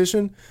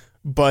competition.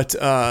 But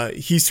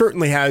he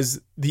certainly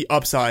has the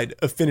upside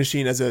of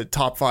finishing as a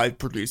top 5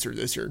 producer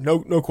this year.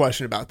 No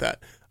question about that.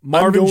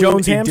 Marvin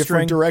Jones a hamstring.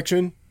 Different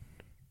direction.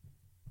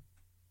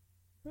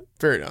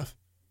 Fair enough.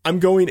 I'm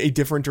going a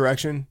different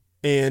direction,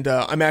 and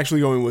I'm actually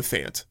going with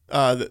Fant,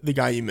 the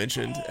guy you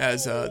mentioned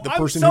as the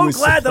person who was I'm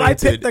so glad that I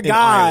picked the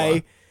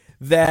guy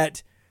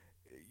that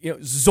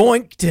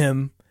zoinked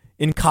him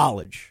in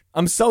college.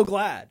 I'm so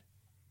glad.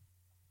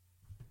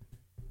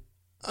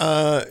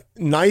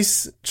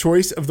 Nice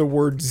choice of the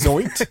word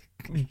zoinked,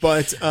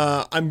 but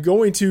I'm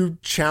going to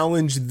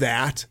challenge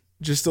that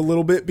just a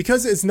little bit,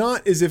 because it's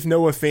not as if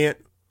Noah Fant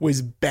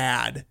was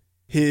bad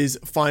his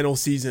final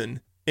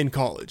season in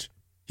college.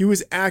 He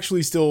was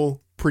actually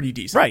still pretty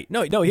decent. Right.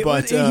 No, he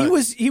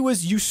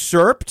was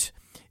usurped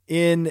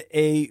in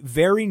a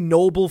very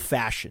noble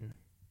fashion.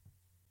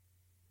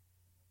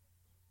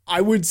 I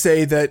would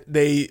say that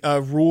they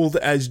ruled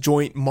as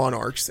joint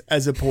monarchs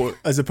as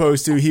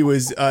opposed to he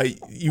was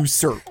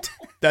usurped.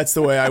 That's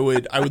the way I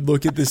would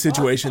look at the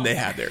situation they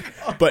had there.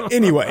 But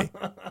anyway,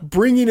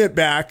 bringing it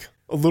back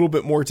a little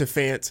bit more to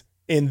Fant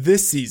in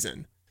this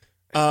season,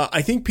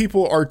 I think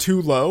people are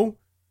too low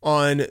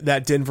on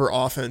that Denver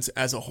offense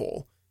as a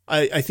whole.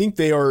 I think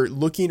they are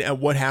looking at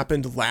what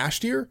happened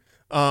last year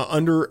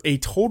under a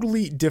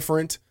totally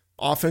different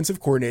offensive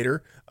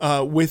coordinator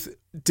with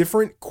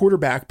different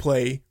quarterback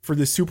play for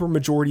the super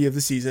majority of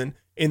the season,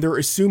 and they're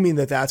assuming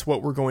that that's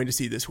what we're going to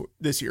see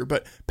this year.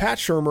 But Pat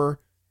Shurmur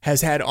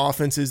has had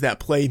offenses that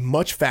play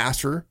much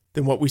faster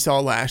than what we saw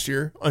last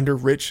year under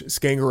Rich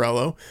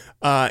Scangarello,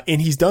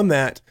 and he's done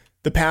that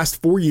the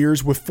past 4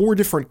 years with 4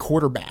 different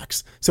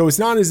quarterbacks. So it's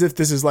not as if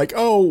this is like,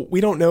 oh, we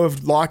don't know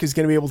if Locke is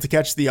going to be able to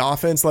catch the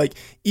offense. Like,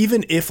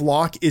 even if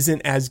Locke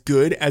isn't as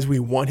good as we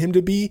want him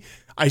to be,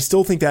 I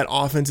still think that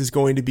offense is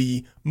going to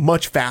be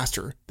much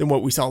faster than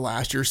what we saw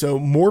last year. So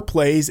more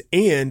plays,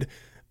 and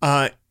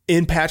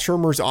in Pat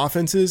Shurmur's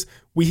offenses,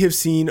 we have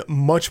seen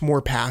much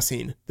more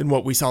passing than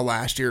what we saw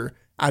last year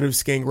out of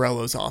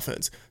Scangarello's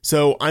offense.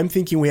 So I'm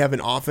thinking we have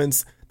an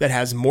offense that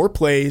has more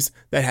plays,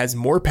 that has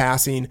more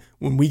passing,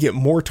 when we get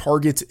more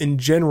targets in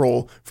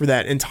general for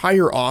that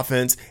entire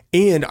offense.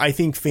 And I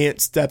think Fant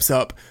steps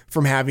up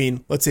from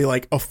having, let's say,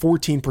 like a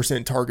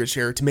 14% target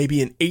share to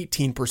maybe an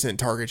 18%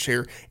 target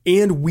share.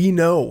 And we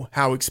know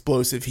how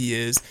explosive he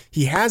is.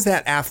 He has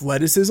that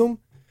athleticism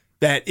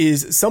that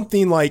is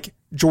something like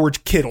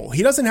George Kittle.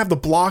 He doesn't have the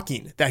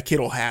blocking that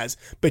Kittle has,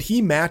 but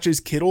he matches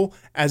Kittle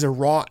as a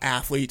raw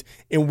athlete.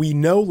 And we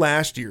know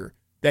last year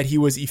that he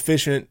was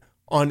efficient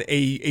on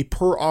a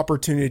per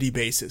opportunity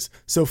basis.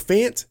 So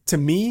Fant, to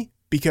me,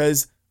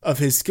 because of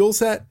his skill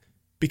set,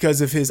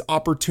 because of his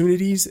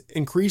opportunities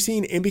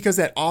increasing, and because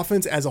that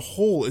offense as a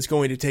whole is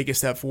going to take a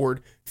step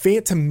forward,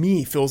 Fant to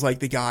me feels like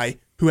the guy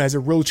who has a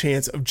real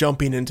chance of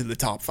jumping into the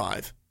top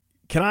 5.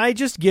 Can I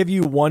just give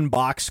you one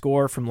box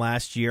score from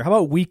last year? How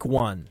about week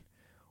 1,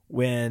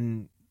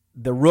 when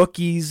the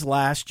rookies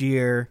last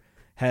year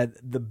had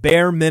the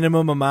bare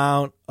minimum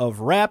amount of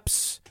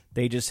reps?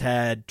 They just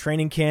had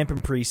training camp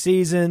and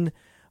preseason,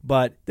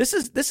 but this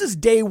is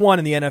day 1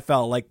 in the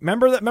NFL. Like,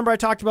 remember I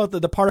talked about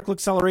the particle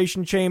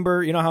acceleration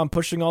chamber. You know how I'm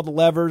pushing all the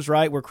levers,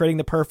 right? We're creating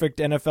the perfect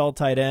NFL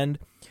tight end.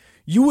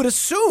 You would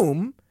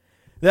assume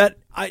that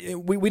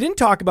we didn't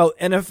talk about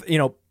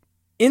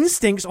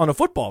instincts on a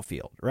football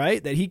field,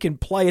 right? That he can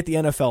play at the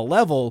NFL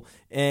level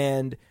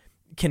and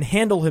can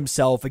handle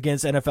himself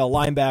against NFL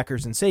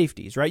linebackers and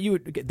safeties,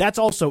 right? That's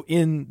also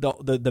in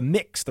the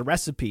mix, the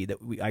recipe that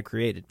I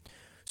created.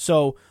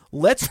 So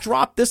let's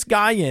drop this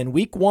guy in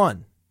week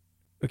 1,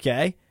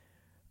 okay?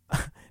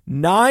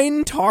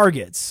 9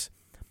 targets,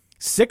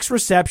 6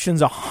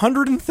 receptions,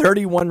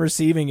 131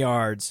 receiving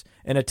yards,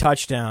 and a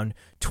touchdown,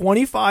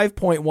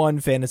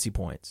 25.1 fantasy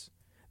points.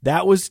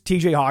 That was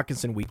TJ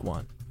Hawkinson week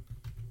 1.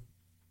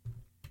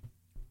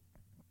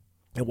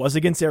 It was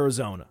against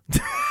Arizona.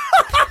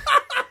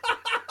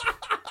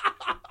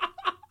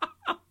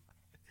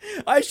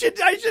 I should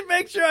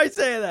make sure I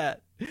say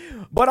that.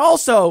 But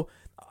also,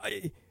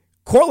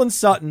 Cortland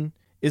Sutton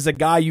is a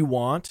guy you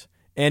want,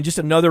 and just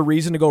another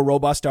reason to go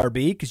robust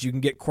RB, because you can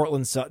get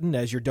Cortland Sutton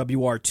as your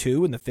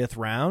WR2 in the 5th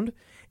round.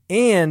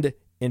 And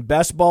in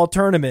best ball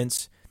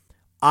tournaments,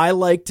 I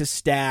like to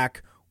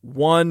stack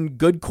one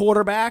good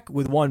quarterback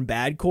with one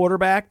bad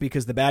quarterback,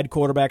 because the bad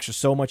quarterbacks are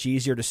so much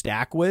easier to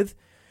stack with.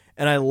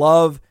 And I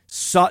love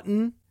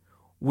Sutton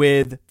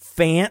with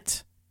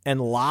Fant and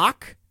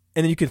Locke,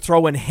 and then you can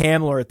throw in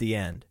Hamler at the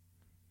end.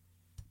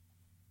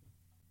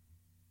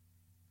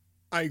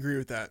 I agree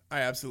with that. I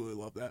absolutely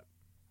love that.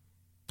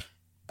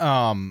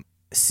 All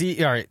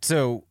right.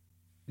 So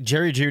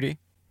Jerry Jeudy,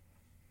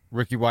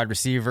 rookie wide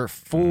receiver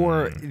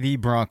for the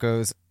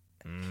Broncos.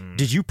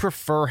 Did you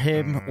prefer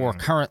him, or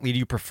currently do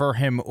you prefer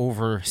him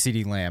over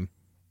CeeDee Lamb?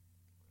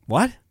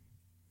 What?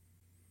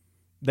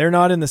 They're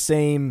not in the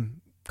same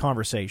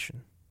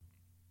conversation.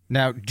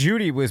 Now,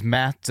 Jeudy was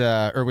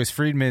was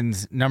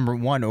Friedman's number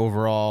 1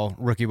 overall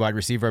rookie wide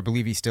receiver. I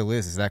believe he still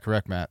is. Is that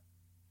correct, Matt?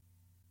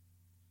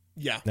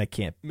 Yeah. That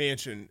can't.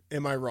 Mansion.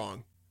 Am I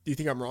wrong? Do you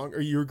think I'm wrong,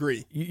 or you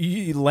agree?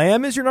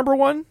 Lamb is your number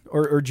 1,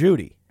 or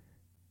Jeudy?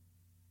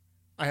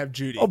 I have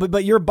Jeudy. Oh,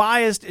 but you're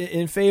biased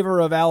in favor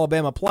of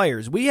Alabama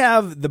players. We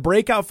have the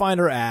Breakout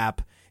Finder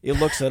app. It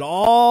looks at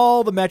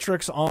all the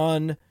metrics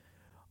on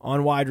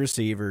wide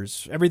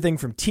receivers, everything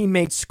from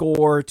teammate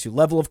score to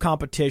level of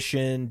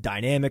competition,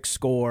 dynamic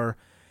score,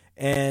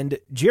 and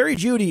Jerry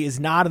Jeudy is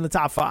not in the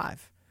top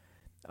 5.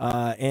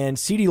 And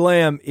CeeDee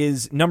Lamb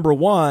is number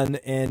 1,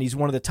 and he's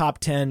one of the top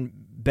 10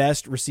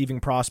 best receiving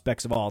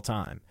prospects of all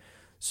time.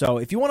 So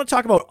if you want to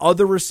talk about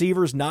other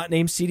receivers not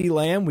named CeeDee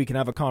Lamb, we can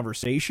have a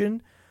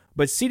conversation,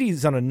 but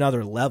CeeDee's on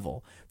another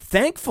level.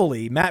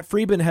 Thankfully, Matt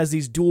Friedman has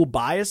these dual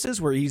biases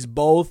where he's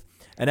both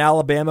an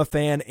Alabama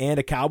fan and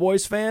a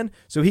Cowboys fan,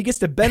 so he gets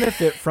to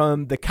benefit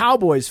from the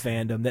Cowboys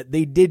fandom that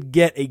they did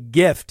get a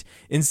gift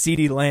in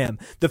CeeDee Lamb.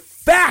 The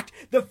fact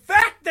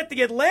that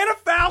the Atlanta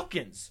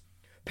Falcons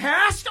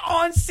passed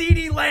on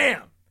CeeDee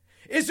Lamb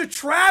is a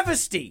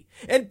travesty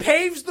and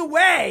paves the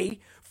way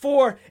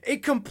for a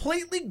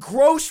completely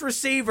gross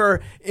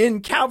receiver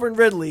in Calvin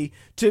Ridley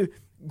to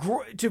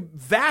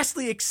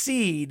vastly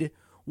exceed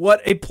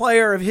what a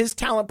player of his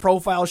talent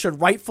profile should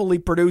rightfully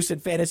produce in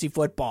fantasy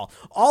football.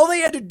 All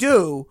they had to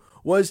do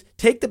was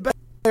take the best.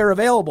 player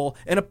available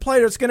and a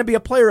player that's going to be a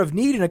player of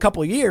need in a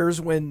couple of years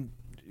when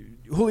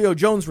Julio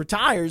Jones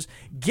retires,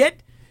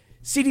 get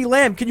CeeDee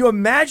Lamb. Can you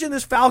imagine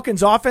this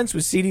Falcons offense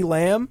with CeeDee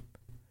Lamb?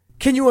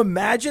 Can you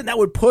imagine? That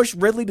would push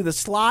Ridley to the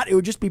slot. It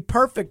would just be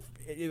perfect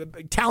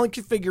talent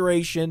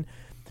configuration.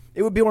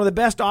 It would be one of the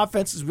best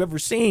offenses we've ever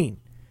seen.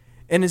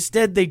 And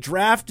instead, they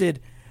drafted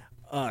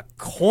a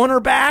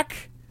cornerback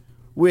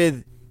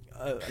with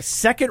a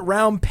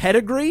second-round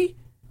pedigree.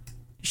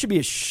 It should be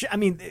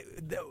Dimitroff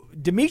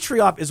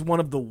is one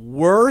of the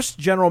worst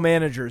general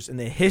managers in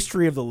the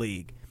history of the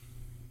league.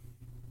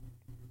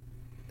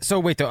 So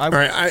wait, though,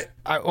 I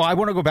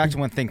want to go back to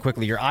one thing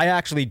quickly here. I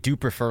actually do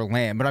prefer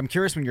Lamb, but I'm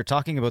curious when you're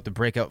talking about the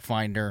breakout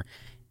finder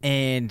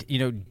and,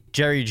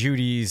 Jerry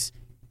Jeudy's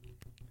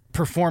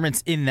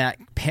performance in that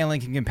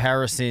paling in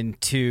comparison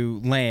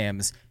to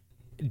Lamb's.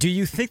 Do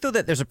you think, though,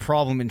 that there's a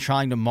problem in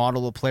trying to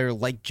model a player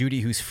like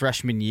Jeudy, whose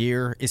freshman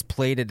year is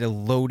played at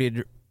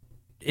in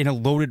a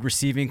loaded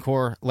receiving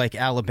core like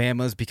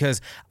Alabama's? Because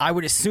I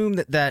would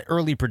assume that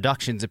early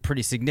production's a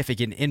pretty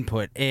significant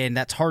input, and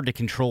that's hard to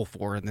control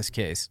for in this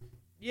case.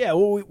 Yeah,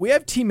 well, we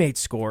have teammate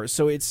scores,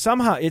 so it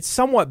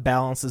somewhat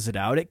balances it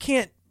out. It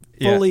can't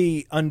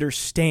fully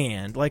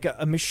understand. Like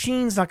a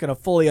machine's not going to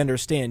fully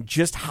understand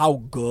just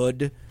how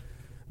good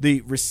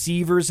the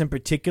receivers in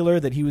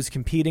particular that he was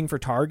competing for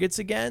targets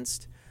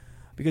against,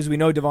 because we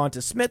know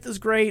Devonta Smith is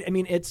great. I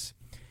mean, it's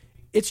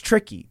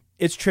tricky.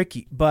 It's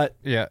tricky, but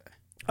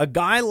a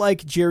guy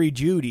like Jerry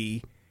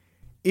Jeudy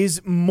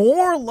is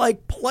more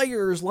like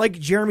players like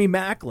Jeremy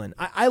Maclin.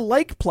 I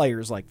like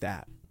players like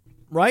that,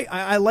 right?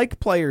 I like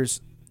players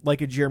like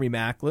a Jeremy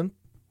Maclin.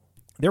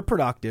 They're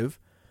productive,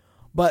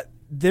 but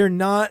they're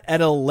not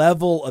at a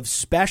level of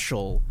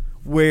special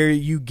where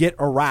you get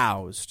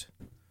aroused,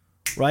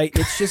 right?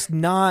 It's just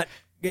not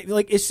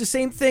like, it's the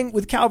same thing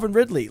with Calvin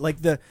Ridley.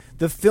 Like the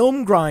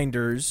film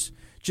grinders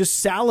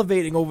just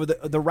salivating over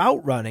the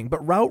route running,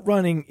 but route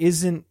running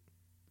isn't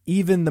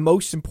even the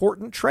most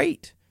important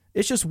trait.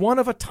 It's just one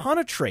of a ton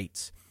of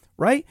traits,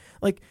 right?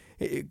 Like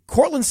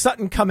Cortland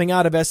Sutton coming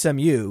out of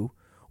SMU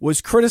was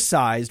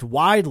criticized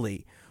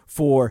widely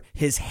for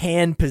his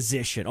hand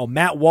position. Oh,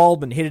 Matt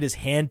Waldman hated his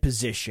hand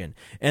position,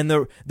 and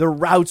the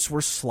routes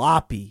were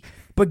sloppy.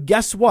 But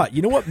guess what?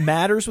 You know what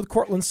matters with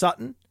Cortland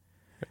Sutton?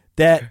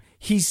 That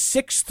he's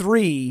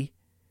 6'3",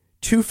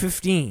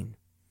 215,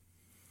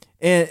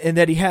 and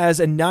that he has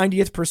a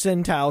 90th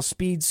percentile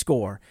speed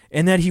score,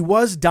 and that he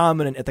was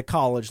dominant at the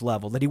college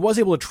level, that he was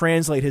able to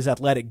translate his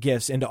athletic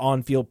gifts into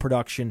on-field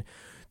production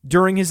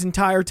during his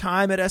entire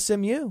time at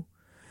SMU.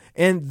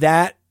 And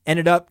that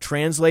ended up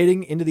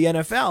translating into the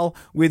NFL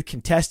with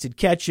contested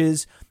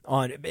catches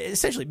on,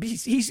 essentially,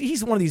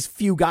 he's one of these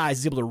few guys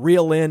who's able to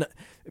reel in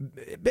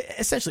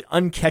essentially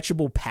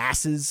uncatchable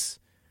passes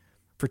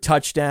for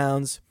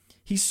touchdowns.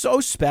 He's so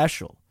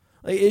special.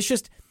 It's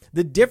just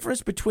the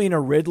difference between a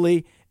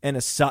Ridley and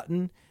a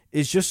Sutton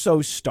is just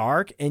so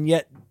stark, and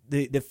yet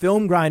the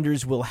film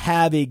grinders will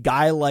have a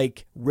guy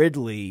like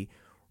Ridley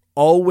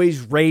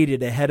always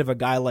rated ahead of a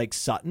guy like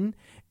Sutton,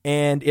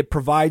 and it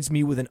provides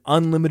me with an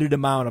unlimited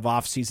amount of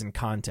off-season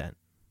content.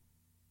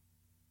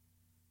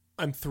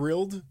 I'm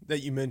thrilled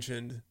that you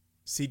mentioned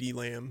CeeDee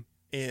Lamb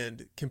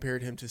and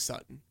compared him to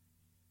Sutton,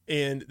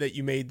 and that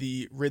you made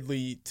the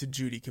Ridley to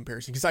Jeudy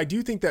comparison, because I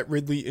do think that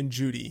Ridley and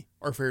Jeudy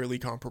are fairly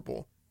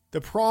comparable.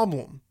 The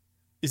problem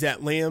is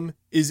that Lamb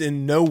is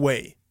in no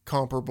way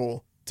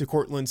comparable to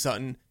Cortland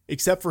Sutton,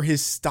 except for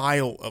his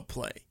style of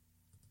play.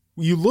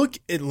 You look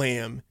at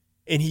Lamb,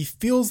 and he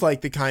feels like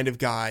the kind of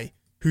guy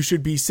who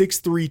should be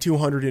 6'3",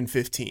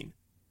 215.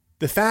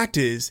 The fact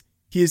is,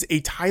 he is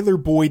a Tyler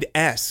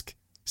Boyd-esque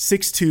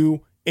 6'2",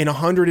 and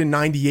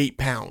 198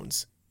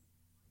 pounds.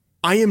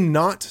 I am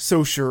not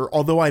so sure,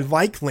 although I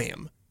like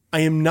Lamb, I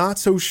am not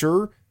so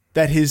sure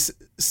that his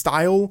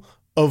style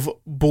of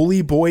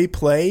bully boy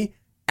play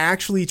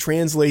actually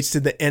translates to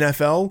the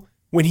NFL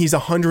when he's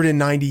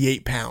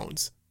 198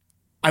 pounds.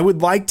 I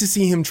would like to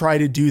see him try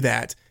to do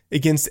that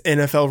against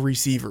NFL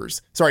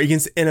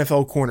against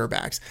NFL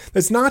cornerbacks.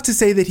 That's not to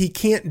say that he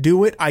can't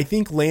do it. I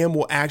think Lamb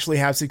will actually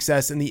have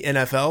success in the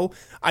NFL.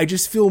 I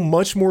just feel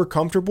much more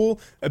comfortable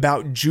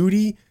about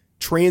Jeudy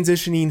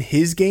transitioning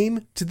his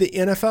game to the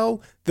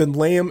NFL than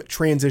Lamb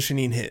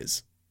transitioning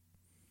his.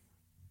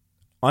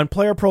 On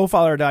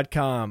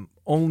playerprofiler.com,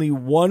 only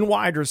one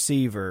wide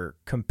receiver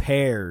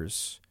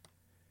compares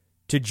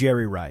to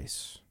Jerry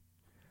Rice.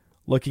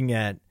 Looking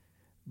at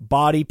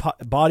body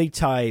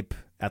type,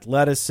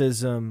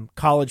 athleticism,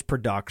 college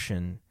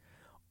production,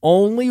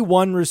 only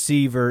one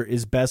receiver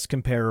is best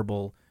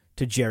comparable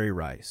to Jerry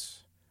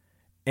Rice.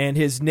 And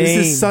his name...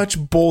 This is such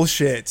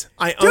bullshit.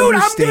 I understand.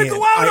 I'm going to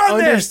go out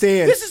on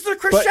understand. This is the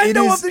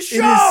crescendo of the show.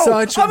 It is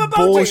such I'm about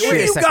bullshit. to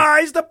give you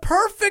guys the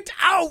perfect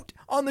out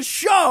on the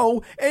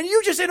show, and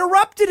you just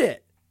interrupted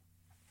it.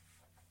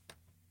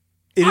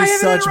 It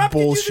is such bullshit. I have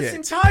interrupted you this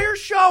entire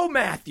show,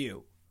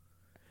 Matthew.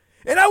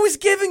 And I was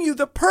giving you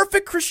the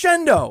perfect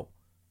crescendo,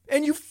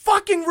 and you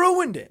fucking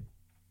ruined it.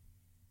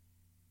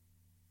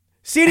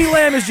 CeeDee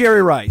Lamb is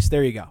Jerry Rice.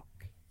 There you go.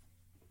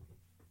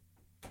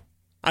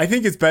 I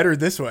think it's better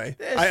this way.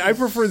 I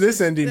prefer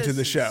this ending to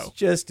the show.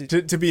 Just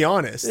to be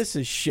honest, this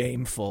is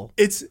shameful.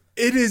 It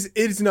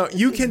is not.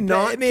 You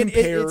cannot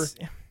compare.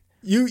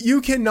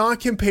 You cannot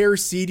compare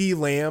CeeDee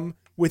Lamb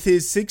with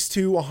his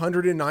 6'2",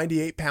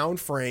 198-pound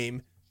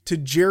frame to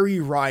Jerry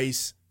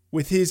Rice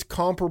with his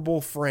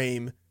comparable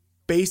frame,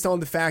 based on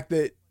the fact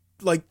that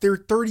like they're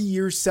 30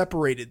 years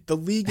separated. The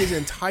league is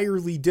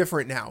entirely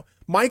different now.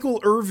 Michael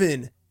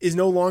Irvin is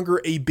no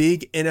longer a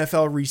big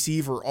NFL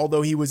receiver,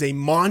 although he was a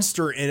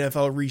monster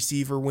NFL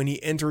receiver when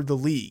he entered the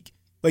league.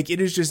 Like,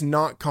 it is just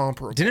not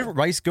comparable. Didn't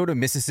Rice go to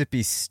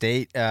Mississippi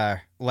State,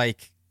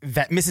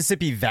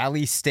 Mississippi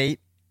Valley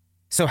State?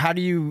 So how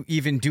do you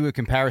even do a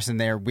comparison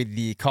there with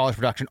the college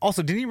production?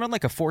 Also, didn't he run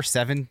like a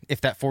 4.7,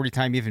 if that 40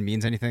 time even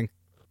means anything?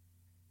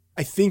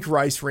 I think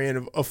Rice ran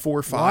a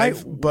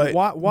 4.5, but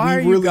why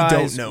we really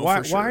don't know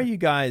for sure. Why are you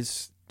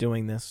guys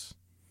doing this?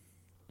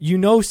 You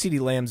know CeeDee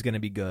Lamb's going to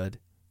be good.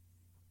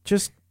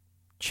 Just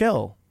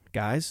chill,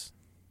 guys.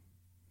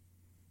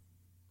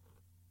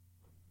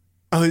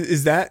 Oh,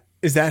 is that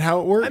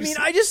how it works? I mean,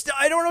 I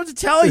don't know what to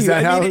tell you.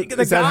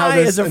 The guy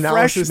as a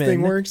freshman,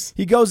 thing works?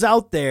 He goes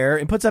out there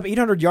and puts up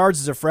 800 yards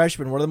as a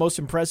freshman, one of the most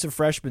impressive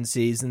freshman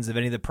seasons of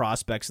any of the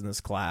prospects in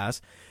this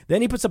class.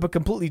 Then he puts up a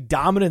completely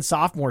dominant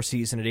sophomore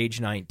season at age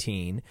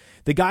 19.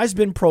 The guy's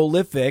been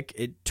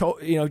prolific.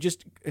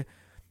 Just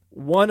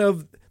one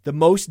of the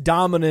most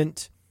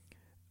dominant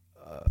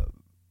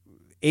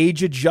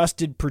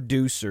age-adjusted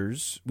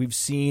producers we've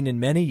seen in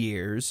many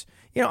years.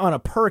 On a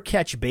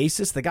per-catch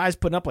basis, the guy's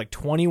putting up like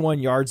 21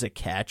 yards a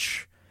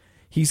catch.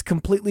 He's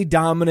completely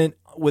dominant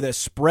with a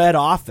spread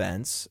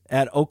offense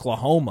at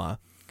Oklahoma.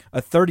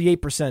 A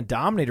 38%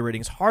 dominator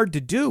rating is hard to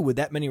do with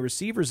that many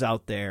receivers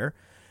out there.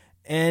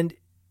 And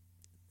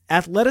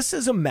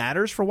athleticism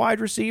matters for wide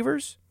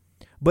receivers,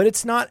 but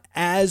it's not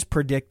as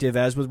predictive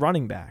as with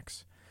running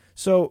backs.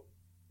 So,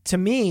 to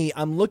me,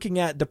 I'm looking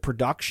at the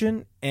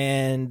production,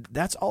 and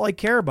that's all I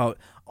care about.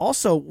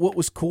 Also, what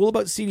was cool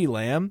about CeeDee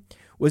Lamb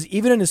was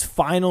even in his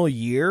final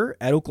year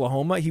at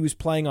Oklahoma, he was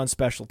playing on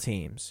special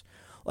teams.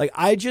 Like,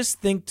 I just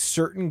think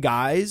certain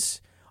guys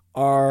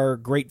are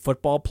great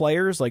football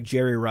players, like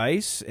Jerry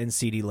Rice and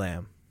CeeDee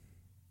Lamb.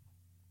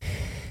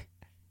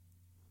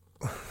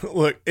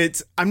 Look,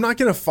 I'm not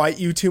going to fight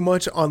you too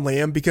much on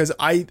Lamb because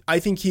I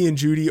think he and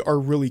Judy are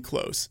really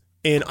close.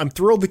 And I'm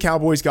thrilled the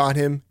Cowboys got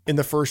him in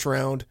the first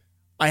round.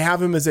 I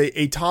have him as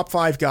a top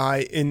 5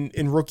 guy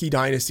in Rookie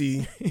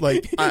Dynasty.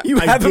 Like, you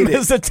have him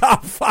as a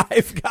top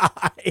 5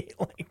 guy.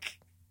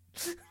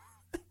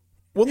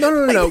 Well,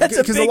 no,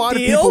 because a lot of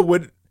people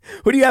would.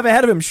 Who do you have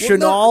ahead of him?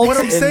 Chenault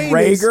and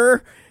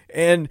Rager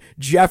and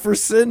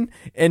Jefferson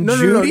and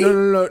Judy?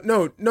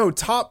 No.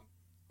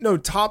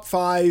 Top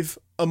 5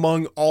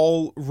 among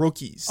all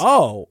rookies.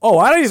 Oh,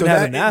 I don't even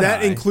have him that high.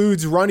 That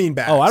includes running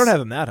backs. Oh, I don't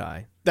have him that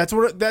high. That's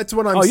what I'm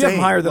saying. Oh, you have him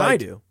higher than I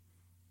do.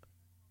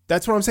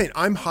 That's what I'm saying.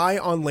 I'm high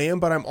on Lamb,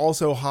 but I'm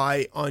also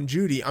high on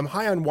Judy. I'm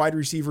high on wide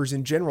receivers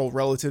in general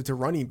relative to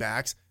running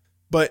backs.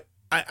 But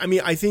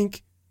I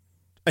think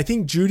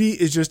Judy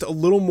is just a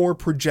little more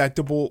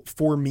projectable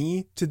for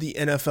me to the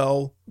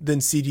NFL than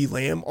CeeDee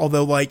Lamb.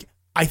 Although,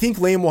 I think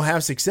Lamb will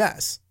have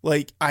success.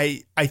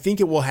 I think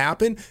it will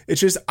happen.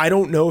 It's just I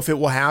don't know if it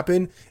will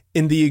happen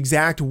in the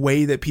exact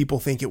way that people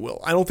think it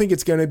will. I don't think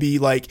it's going to be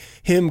like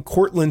him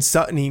Cortland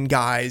Suttoning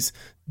guys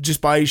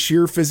just by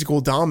sheer physical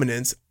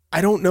dominance. I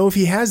don't know if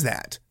he has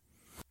that.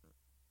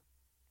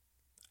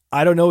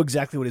 I don't know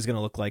exactly what he's going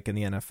to look like in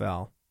the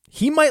NFL.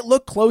 He might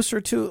look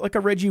closer to like a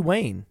Reggie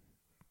Wayne.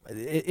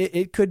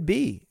 It could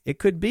be. It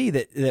could be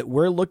that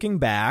we're looking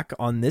back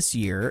on this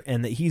year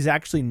and that he's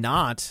actually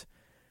not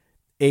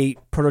a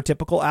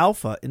prototypical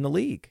alpha in the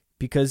league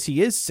because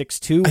he is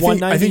 6'2",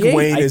 198. I think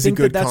Wayne is a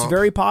good that's comp.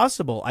 very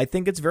possible. I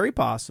think it's very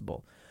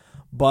possible.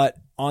 But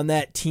on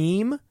that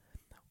team,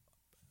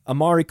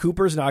 Amari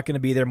Cooper's not going to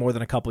be there more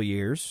than a couple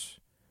years.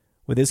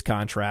 With his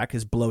contract,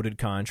 his bloated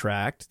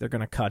contract, they're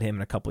going to cut him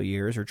in a couple of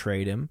years or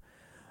trade him.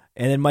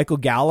 And then Michael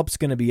Gallup's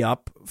going to be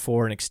up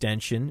for an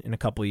extension in a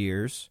couple of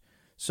years.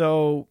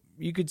 So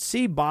you could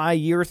see by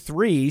year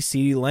 3,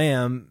 CeeDee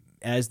Lamb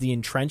as the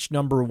entrenched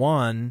number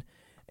 1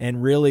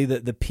 and really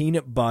the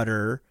peanut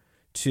butter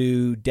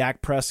to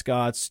Dak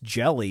Prescott's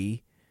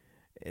jelly.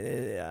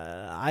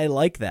 I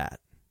like that.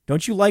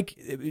 Don't you like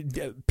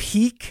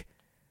peak,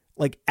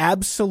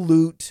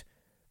 absolute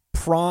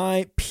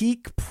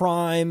peak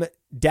prime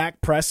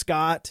Dak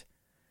Prescott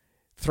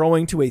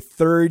throwing to a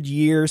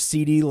third-year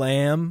CeeDee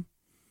Lamb,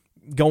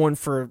 going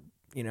for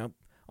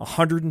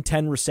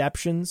 110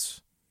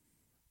 receptions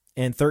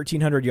and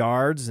 1,300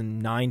 yards and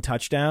 9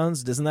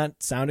 touchdowns? Doesn't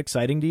that sound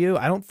exciting to you?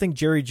 I don't think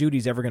Jerry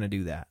Jeudy's ever going to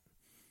do that.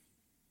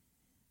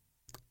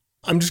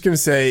 I'm just going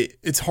to say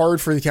it's hard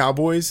for the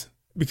Cowboys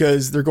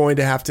because they're going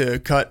to have to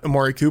cut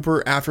Amari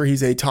Cooper after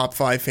he's a top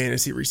 5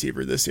 fantasy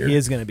receiver this year. He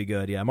is going to be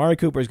good, yeah. Amari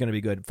Cooper is going to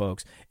be good,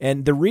 folks.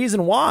 And the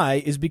reason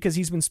why is because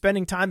he's been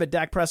spending time at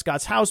Dak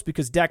Prescott's house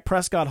because Dak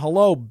Prescott,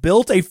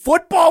 built a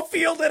football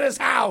field at his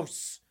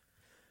house.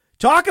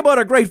 Talk about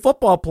a great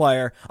football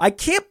player. I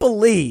can't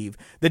believe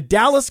the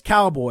Dallas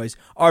Cowboys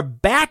are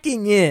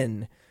backing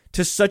in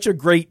to such a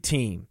great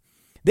team.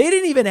 They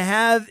didn't even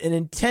have an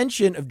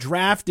intention of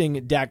drafting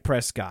Dak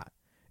Prescott,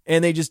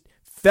 and they just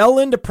fell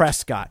into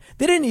Prescott.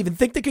 They didn't even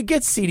think they could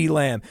get CeeDee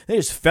Lamb. They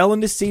just fell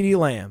into CeeDee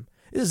Lamb.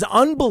 This is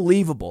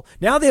unbelievable.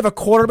 Now they have a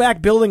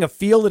quarterback building a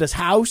field at his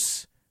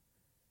house.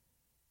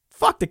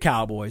 Fuck the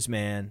Cowboys,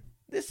 man.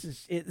 This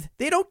is it.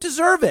 They don't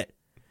deserve it.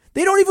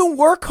 They don't even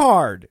work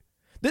hard.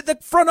 The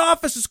front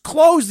office is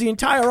closed the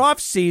entire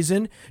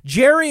offseason.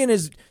 Jerry and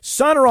his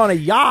son are on a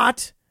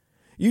yacht.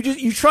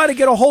 You try to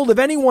get a hold of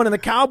anyone in the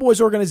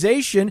Cowboys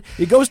organization,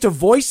 it goes to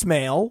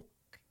voicemail.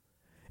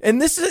 And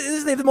this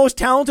is they the most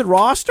talented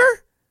roster?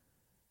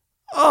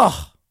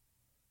 Oh.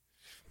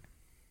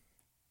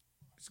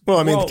 Well,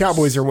 I mean, the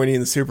Cowboys are winning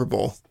the Super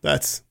Bowl.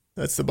 That's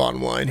the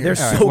bottom line here.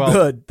 They're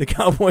good. The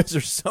Cowboys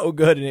are so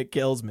good, and it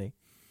kills me.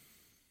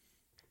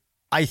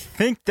 I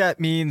think that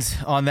means,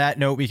 on that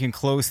note, we can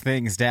close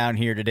things down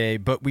here today,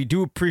 but we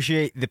do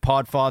appreciate the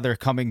Podfather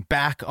coming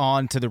back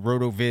on to the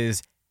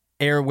RotoViz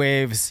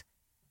airwaves.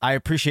 I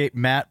appreciate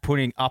Matt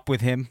putting up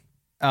with him.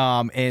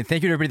 And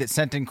thank you to everybody that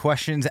sent in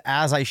questions.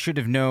 As I should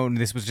have known,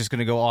 this was just going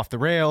to go off the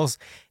rails,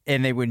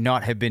 and they would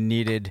not have been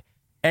needed.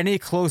 Any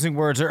closing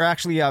words? Or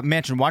actually,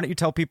 Manchin, why don't you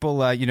tell people,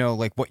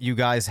 like what you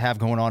guys have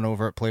going on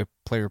over at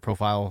Player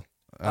Profile?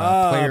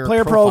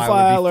 Player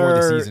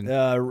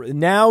Profiler.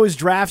 Now is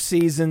draft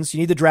season, so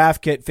you need the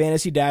draft kit.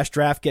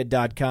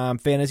 Fantasy-draftkit.com.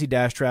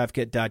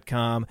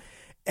 Fantasy-draftkit.com.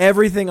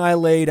 Everything I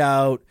laid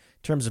out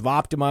in terms of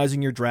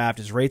optimizing your draft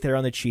is right there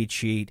on the cheat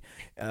sheet.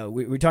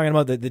 We're talking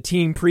about the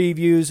team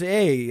previews.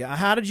 Hey,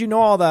 how did you know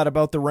all that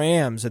about the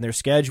Rams and their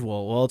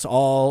schedule? Well, it's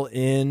all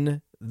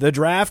in the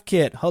draft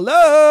kit.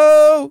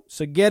 Hello!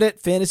 So get it,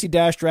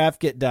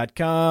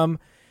 fantasy-draftkit.com.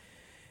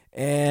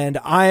 And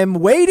I'm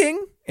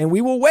waiting, and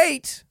we will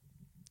wait.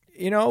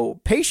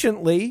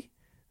 Patiently,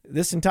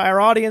 this entire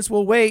audience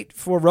will wait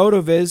for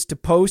RotoViz to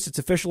post its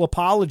official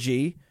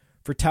apology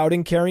for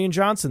touting Kerryon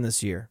Johnson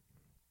this year.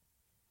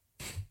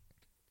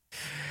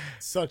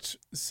 Such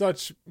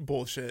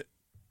bullshit.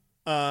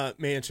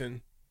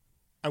 Manchin,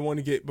 I want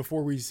to get,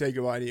 before we say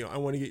goodbye to you, I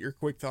want to get your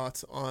quick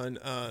thoughts on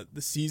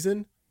the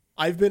season.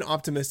 I've been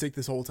optimistic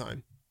this whole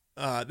time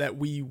that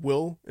we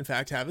will, in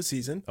fact, have a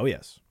season. Oh,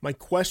 yes. My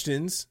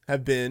questions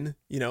have been,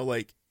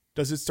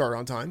 does it start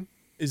on time?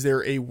 Is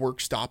there a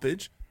work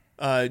stoppage?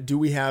 Do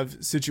we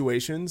have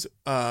situations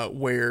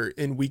where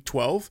in week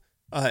 12,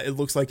 it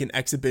looks like an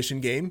exhibition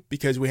game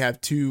because we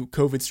have two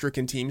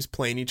COVID-stricken teams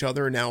playing each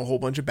other and now a whole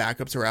bunch of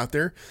backups are out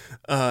there?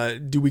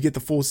 Do we get the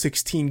full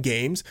 16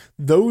 games?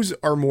 Those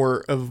are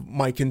more of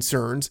my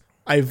concerns.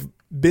 I've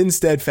been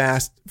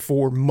steadfast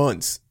for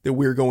months that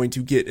we're going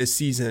to get a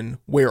season.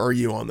 Where are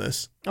you on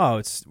this? Oh,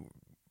 it's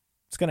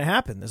going to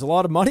happen. There's a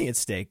lot of money at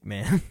stake,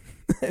 man.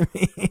 I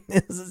mean,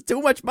 this is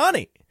too much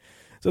money.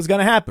 So it's going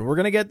to happen. We're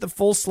going to get the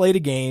full slate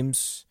of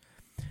games.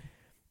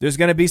 There's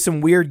going to be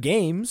some weird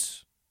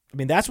games. I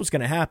mean, that's what's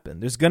going to happen.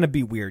 There's going to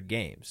be weird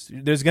games.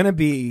 There's going to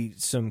be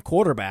some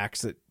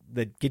quarterbacks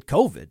that get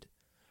COVID,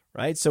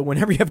 right? So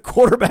whenever you have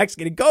quarterbacks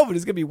getting COVID,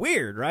 it's going to be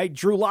weird, right?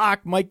 Drew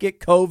Lock might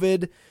get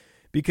COVID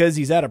because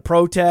he's at a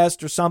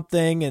protest or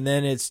something, and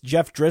then it's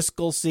Jeff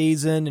Driscoll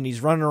season, and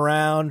he's running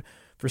around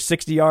for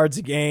 60 yards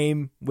a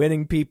game,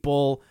 winning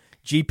people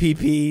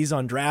GPPs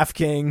on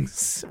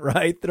DraftKings,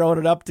 right? Throwing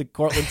it up to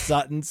Cortland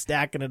Sutton,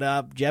 stacking it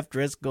up. Jeff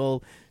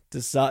Driscoll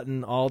to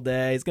Sutton all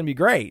day. It's going to be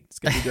great. It's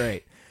going to be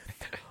great.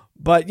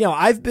 But,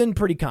 I've been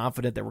pretty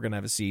confident that we're going to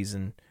have a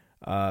season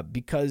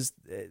because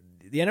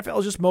the NFL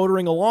is just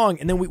motoring along.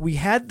 And then we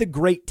had the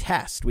great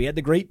test. We had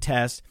the great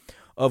test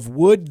of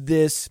would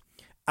this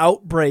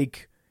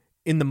outbreak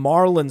in the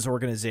Marlins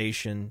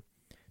organization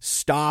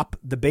stop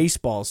the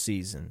baseball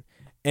season?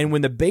 And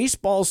when the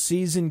baseball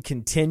season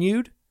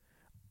continued,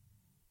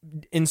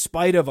 in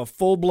spite of a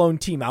full-blown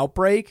team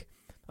outbreak,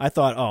 I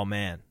thought, oh,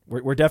 man,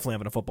 we're definitely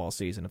having a football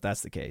season if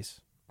that's the case.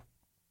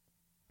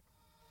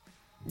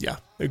 Yeah,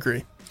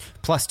 agree.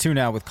 +2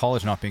 now with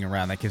college not being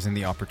around. That gives them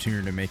the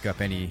opportunity to make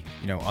up any,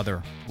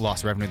 other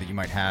lost revenue that you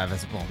might have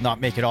as well. Not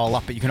make it all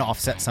up, but you can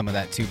offset some of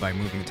that too by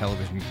moving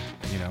television,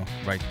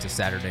 right to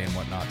Saturday and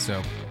whatnot.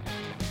 So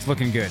it's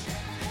looking good.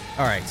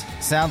 All right.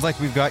 Sounds like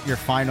we've got your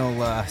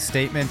final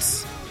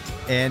statements,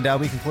 and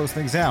we can close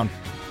things down.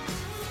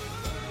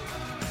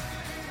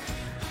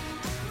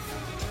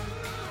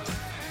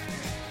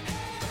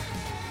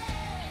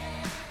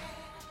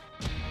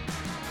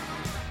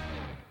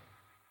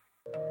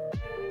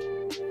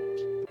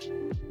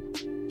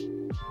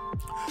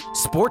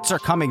 Sports are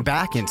coming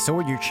back, and so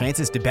are your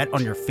chances to bet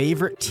on your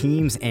favorite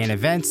teams and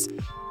events.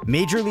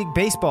 Major League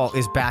Baseball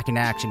is back in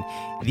action.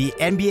 The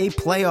NBA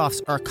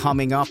playoffs are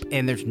coming up,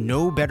 and there's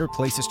no better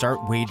place to start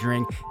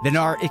wagering than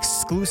our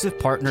exclusive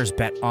partners,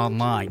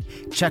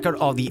 BetOnline. Check out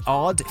all the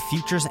odds,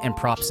 futures, and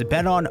props to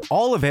bet on,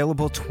 all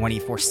available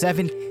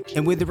 24/7.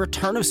 And with the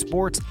return of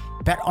sports,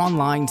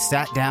 BetOnline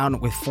sat down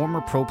with former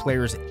pro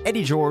players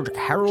Eddie George,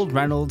 Harold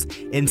Reynolds,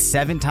 and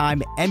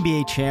 7-time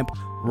NBA champ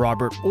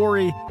Robert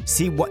Ory,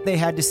 see what they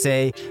had to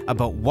say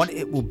about what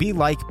it will be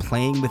like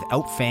playing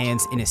without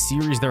fans in a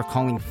series they're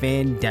calling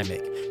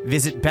Fandemic.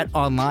 Visit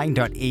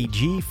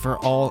betonline.ag for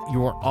all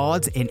your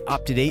odds and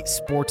up-to-date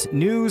sports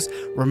news.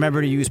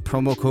 Remember to use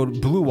promo code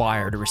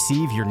BlueWire to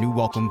receive your new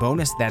welcome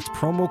bonus. That's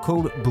promo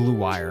code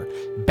BlueWire.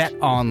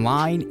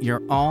 BetOnline,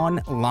 your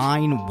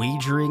online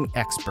wagering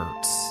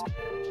experts.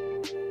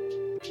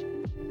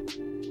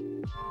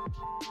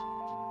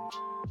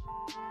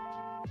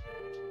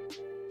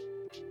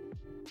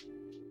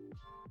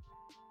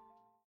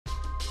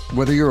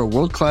 Whether you're a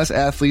world-class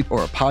athlete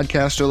or a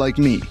podcaster like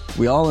me,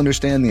 we all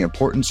understand the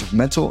importance of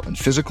mental and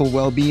physical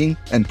well-being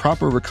and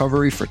proper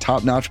recovery for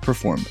top-notch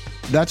performance.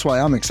 That's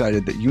why I'm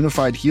excited that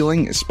Unified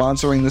Healing is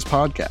sponsoring this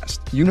podcast.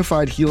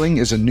 Unified Healing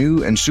is a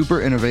new and super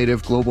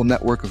innovative global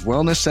network of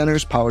wellness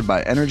centers powered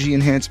by Energy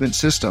Enhancement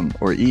System,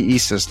 or EE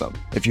System.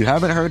 If you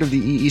haven't heard of the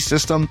EE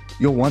System,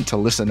 you'll want to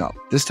listen up.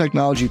 This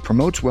technology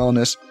promotes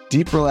wellness,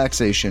 deep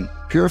relaxation,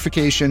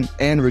 purification,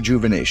 and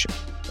rejuvenation.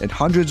 In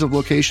hundreds of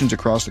locations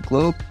across the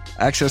globe,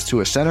 access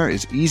to a center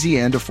is easy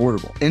and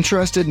affordable.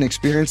 Interested in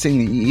experiencing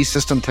the EE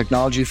System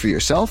technology for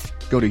yourself?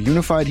 Go to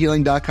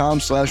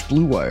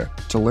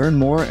unifiedhealing.com/bluewire to learn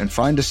more and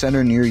find a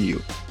center near you.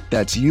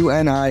 That's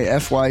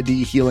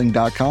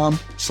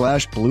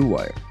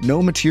unifydhealing.com/bluewire.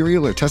 No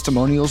material or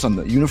testimonials on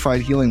the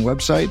Unified Healing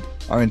website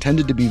are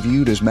intended to be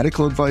viewed as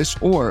medical advice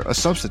or a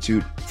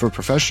substitute for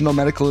professional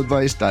medical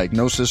advice,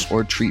 diagnosis,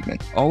 or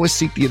treatment. Always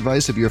seek the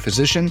advice of your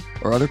physician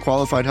or other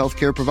qualified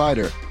healthcare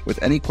provider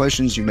with any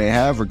questions you may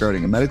have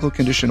regarding a medical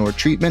condition or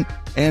treatment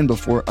and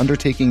before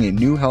undertaking a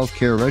new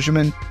healthcare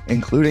regimen,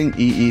 including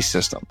EE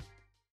System.